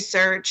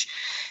research,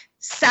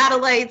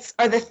 satellites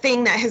are the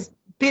thing that has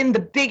been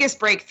the biggest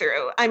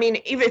breakthrough. I mean,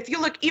 even if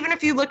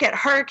you look at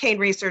hurricane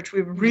research,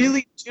 we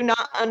really do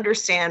not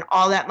understand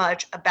all that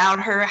much about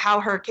how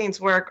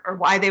hurricanes work or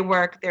why they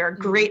work. They're a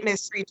great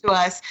mystery to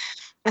us.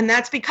 And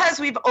that's because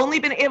we've only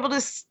been able to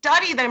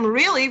study them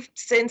really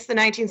since the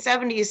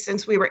 1970s,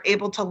 since we were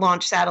able to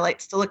launch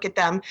satellites to look at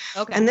them.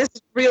 Okay. And this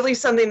is really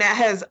something that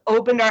has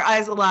opened our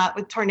eyes a lot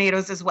with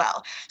tornadoes as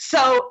well.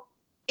 So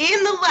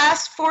in the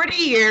last 40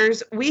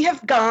 years, we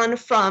have gone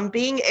from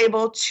being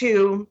able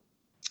to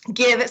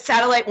give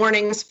satellite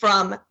warnings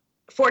from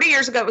 40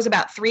 years ago, it was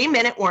about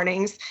 3-minute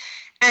warnings.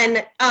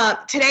 And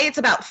today it's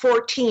about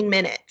 14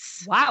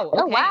 minutes. Wow.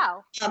 Okay. Oh,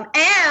 wow.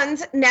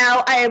 And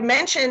now I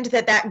mentioned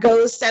that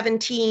GOES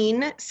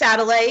 17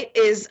 satellite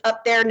is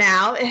up there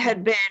now. It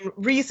had been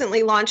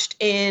recently launched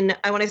in,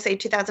 I want to say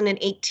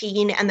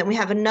 2018. And then we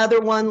have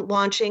another one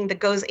launching, the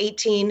GOES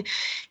 18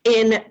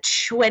 in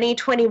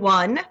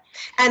 2021.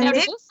 And now,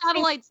 do those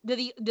satellites,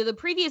 do the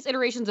previous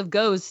iterations of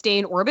GOES stay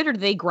in orbit, or do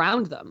they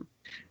ground them?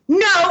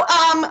 No,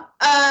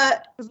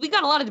 because we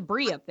got a lot of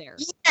debris up there.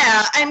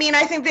 Yeah, I mean,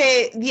 I think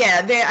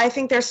I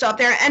think they're still up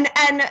there, and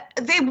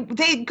they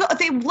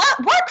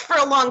work for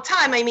a long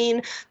time. I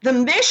mean,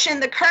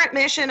 the current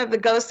mission of the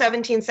GOES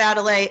 17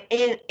 satellite,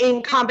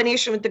 in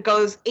combination with the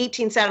GOES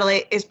 18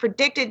 satellite, is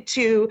predicted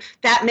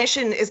that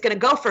mission is going to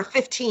go for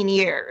 15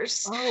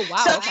 years. Oh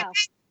wow! So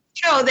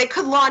Wow. they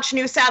could launch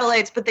new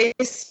satellites, but they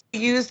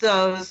use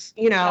those.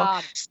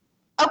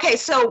 Okay,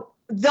 so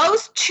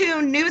those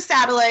 2 new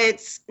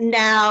satellites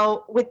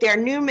now, with their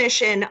new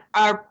mission,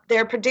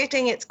 they're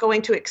predicting it's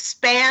going to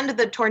expand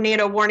the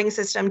tornado warning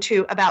system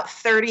to about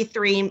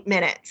 33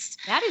 minutes.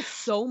 That is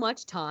so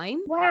much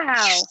time.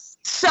 Wow.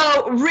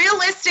 So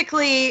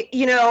realistically,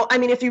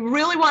 if you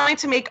really wanted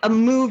to make a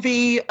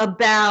movie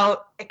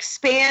about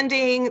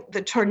expanding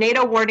the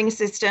tornado warning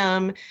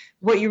system,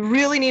 what you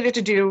really needed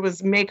to do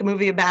was make a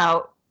movie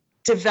about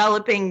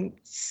developing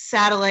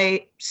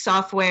satellite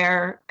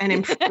software and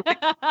improving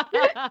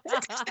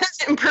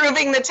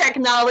the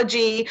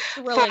technology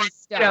for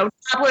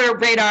Doppler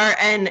radar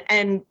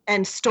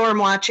and storm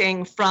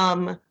watching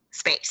from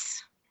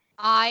space.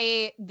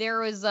 I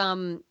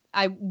remember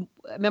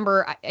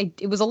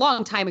it was a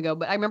long time ago,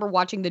 but I remember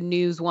watching the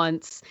news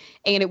once,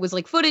 and it was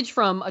like footage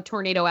from a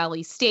Tornado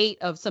Alley state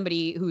of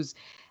somebody whose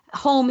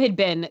home had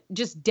been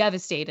just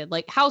devastated.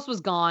 Like, house was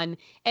gone,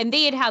 and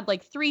they had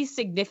like 3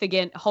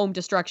 significant home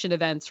destruction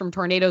events from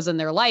tornadoes in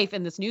their life.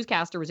 And this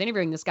newscaster was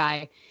interviewing this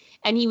guy,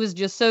 and he was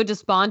just so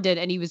despondent,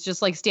 and he was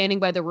just like standing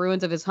by the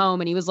ruins of his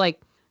home, and he was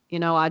like, we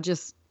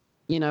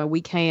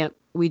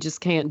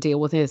just can't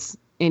deal with this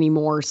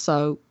anymore,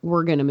 so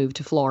we're gonna move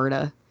to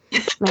Florida.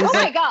 Oh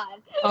my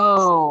God.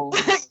 Oh,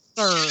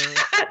 sir.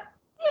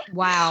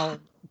 Wow.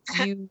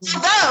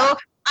 Although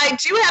I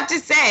do have to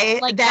say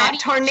that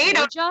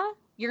tornadoes.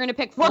 You're going to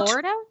pick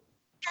Florida?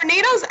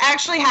 Tornadoes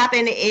actually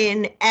happen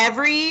in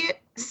every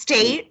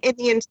state in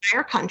the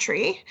entire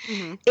country,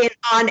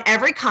 on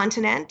every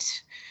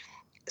continent.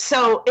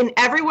 So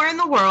everywhere in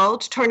the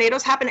world,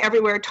 tornadoes happen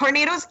everywhere.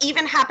 Tornadoes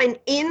even happen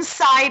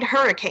inside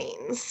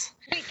hurricanes.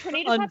 Wait,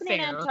 tornadoes happen in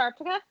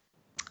Antarctica?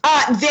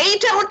 They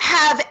don't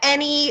have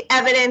any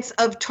evidence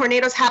of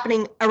tornadoes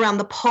happening around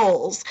the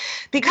poles,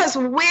 because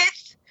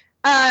with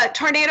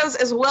tornadoes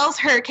as well as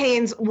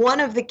hurricanes, one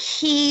of the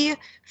key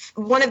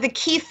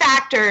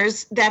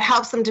factors that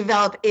helps them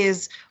develop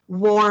is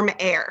warm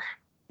air.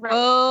 Right.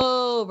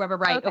 Oh,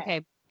 right.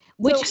 Okay.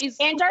 Which is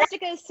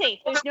Antarctica is safe.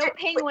 There's no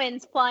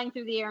penguins flying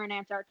through the air in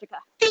Antarctica.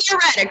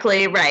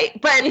 Theoretically, right.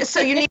 But so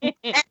you need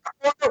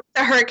with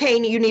a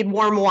hurricane, you need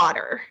warm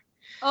water.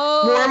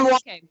 Oh,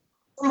 okay.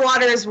 Warm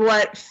water is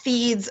what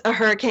feeds a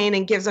hurricane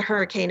and gives a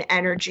hurricane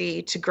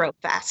energy to grow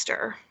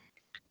faster.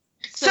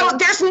 So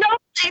there's no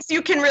place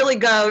you can really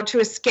go to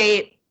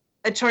escape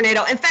a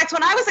tornado. In fact,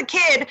 when I was a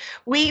kid,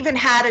 we even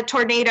had a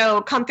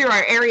tornado come through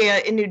our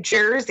area in New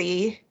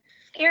Jersey.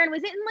 Aaron,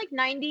 was it in like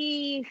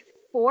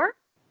 94?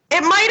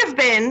 It might have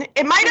been.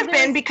 It might have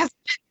been because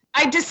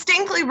I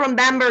distinctly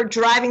remember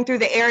driving through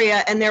the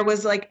area, and there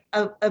was like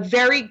a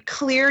very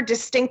clear,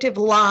 distinctive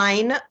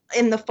line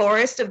in the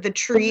forest of the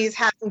trees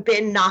having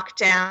been knocked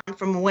down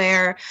from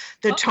where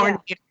the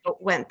tornado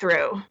went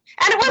through.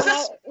 And it was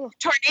a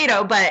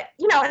tornado, but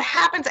it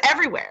happens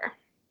everywhere.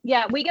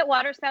 Yeah, we get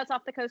water spouts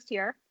off the coast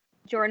here,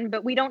 Jordan,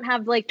 but we don't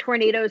have like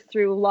tornadoes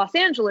through Los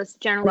Angeles,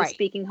 generally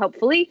speaking,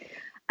 hopefully,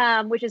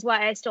 which is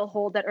why I still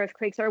hold that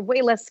earthquakes are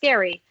way less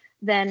scary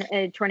than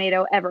a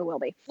tornado ever will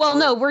be. Well,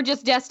 no, we're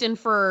destined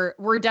for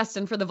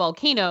the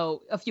volcano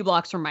a few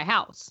blocks from my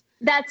house.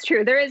 That's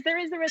true. There is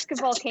the risk of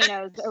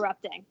volcanoes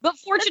erupting. But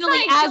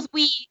fortunately,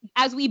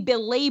 as we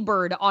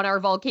belabored on our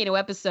volcano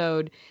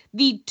episode,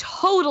 the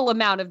total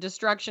amount of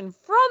destruction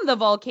from the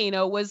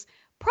volcano was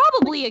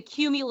probably a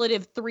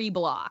cumulative 3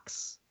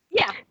 blocks.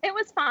 Yeah, it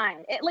was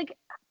fine.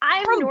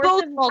 From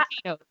both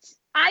volcanoes.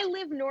 I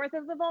live north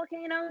of the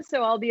volcano,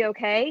 so I'll be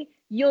okay.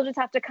 You'll just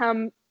have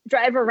to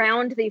drive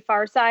around the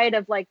far side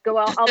of go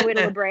all the way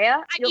to La Brea.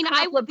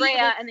 I La Brea,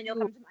 and then you'll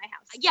come to my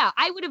house. Yeah,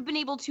 I would have been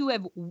able to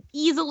have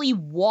easily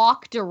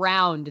walked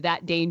around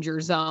that danger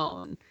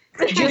zone,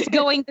 just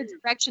going the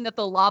direction that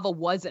the lava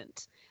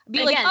wasn't. I'd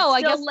be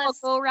I guess I'll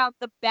go around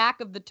the back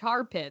of the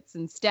tar pits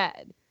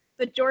instead.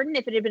 But Jordan,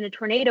 if it had been a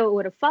tornado, it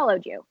would have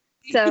followed you.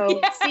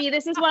 So see,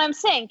 this is what I'm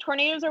saying.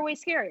 Tornadoes are way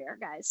scarier,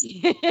 guys.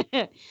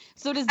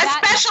 So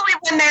especially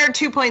when they're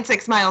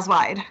 2.6 miles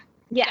wide.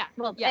 Yeah,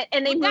 well,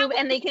 and they move,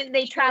 and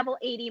they travel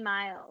 80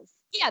 miles.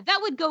 Yeah,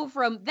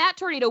 that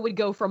tornado would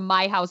go from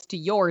my house to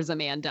yours,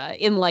 Amanda,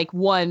 in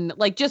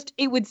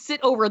it would sit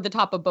over the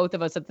top of both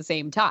of us at the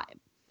same time.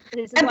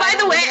 And by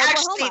the way,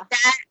 actually,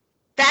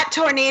 that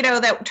tornado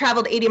that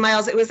traveled 80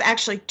 miles, it was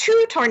actually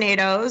 2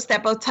 tornadoes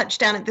that both touched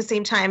down at the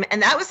same time, and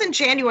that was in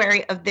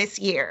January of this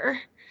year.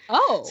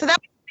 Oh, so that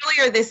was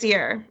earlier this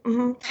year,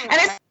 and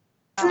it's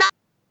not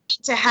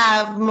to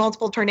have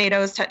multiple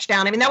tornadoes touch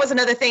down. I mean, that was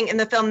another thing in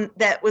the film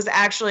that was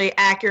actually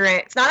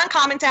accurate. It's not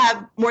uncommon to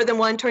have more than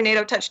one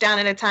tornado touch down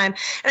at a time.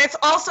 And it's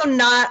also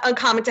not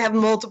uncommon to have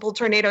multiple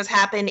tornadoes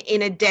happen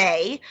in a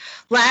day.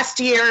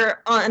 Last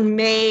year on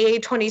May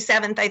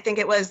 27th, I think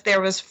it was, there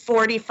was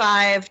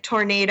 45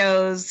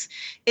 tornadoes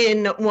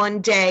in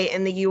one day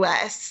in the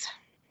U.S.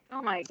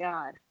 Oh my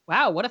God.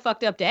 Wow, what a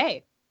fucked up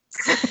day.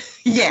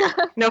 Yeah,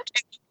 no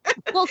kidding.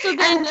 Well, so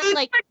then,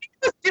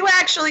 do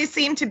actually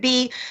seem to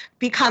be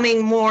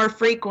becoming more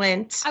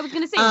frequent. I was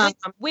going to say,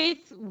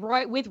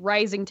 with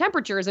rising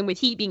temperatures and with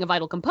heat being a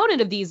vital component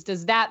of these,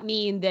 does that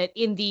mean that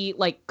in the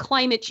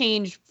climate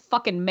change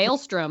fucking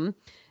maelstrom,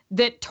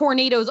 that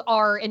tornadoes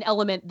are an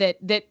element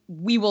that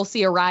we will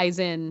see a rise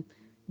in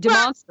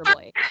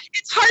demonstrably? Well,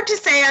 it's hard to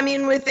say. I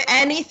mean, with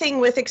anything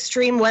with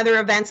extreme weather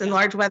events and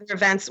large weather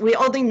events, we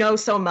only know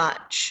so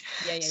much.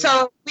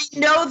 So we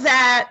know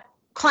that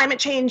climate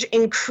change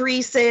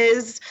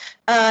increases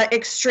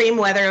extreme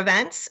weather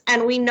events,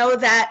 and we know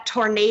that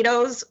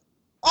tornadoes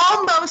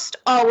almost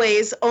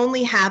always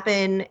only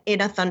happen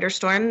in a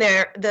thunderstorm.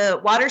 The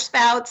water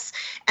spouts,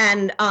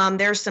 and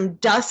there's some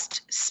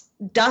dust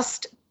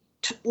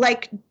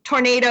like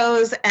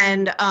tornadoes,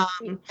 and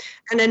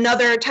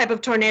another type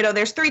of tornado.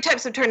 There's 3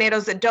 types of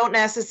tornadoes that don't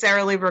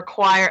necessarily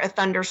require a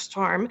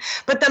thunderstorm,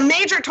 but the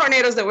major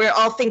tornadoes that we're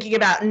all thinking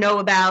about, know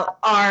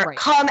about,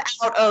 come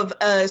out of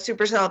a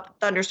supercell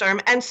thunderstorm.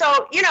 And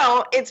so,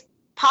 it's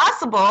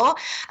possible.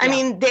 I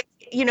mean,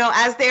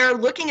 as they're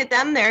looking at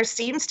them, there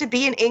seems to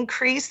be an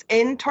increase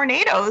in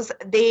tornadoes.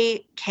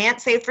 They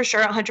can't say for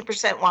sure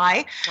 100%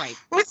 why. Right.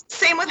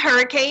 Same with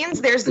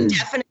hurricanes. There's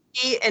definitely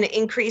an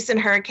increase in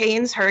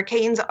hurricanes.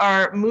 Hurricanes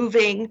are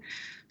moving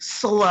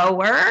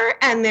slower,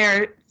 and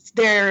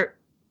they're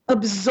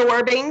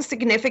absorbing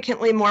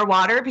significantly more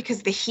water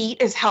because the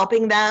heat is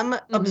helping them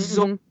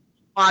absorb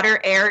water.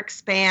 Air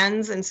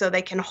expands, and so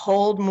they can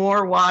hold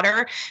more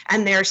water,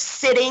 and they're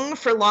sitting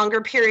for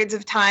longer periods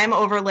of time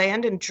over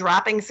land and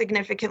dropping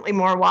significantly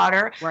more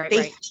water.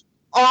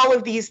 All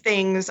of these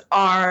things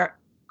are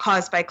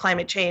caused by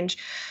climate change.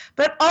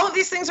 But all of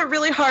these things are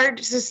really hard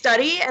to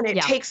study, and it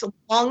takes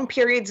long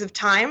periods of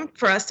time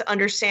for us to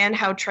understand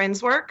how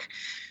trends work.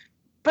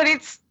 But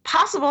it's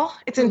possible,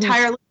 it's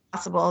entirely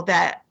possible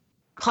that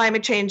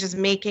climate change is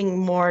making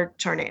more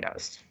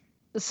tornadoes.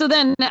 So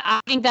then I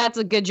think that's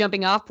a good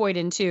jumping off point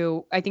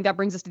I think that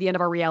brings us to the end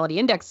of our reality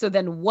index. So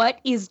then what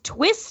is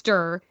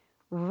Twister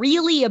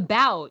really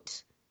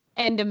about?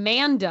 And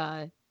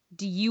Amanda,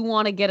 do you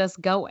want to get us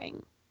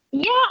going?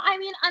 Yeah, I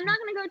mean, I'm not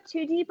going to go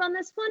too deep on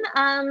this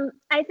one.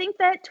 I think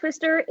that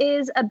Twister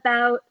is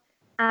about,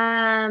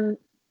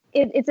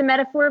 it's a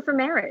metaphor for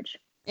marriage.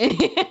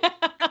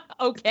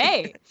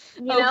 Okay.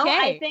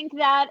 I think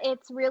that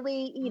it's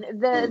really,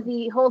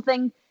 the whole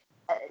thing,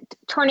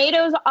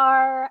 tornadoes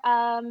are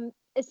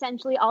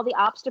essentially all the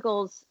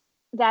obstacles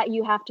that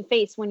you have to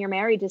face when you're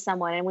married to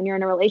someone and when you're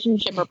in a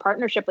relationship or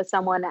partnership with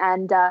someone,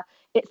 and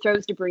it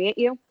throws debris at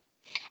you.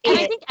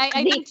 And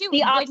I think too,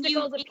 the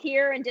obstacles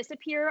appear and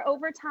disappear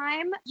over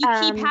time. You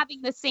keep having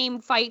the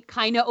same fight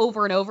kind of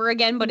over and over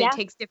again, but it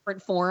takes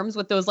different forms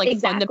with those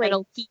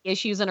fundamental key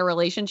issues in a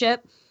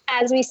relationship.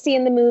 As we see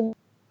in the movie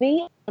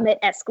It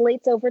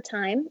escalates over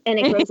time and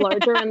it grows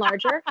larger and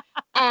larger.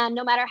 And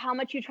no matter how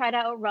much you try to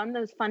outrun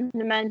those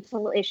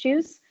fundamental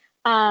issues,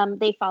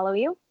 they follow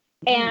you.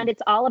 And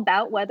it's all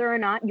about whether or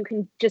not you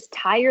can just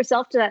tie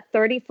yourself to that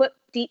 30-foot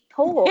deep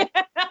pole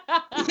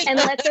and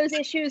let those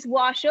issues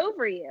wash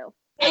over you.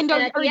 And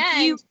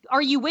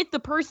are you with the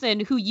person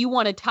who you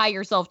want to tie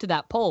yourself to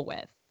that pole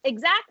with?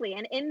 Exactly.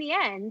 And in the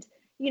end,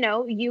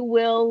 you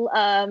will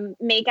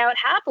make out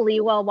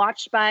happily while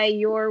watched by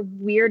your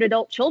weird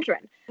adult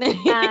children.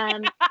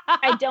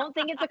 I don't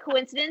think it's a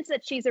coincidence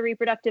that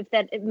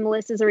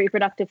Melissa's a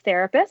reproductive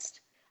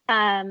therapist.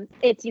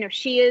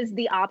 She is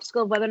the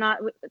obstacle of whether or not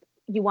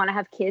you want to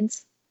have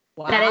kids.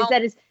 Wow.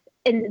 That is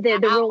in the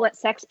role that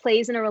sex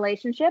plays in a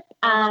relationship.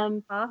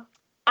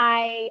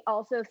 I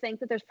also think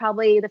that there's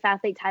probably the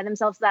fact they tie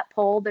themselves to that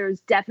pole.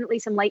 There's definitely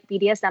some light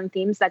BDSM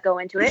themes that go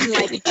into it.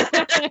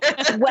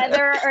 And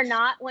whether or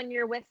not when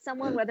you're with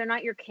someone, whether or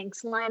not your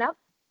kinks line up.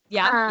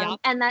 Yeah.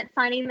 And that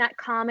finding that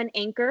common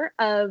anchor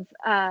of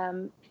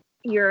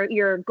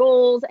your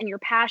goals and your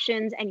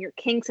passions and your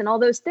kinks and all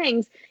those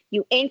things,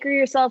 you anchor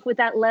yourself with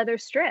that leather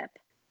strip.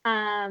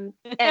 And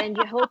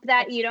you hope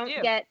that you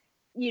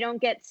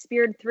don't get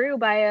speared through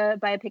by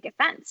a picket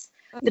fence.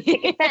 The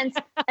picket fence,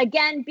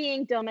 again,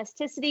 being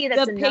domesticity.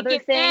 That's another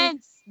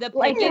thing.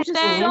 There's just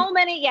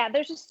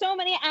so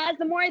many. As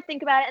the more I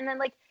think about it, and then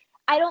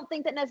I don't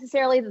think that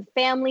necessarily the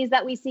families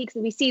that we see,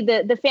 because we see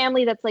the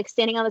family that's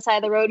standing on the side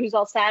of the road who's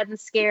all sad and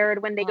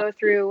scared when they go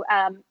through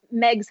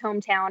Meg's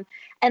hometown,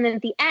 and then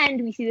at the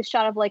end we see the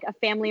shot of a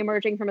family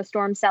emerging from a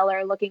storm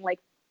cellar, looking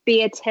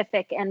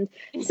beatific and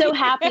so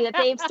happy that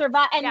they've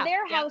survived, and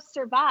their house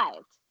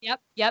survived.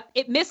 Yep.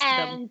 It missed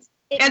them.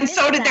 And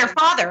so did their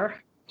father.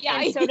 Yeah,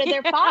 and so did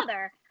their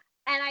father.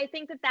 And I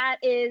think that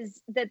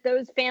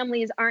those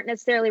families aren't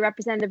necessarily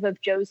representative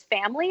of Joe's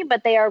family,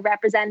 but they are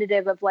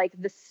representative of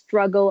the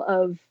struggle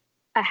of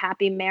a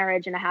happy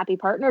marriage and a happy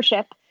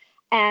partnership.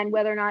 And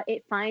whether or not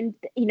it finds,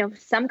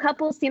 some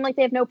couples seem like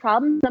they have no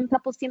problem. Some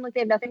couples seem like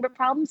they have nothing but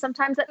problems.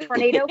 Sometimes that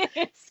tornado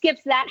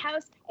skips that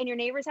house and your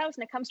neighbor's house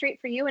and it comes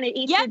straight for you and it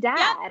eats your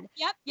dad.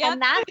 Yep.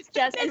 And that's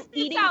just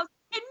eating house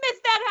and miss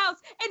that house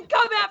and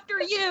come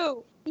after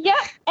you. Yeah.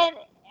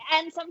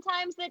 And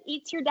sometimes that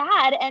eats your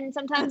dad, and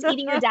sometimes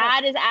eating your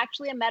dad is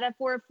actually a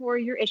metaphor for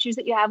your issues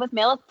that you have with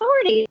male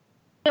authority.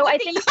 So I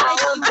think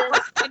all of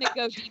this going to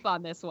go deep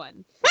on this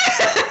one.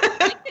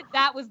 I think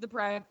that was the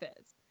preface.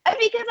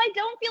 Because I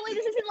don't feel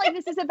like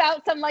this is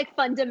about some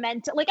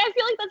fundamental. I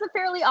feel like that's a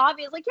fairly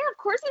obvious. Of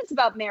course it's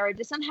about marriage.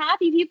 It's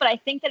unhappy people. But I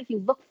think that if you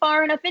look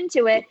far enough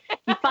into it,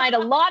 you find a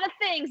lot of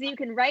things that you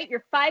can write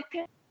your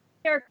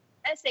 5-paragraph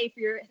essay for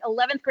your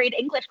 11th grade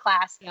English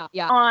class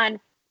on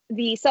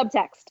the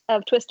subtext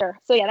of Twister.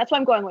 So that's what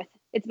I'm going with.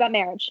 It's about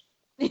marriage.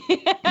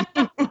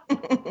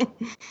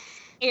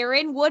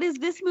 Erin, what is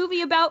this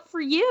movie about for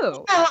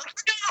you?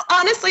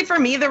 Honestly, for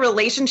me, the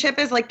relationship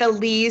is the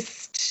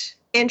least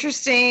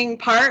interesting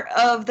part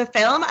of the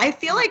film. I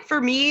feel like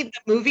for me, the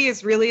movie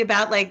is really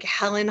about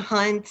Helen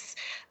Hunt's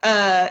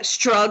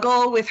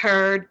struggle with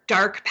her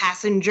dark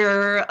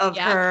passenger of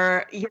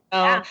her,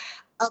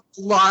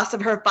 loss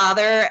of her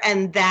father,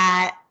 and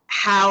that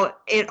how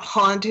it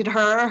haunted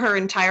her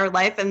entire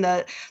life, and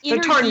the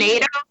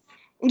tornado.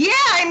 Yeah,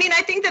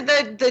 I think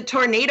that the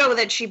tornado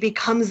that she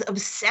becomes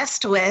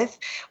obsessed with,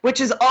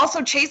 which is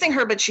also chasing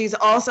her, but she's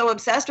also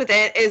obsessed with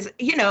it, is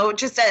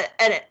just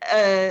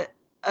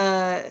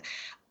a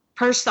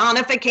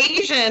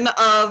personification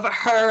of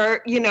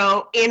her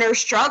inner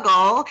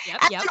struggle.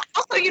 And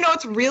also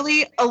it's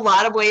really a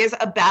lot of ways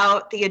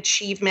about the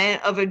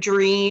achievement of a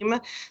dream,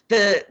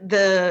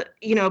 the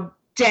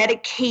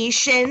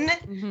dedication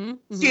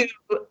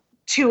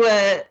to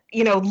a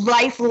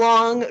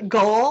lifelong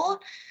goal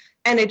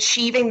and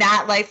achieving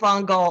that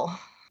lifelong goal.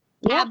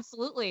 Yeah,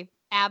 absolutely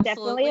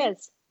definitely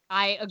is.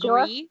 I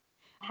agree. Sure.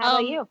 How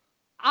about you?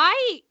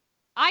 I'm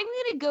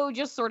gonna go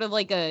just sort of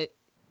a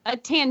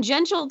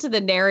tangential to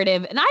the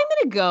narrative, and I'm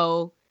gonna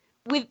go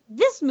with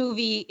this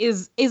movie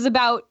is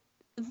about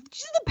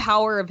just the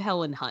power of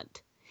Helen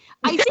Hunt.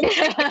 I think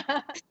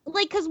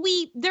because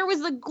there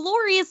was a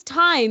glorious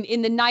time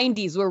in the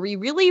 90s where we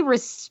really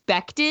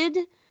respected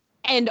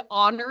and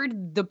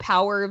honored the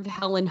power of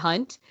Helen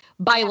Hunt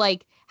by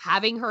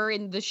having her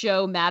in the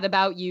show Mad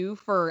About You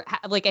for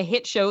a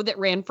hit show that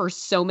ran for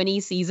so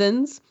many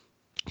seasons,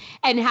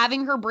 and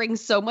having her bring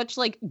so much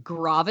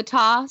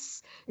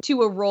gravitas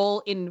to a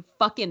role in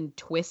fucking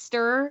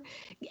Twister,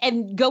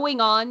 and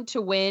going on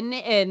to win,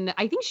 and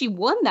I think she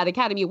won that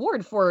Academy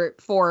Award for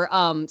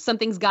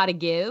Something's Gotta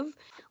Give.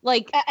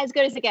 As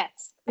good as it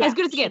gets. As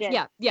good as it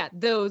gets. Yeah.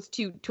 Those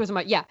two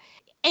Twister. Yeah.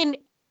 And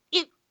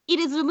it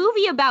is a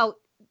movie about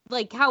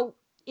how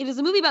it is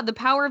a movie about the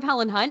power of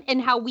Helen Hunt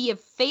and how we have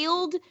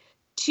failed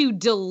to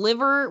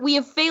deliver. We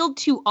have failed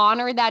to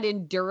honor that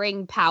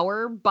enduring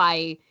power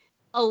by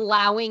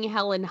allowing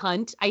Helen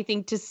Hunt, I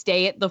think, to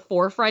stay at the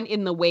forefront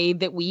in the way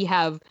that we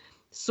have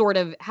sort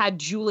of had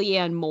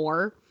Julianne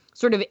Moore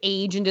sort of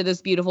age into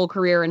this beautiful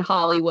career in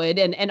Hollywood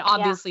and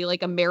obviously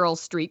like a Meryl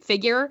Streep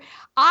figure.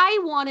 I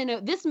want to know,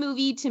 this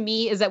movie to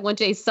me is at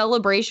once a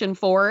celebration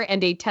for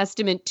and a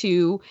testament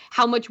to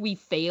how much we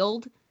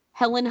failed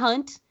Helen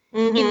Hunt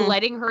in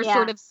letting her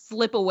sort of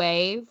slip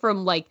away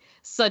from like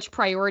such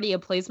priority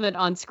of placement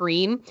on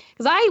screen.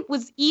 Because I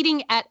was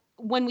eating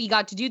when we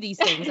got to do these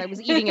things, I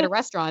was eating at a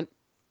restaurant.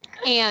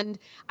 And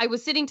I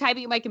was sitting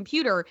typing at my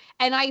computer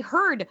and I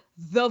heard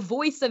the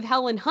voice of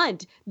Helen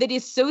Hunt that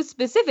is so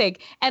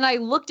specific. And I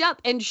looked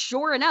up and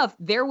sure enough,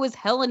 there was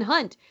Helen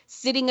Hunt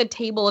sitting a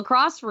table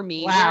across from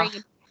me wearing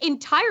an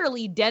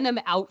entirely denim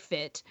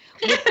outfit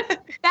with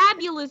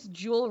fabulous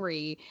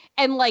jewelry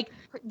and like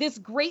this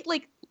great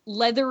like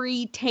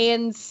leathery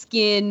tan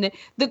skin,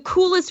 the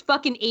coolest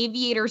fucking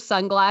aviator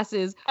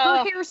sunglasses.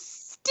 Her hair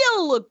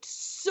still looked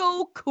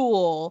so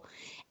cool.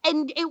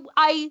 And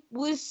I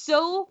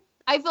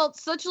felt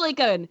such like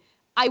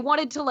I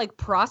wanted to like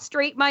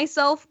prostrate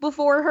myself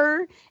before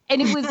her.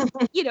 And it was,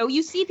 you know,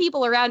 you see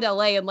people around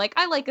LA and like,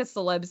 I like a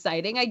celeb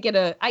sighting. I get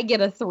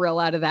a thrill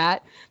out of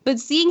that. But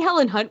seeing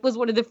Helen Hunt was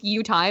one of the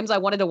few times I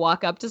wanted to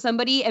walk up to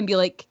somebody and be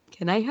like,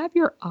 can I have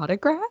your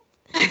autograph?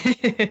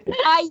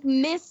 I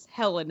miss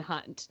Helen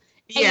Hunt.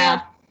 Yeah.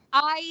 And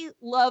I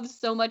love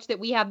so much that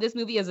we have this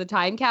movie as a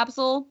time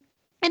capsule.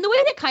 And the way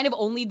that kind of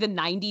only the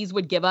 90s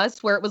would give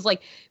us, where it was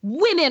like,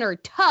 women are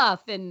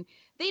tough and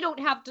they don't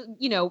have to,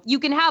 you know, you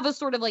can have a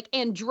sort of like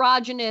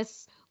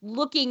androgynous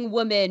looking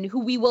woman who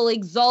we will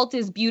exalt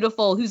as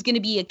beautiful, who's going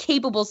to be a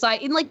capable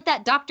side in like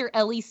that Dr.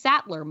 Ellie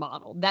Sattler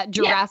model, that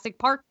Jurassic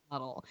Park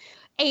model.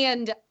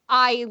 And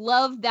I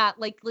love that,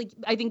 like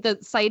I think the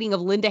citing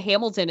of Linda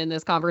Hamilton in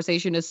this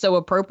conversation is so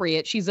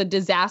appropriate. She's a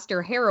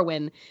disaster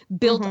heroine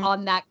built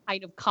on that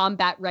kind of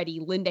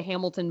combat-ready Linda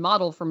Hamilton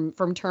model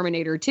from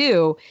Terminator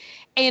 2.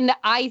 And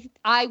I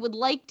would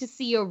like to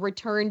see a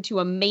return to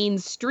a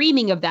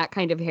mainstreaming of that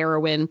kind of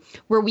heroine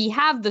where we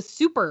have the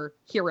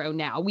superhero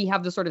now. We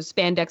have the sort of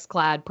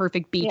spandex-clad,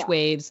 perfect beach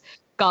waves,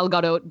 Gal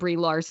Gadot, Brie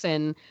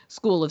Larson,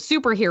 school of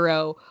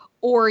superhero,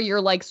 or you're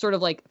like sort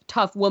of like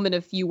tough woman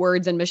of few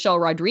words and Michelle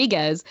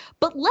Rodriguez.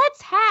 But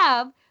let's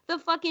have the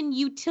fucking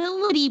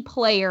utility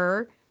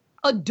player,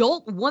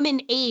 adult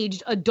woman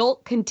aged,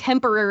 adult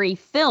contemporary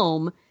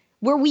film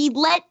where we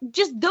let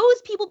just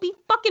those people be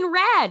fucking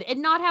rad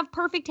and not have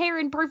perfect hair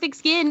and perfect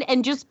skin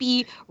and just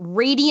be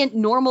radiant,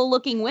 normal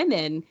looking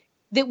women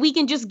that we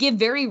can just give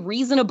very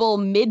reasonable,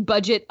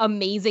 mid-budget,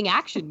 amazing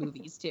action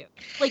movies to.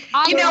 Like,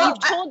 Jordan,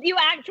 you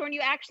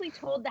actually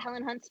told the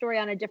Helen Hunt story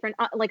on a different,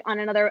 on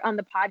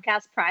the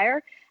podcast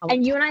prior,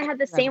 and you and I had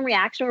the same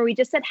reaction where we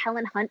just said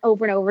Helen Hunt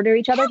over and over to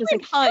each other. Helen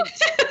Hunt.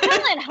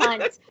 Helen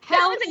Hunt.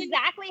 That was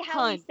exactly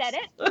how we said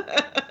it.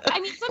 I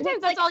mean,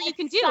 sometimes that's all you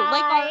can do.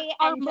 Like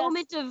our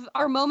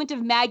moment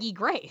of Maggie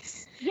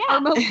Grace. Yeah.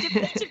 Our moment of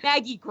Agent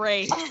Maggie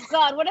Grace. Oh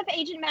God, what if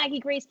Agent Maggie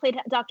Grace played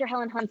Dr.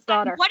 Helen Hunt's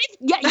daughter? What if?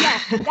 Yeah,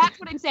 that's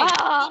what I'm saying.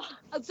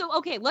 So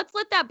okay, let's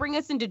let that bring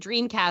us into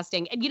dream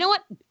casting. And you know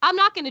what? I'm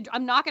not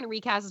gonna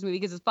recast this movie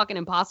because it's fucking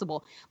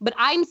impossible. But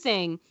I'm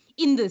saying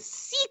in the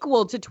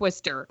sequel to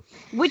Twister,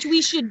 which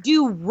we should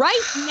do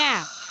right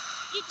now,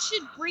 it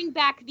should bring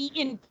back the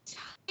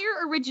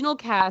entire original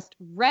cast.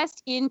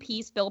 Rest in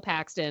peace, Bill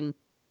Paxton.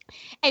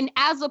 And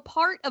as a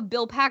part of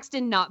Bill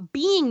Paxton not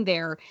being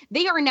there,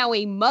 they are now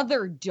a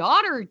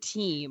mother-daughter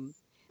team.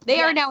 They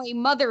are now a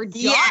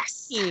mother-daughter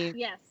team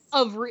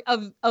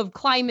of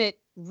climate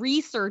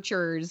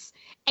researchers,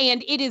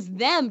 and it is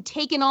them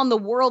taking on the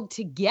world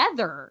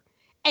together.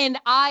 And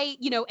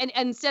and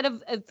instead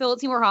of Philip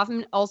Seymour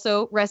Hoffman,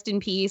 also rest in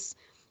peace,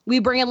 we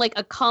bring in like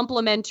a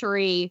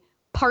complimentary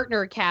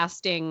partner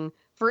casting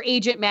for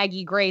Agent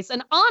Maggie Grace.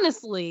 And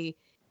honestly,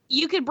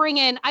 you could bring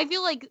in, I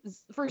feel like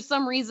for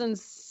some reason,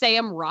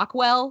 Sam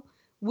Rockwell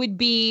would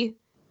be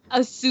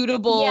a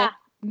suitable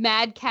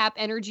madcap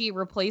energy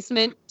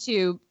replacement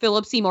to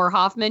Philip Seymour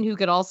Hoffman, who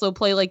could also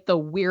play like the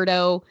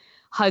weirdo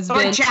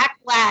husband. Or Jack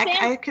Black.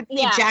 I could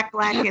see Jack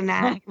Black in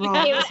that role.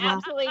 It would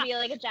absolutely be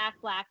like a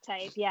Jack Black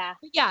type. Yeah.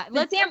 Yeah.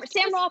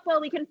 Sam Rockwell,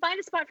 we can find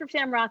a spot for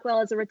Sam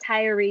Rockwell as a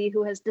retiree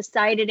who has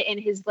decided in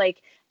his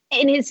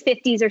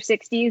 50s or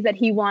 60s that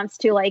he wants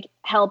to like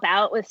help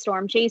out with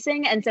storm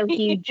chasing, and so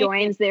he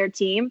joins their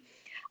team.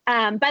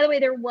 By the way,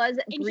 there was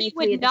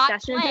briefly a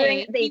discussion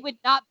he would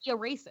not be a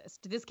racist.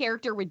 This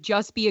character would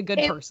just be a good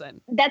person.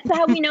 That's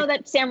how we know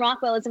that Sam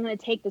Rockwell isn't going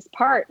to take this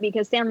part,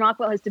 because Sam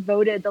Rockwell has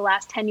devoted the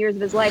last 10 years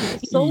of his life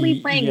to solely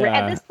playing.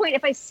 At this point,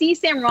 if I see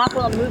Sam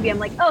Rockwell in a movie, I'm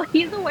like, oh,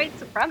 he's a white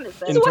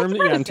supremacist.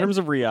 In terms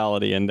of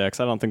reality index,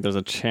 I don't think there's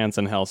a chance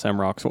in hell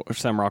Sam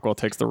Rockwell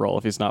takes the role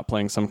if he's not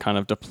playing some kind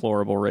of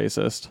deplorable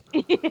racist.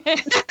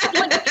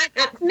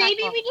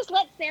 Maybe we just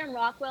let Sam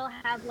Rockwell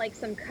have like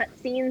some cut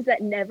scenes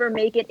that never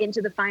make it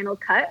into the final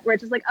cut, where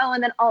it's just like, oh,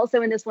 and then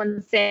also in this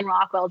one, Sam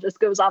Rockwell just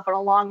goes off on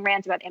a long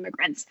rant about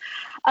immigrants.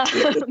 We're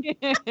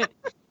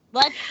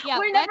not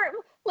going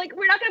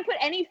to put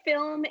any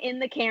film in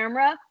the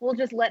camera. We'll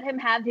just let him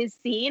have his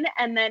scene,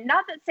 and then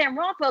not that Sam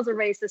Rockwell's a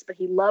racist, but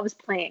he loves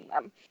playing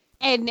them.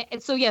 And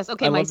so yes,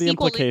 okay. I love the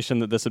implication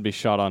that this would be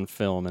shot on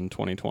film in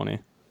 2020.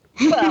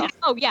 Well,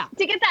 Oh yeah.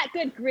 to get that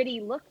good gritty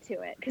look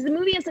to it, because the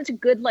movie has such a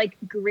good like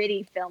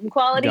gritty film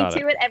quality Got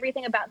to it.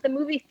 Everything about the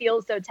movie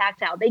feels so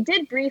tactile. They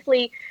did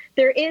briefly.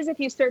 There is, if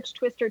you search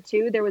Twister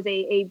 2, there was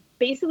a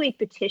basically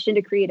petition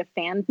to create a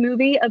fan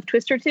movie of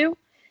Twister 2.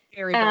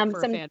 Very built for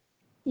a fan.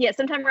 Yeah,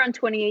 sometime around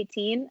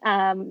 2018.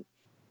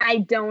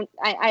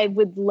 I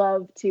would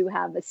love to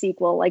have a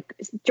sequel. Like,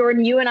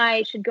 Jordan, you and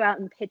I should go out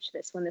and pitch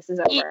this when this is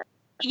over.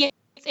 Yeah,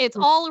 it's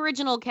all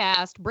original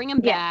cast. Bring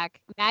them Yeah.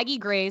 back. Maggie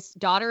Grace,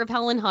 daughter of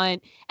Helen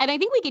Hunt, and I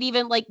think we could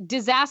even like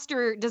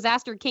disaster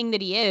king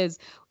that he is.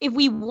 If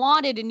we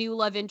wanted a new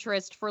love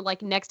interest for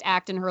like next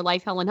act in her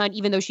life, Helen Hunt,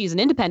 even though she's an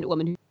independent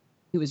woman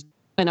who was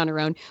on her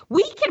own,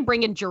 we can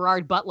bring in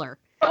Gerard Butler.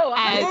 Oh,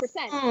 As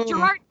 100%.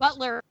 Gerard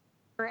Butler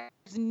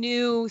as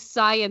new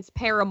science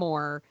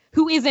paramour,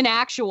 who is an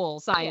actual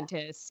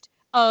scientist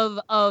of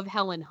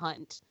Helen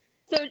Hunt.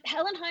 So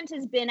Helen Hunt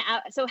has been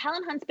out. So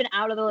Helen Hunt's been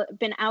out of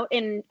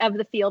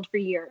the field for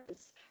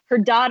years. Her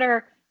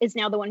daughter is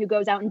now the one who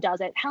goes out and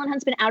does it. Helen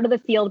Hunt's been out of the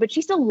field, but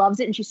she still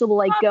loves it and she still will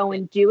like go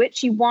and do it.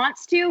 She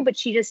wants to, but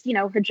she just,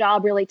 her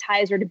job really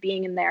ties her to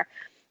being in there.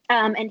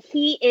 And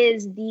he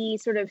is the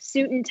sort of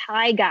suit and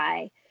tie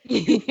guy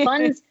who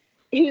funds.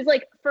 Who's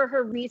like for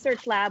her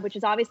research lab, which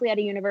is obviously at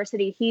a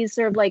university. He's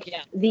sort of like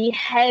the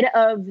head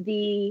of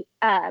the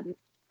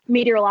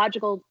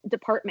meteorological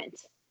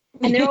department,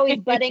 and they're always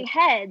butting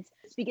heads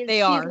because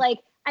she's like,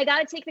 I got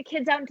to take the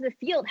kids out into the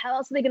field. How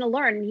else are they going to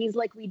learn? And he's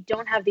like, we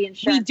don't have the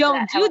insurance. We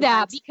don't do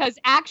that because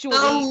actually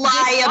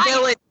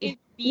liability is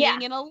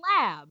being in a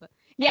lab.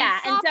 Yeah,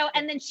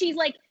 and then she's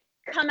like,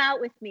 come out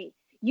with me.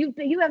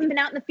 You haven't been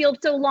out in the field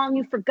so long,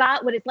 you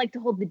forgot what it's like to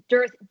hold the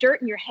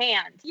dirt in your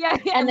hand. Yeah,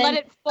 and then let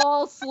it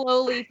fall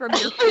slowly from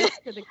your fist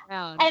to the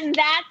ground. And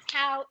that's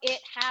how it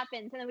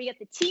happens. And then we get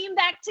the team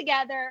back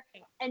together,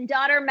 and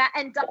Dr.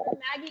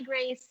 Maggie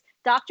Grace.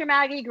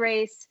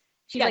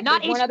 She's like,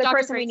 not there's one other Dr.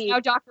 person Grace, we need. now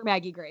Dr.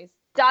 Maggie Grace.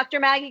 Dr.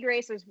 Maggie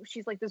Grace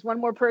she's like, there's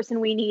one more person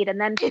we need, and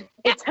then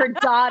it's her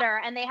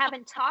daughter, and they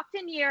haven't talked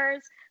in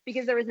years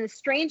because there was an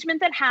estrangement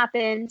that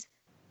happened.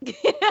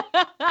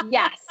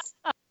 Yes.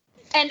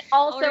 And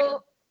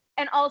also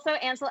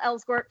Ansel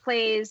Elgort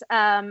plays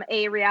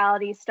a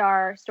reality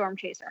star storm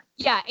chaser.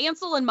 Yeah,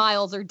 Ansel and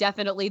Miles are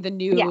definitely the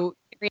new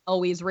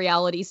always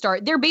reality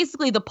star. They're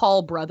basically the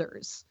Paul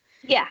brothers.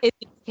 Yeah. In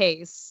this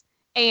case.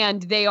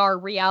 And they are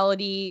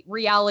reality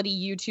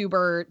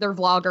YouTuber, they're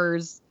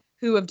vloggers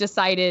who have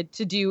decided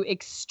to do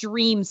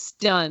extreme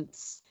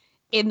stunts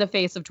in the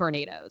face of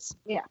tornadoes.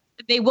 Yeah.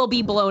 They will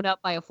be blown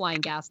up by a flying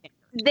gas tanker.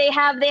 They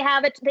have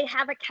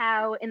a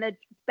cow in the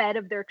bed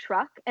of their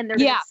truck, and they're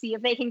going to see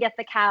if they can get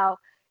the cow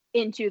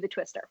into the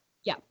twister.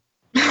 Yeah.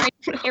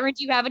 Aaron,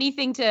 do you have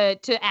anything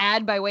to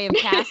add by way of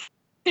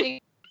casting,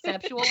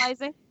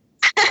 conceptualizing?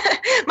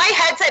 My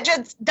headset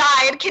just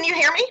died. Can you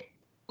hear me?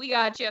 We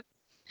got you.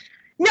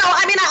 No,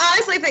 I mean, I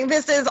honestly think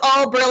this is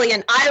all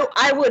brilliant.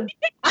 I would,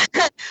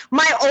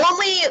 my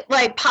only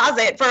like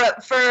posit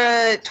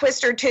for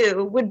Twister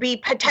 2 would be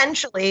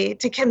potentially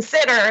to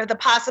consider the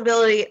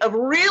possibility of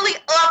really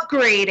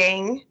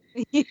upgrading,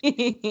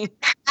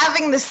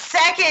 having the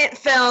second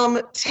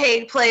film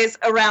take place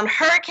around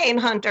hurricane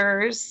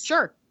hunters.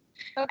 Sure.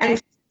 Okay.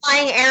 And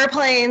flying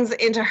airplanes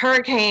into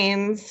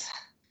hurricanes.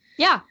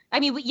 Yeah, I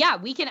mean, we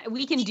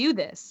can do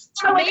this.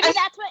 So maybe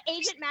that's what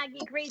Agent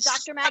Maggie Grace,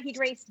 Dr. Maggie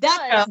Grace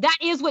does.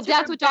 That's what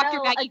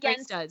Dr. Maggie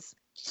Grace does.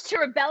 To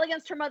rebel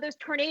against her mother's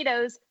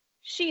tornadoes,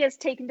 she is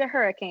taken to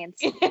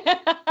hurricanes.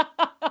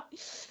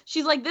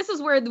 She's like, this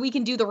is where we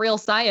can do the real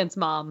science,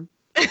 Mom.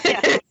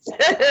 Yeah.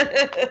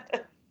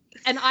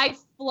 And I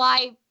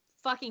fly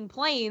fucking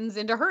planes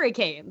into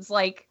hurricanes.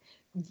 Like,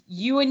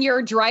 you and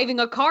your driving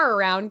a car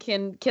around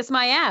can kiss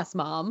my ass,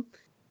 Mom.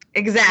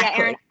 Exactly. Yeah,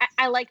 Aaron,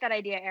 I like that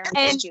idea, Aaron.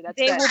 Thank you. That's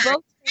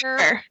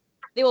good.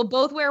 They will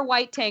both wear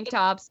white tank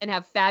tops and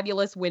have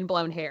fabulous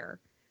windblown hair.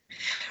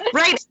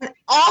 Right.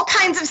 All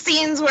kinds of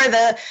scenes where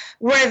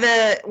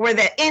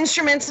the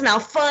instruments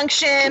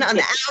malfunction on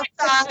the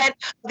outside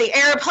of the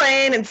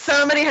airplane and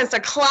somebody has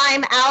to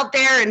climb out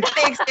there and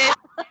fix it.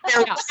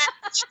 Their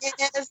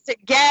chance to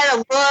get a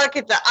look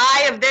at the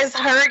eye of this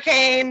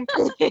hurricane.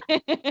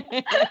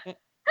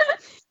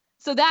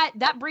 So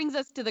that brings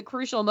us to the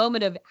crucial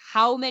moment of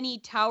how many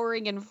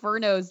towering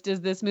infernos does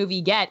this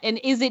movie get? And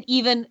is it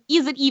even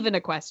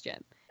a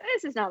question?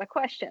 This is not a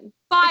question.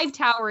 5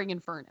 towering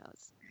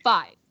infernos.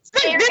 5.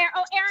 Aaron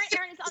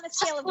is on a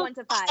scale of 1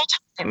 to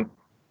 5.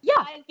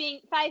 Yeah.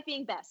 5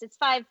 being best. It's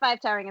 5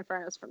 towering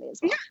infernos for me as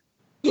well.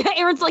 Yeah,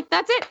 Aaron's like,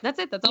 that's it. That's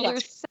all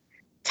there's to say.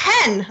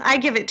 10. I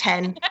give it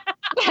 10.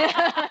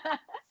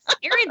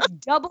 Aaron's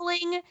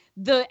doubling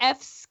the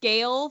F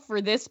scale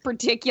for this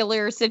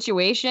particular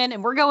situation,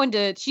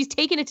 and she's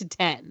taking it to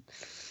 10.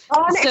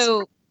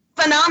 So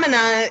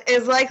phenomena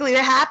is likely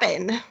to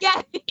happen.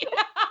 Yeah.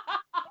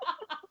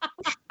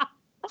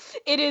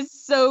 It is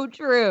so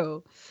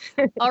true.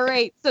 All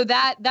right. So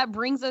that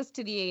brings us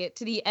to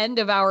the end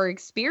of our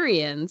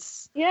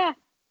experience. Yeah.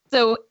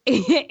 So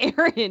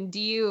Aaron,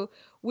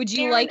 Would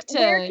you Erin, like to?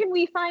 Where can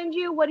we find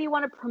you? What do you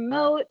want to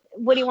promote?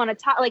 What do you want to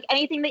talk? Like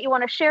anything that you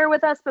want to share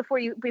with us before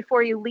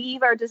you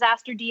leave our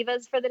disaster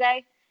divas for the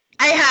day?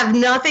 I have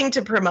nothing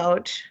to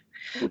promote,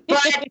 but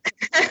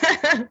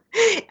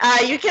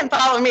you can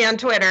follow me on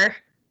Twitter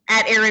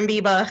at Erin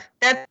Biba.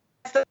 That's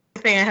the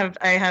thing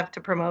I have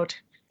to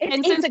promote.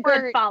 It's a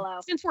good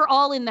follow. Since we're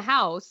all in the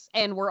house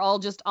and we're all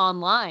just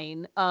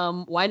online,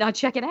 why not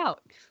check it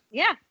out?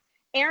 Yeah.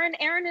 Erin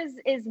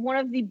is one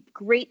of the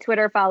great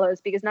Twitter follows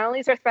because not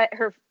only is her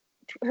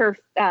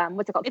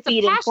what's it called? It's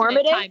feed a passionate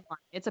informative. timeline.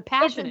 It's a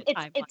passionate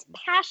timeline. It's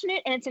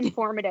passionate and it's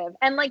informative.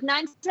 And like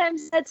 9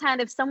 times out of 10,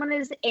 if someone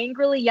is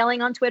angrily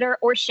yelling on Twitter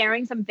or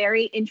sharing some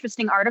very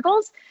interesting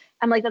articles,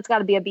 I'm like, that's got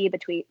to be a Biba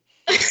tweet.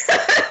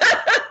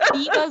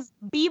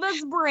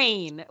 Biba's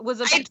brain was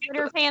a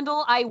Twitter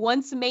handle I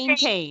once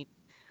maintained.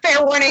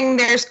 Fair warning,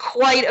 there's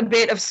quite a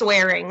bit of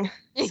swearing.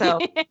 So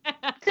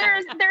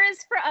there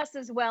is for us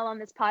as well on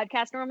this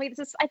podcast. Normally, this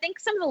is, I think,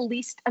 some of the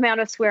least amount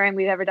of swearing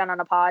we've ever done on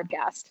a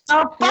podcast.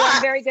 Oh, We're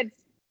on very good.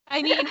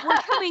 I mean,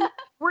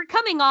 we're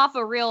coming off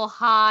a real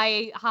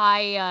high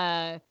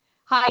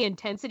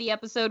intensity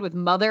episode with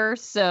Mother,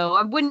 so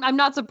I'm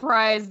not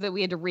surprised that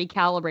we had to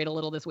recalibrate a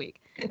little this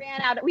week.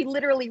 We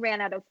literally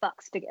ran out of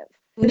fucks to give.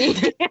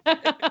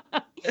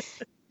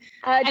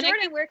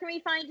 Jordan, where can we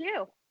find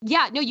you?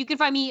 Yeah, no, you can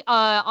find me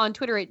on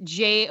Twitter at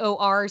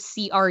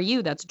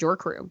JORCRU. That's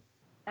Jorcrew.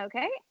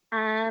 Okay.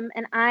 And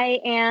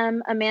I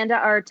am Amanda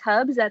R.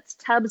 Tubbs. That's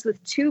Tubbs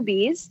with 2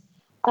 B's.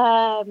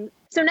 So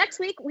next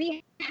week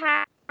we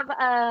have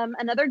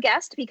another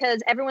guest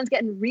because everyone's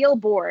getting real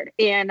bored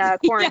in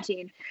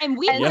quarantine. Yeah. And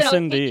we yes, will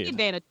indeed. take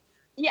advantage.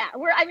 Yeah,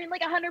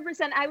 like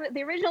 100%.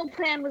 The original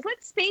plan was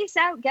let's space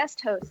out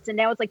guest hosts, and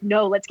now it's like,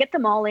 no, let's get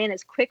them all in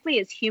as quickly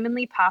as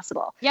humanly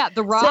possible. Yeah,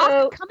 The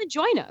Rock, come and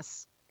join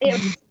us.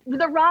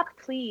 The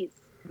Rock, please.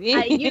 You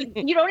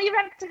don't even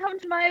have to come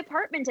to my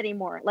apartment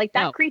anymore. Like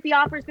that creepy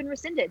offer has been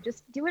rescinded.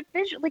 Just do it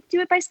do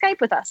it by Skype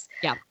with us.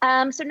 Yeah.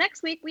 So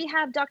next week we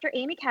have Dr.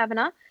 Amy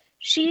Kavanagh.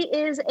 She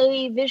is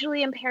a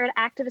visually impaired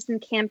activist and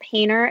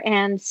campaigner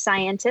and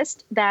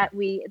scientist that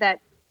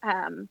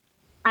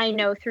I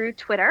know through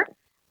Twitter.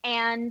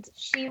 And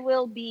she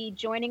will be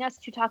joining us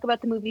to talk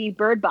about the movie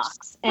Bird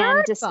Box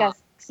and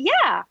discuss,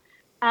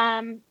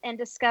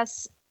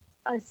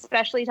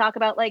 especially talk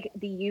about like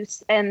the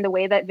use and the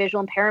way that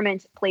visual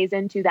impairment plays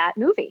into that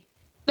movie.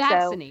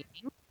 Fascinating.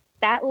 So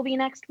that will be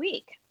next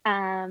week.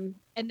 And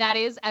that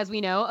is, as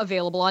we know,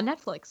 available on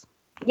Netflix.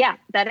 Yeah,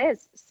 that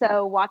is.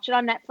 So watch it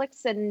on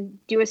Netflix and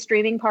do a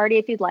streaming party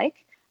if you'd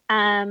like.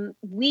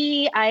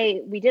 We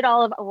did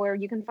all of where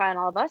you can find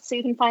all of us. So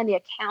you can find the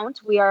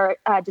account. We are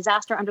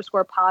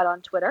disaster_pod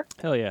on Twitter.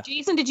 Hell yeah.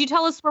 Jason, did you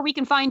tell us where we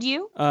can find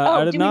you?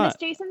 I did we not. miss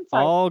Jason?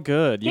 Sorry. All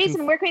good.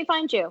 Jason, where can we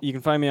find you? You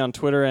can find me on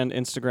Twitter and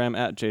Instagram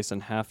at Jason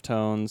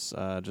Halftones.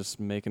 Just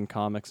making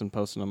comics and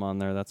posting them on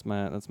there. That's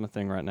my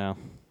thing right now.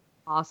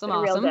 Awesome.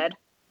 Real good.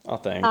 Oh,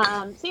 thanks.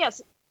 So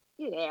yes,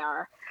 they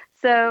are.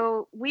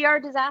 So we are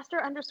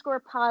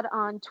disaster_pod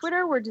on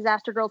Twitter. We're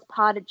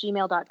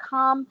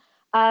disastergirlspod@gmail.com.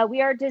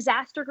 We are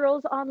Disaster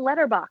Girls on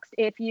Letterboxd.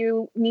 If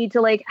you need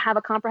to have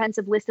a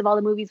comprehensive list of all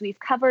the movies we've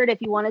covered,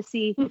 if you want to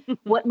see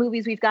what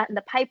movies we've got in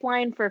the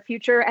pipeline for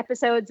future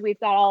episodes,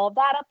 we've got all of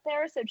that up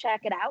there. So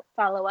check it out.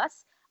 Follow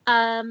us.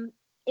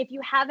 If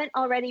you haven't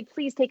already,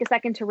 please take a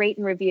second to rate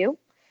and review.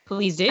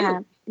 Please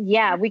do.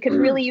 We could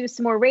really use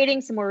some more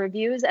ratings, some more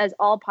reviews, as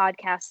all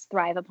podcasts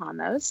thrive upon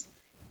those.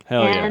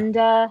 Hell yeah. And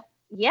I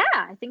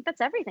think that's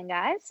everything,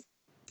 guys.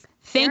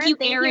 Thank you,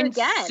 Erin,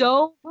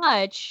 so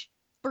much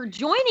for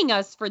joining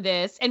us for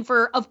this and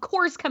for, of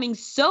course, coming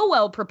so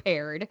well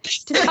prepared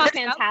to talk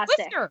about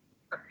Twister.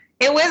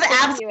 It was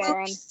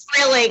absolutely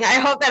thrilling. I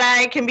hope that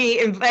I can be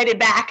invited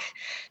back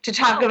to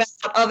talk about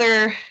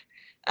other...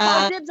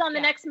 Call dibs on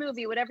the next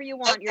movie. Whatever you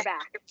want, you're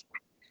back.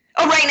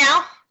 Oh, right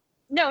now?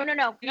 No.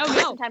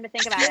 Some time to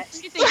think about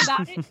it. You think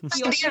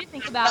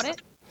about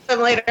it. Some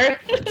later.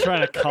 I'm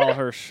trying to call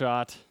her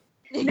shot.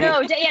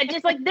 No,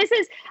 just like this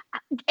is,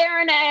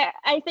 Erin,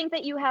 I think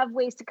that you have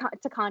ways to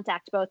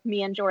contact both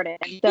me and Jordan.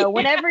 So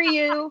whenever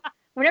the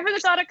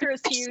thought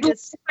occurs to you,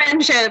 just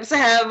friendships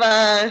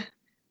have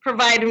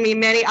provided me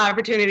many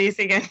opportunities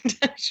to get in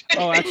touch.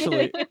 Oh,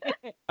 actually,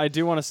 I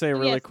do want to say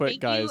really quick,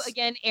 thank guys. You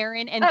again,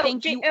 Erin, and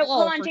thank you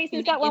all. Hold on,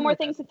 Jason's got one more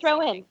thing to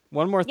throw in.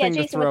 One more thing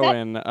to throw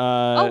in.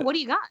 What do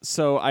you got?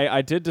 So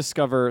I did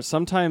discover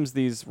sometimes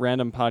these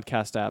random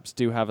podcast apps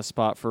do have a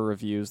spot for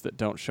reviews that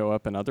don't show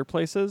up in other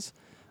places.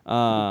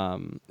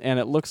 And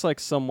it looks like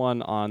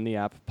someone on the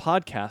app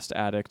Podcast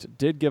Addict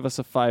did give us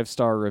a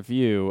 5-star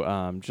review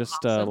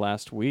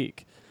last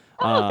week.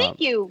 Oh,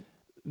 thank you.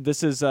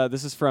 This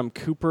is from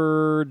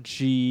Cooper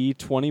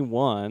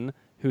G21,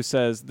 who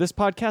says, "This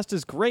podcast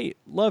is great.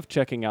 Love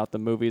checking out the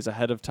movies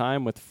ahead of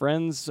time with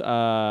friends,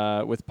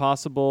 if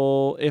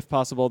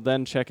possible,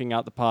 then checking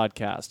out the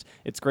podcast.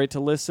 It's great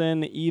to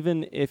listen,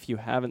 even if you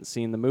haven't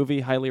seen the movie.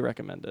 Highly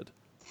recommended."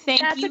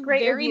 That's a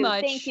great very review.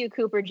 much. Thank you,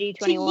 Cooper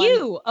G21. To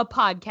you, a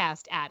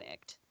podcast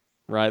addict.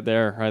 Right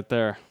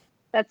there.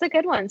 That's a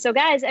good one. So,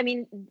 guys, I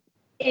mean,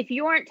 if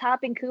you aren't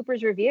topping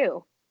Cooper's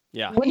review,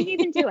 Yeah. What are you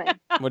even doing?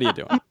 What are you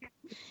doing?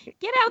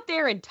 Get out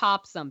there and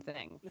top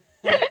something.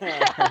 Get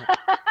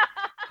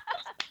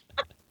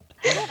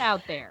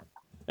out there.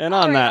 And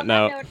All on right, that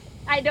note,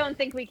 I don't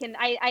think we can.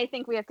 I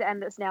think we have to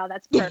end this now.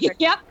 That's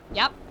perfect. Yep.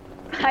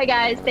 Hi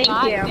guys. Thank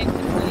Bye. you. Thanks,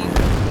 everybody.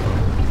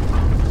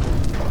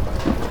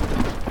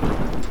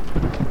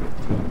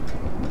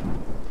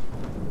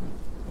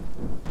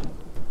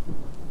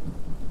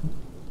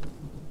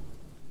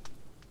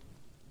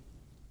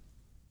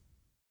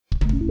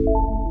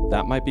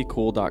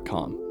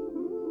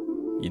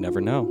 thatmightbecool.com. You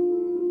never know.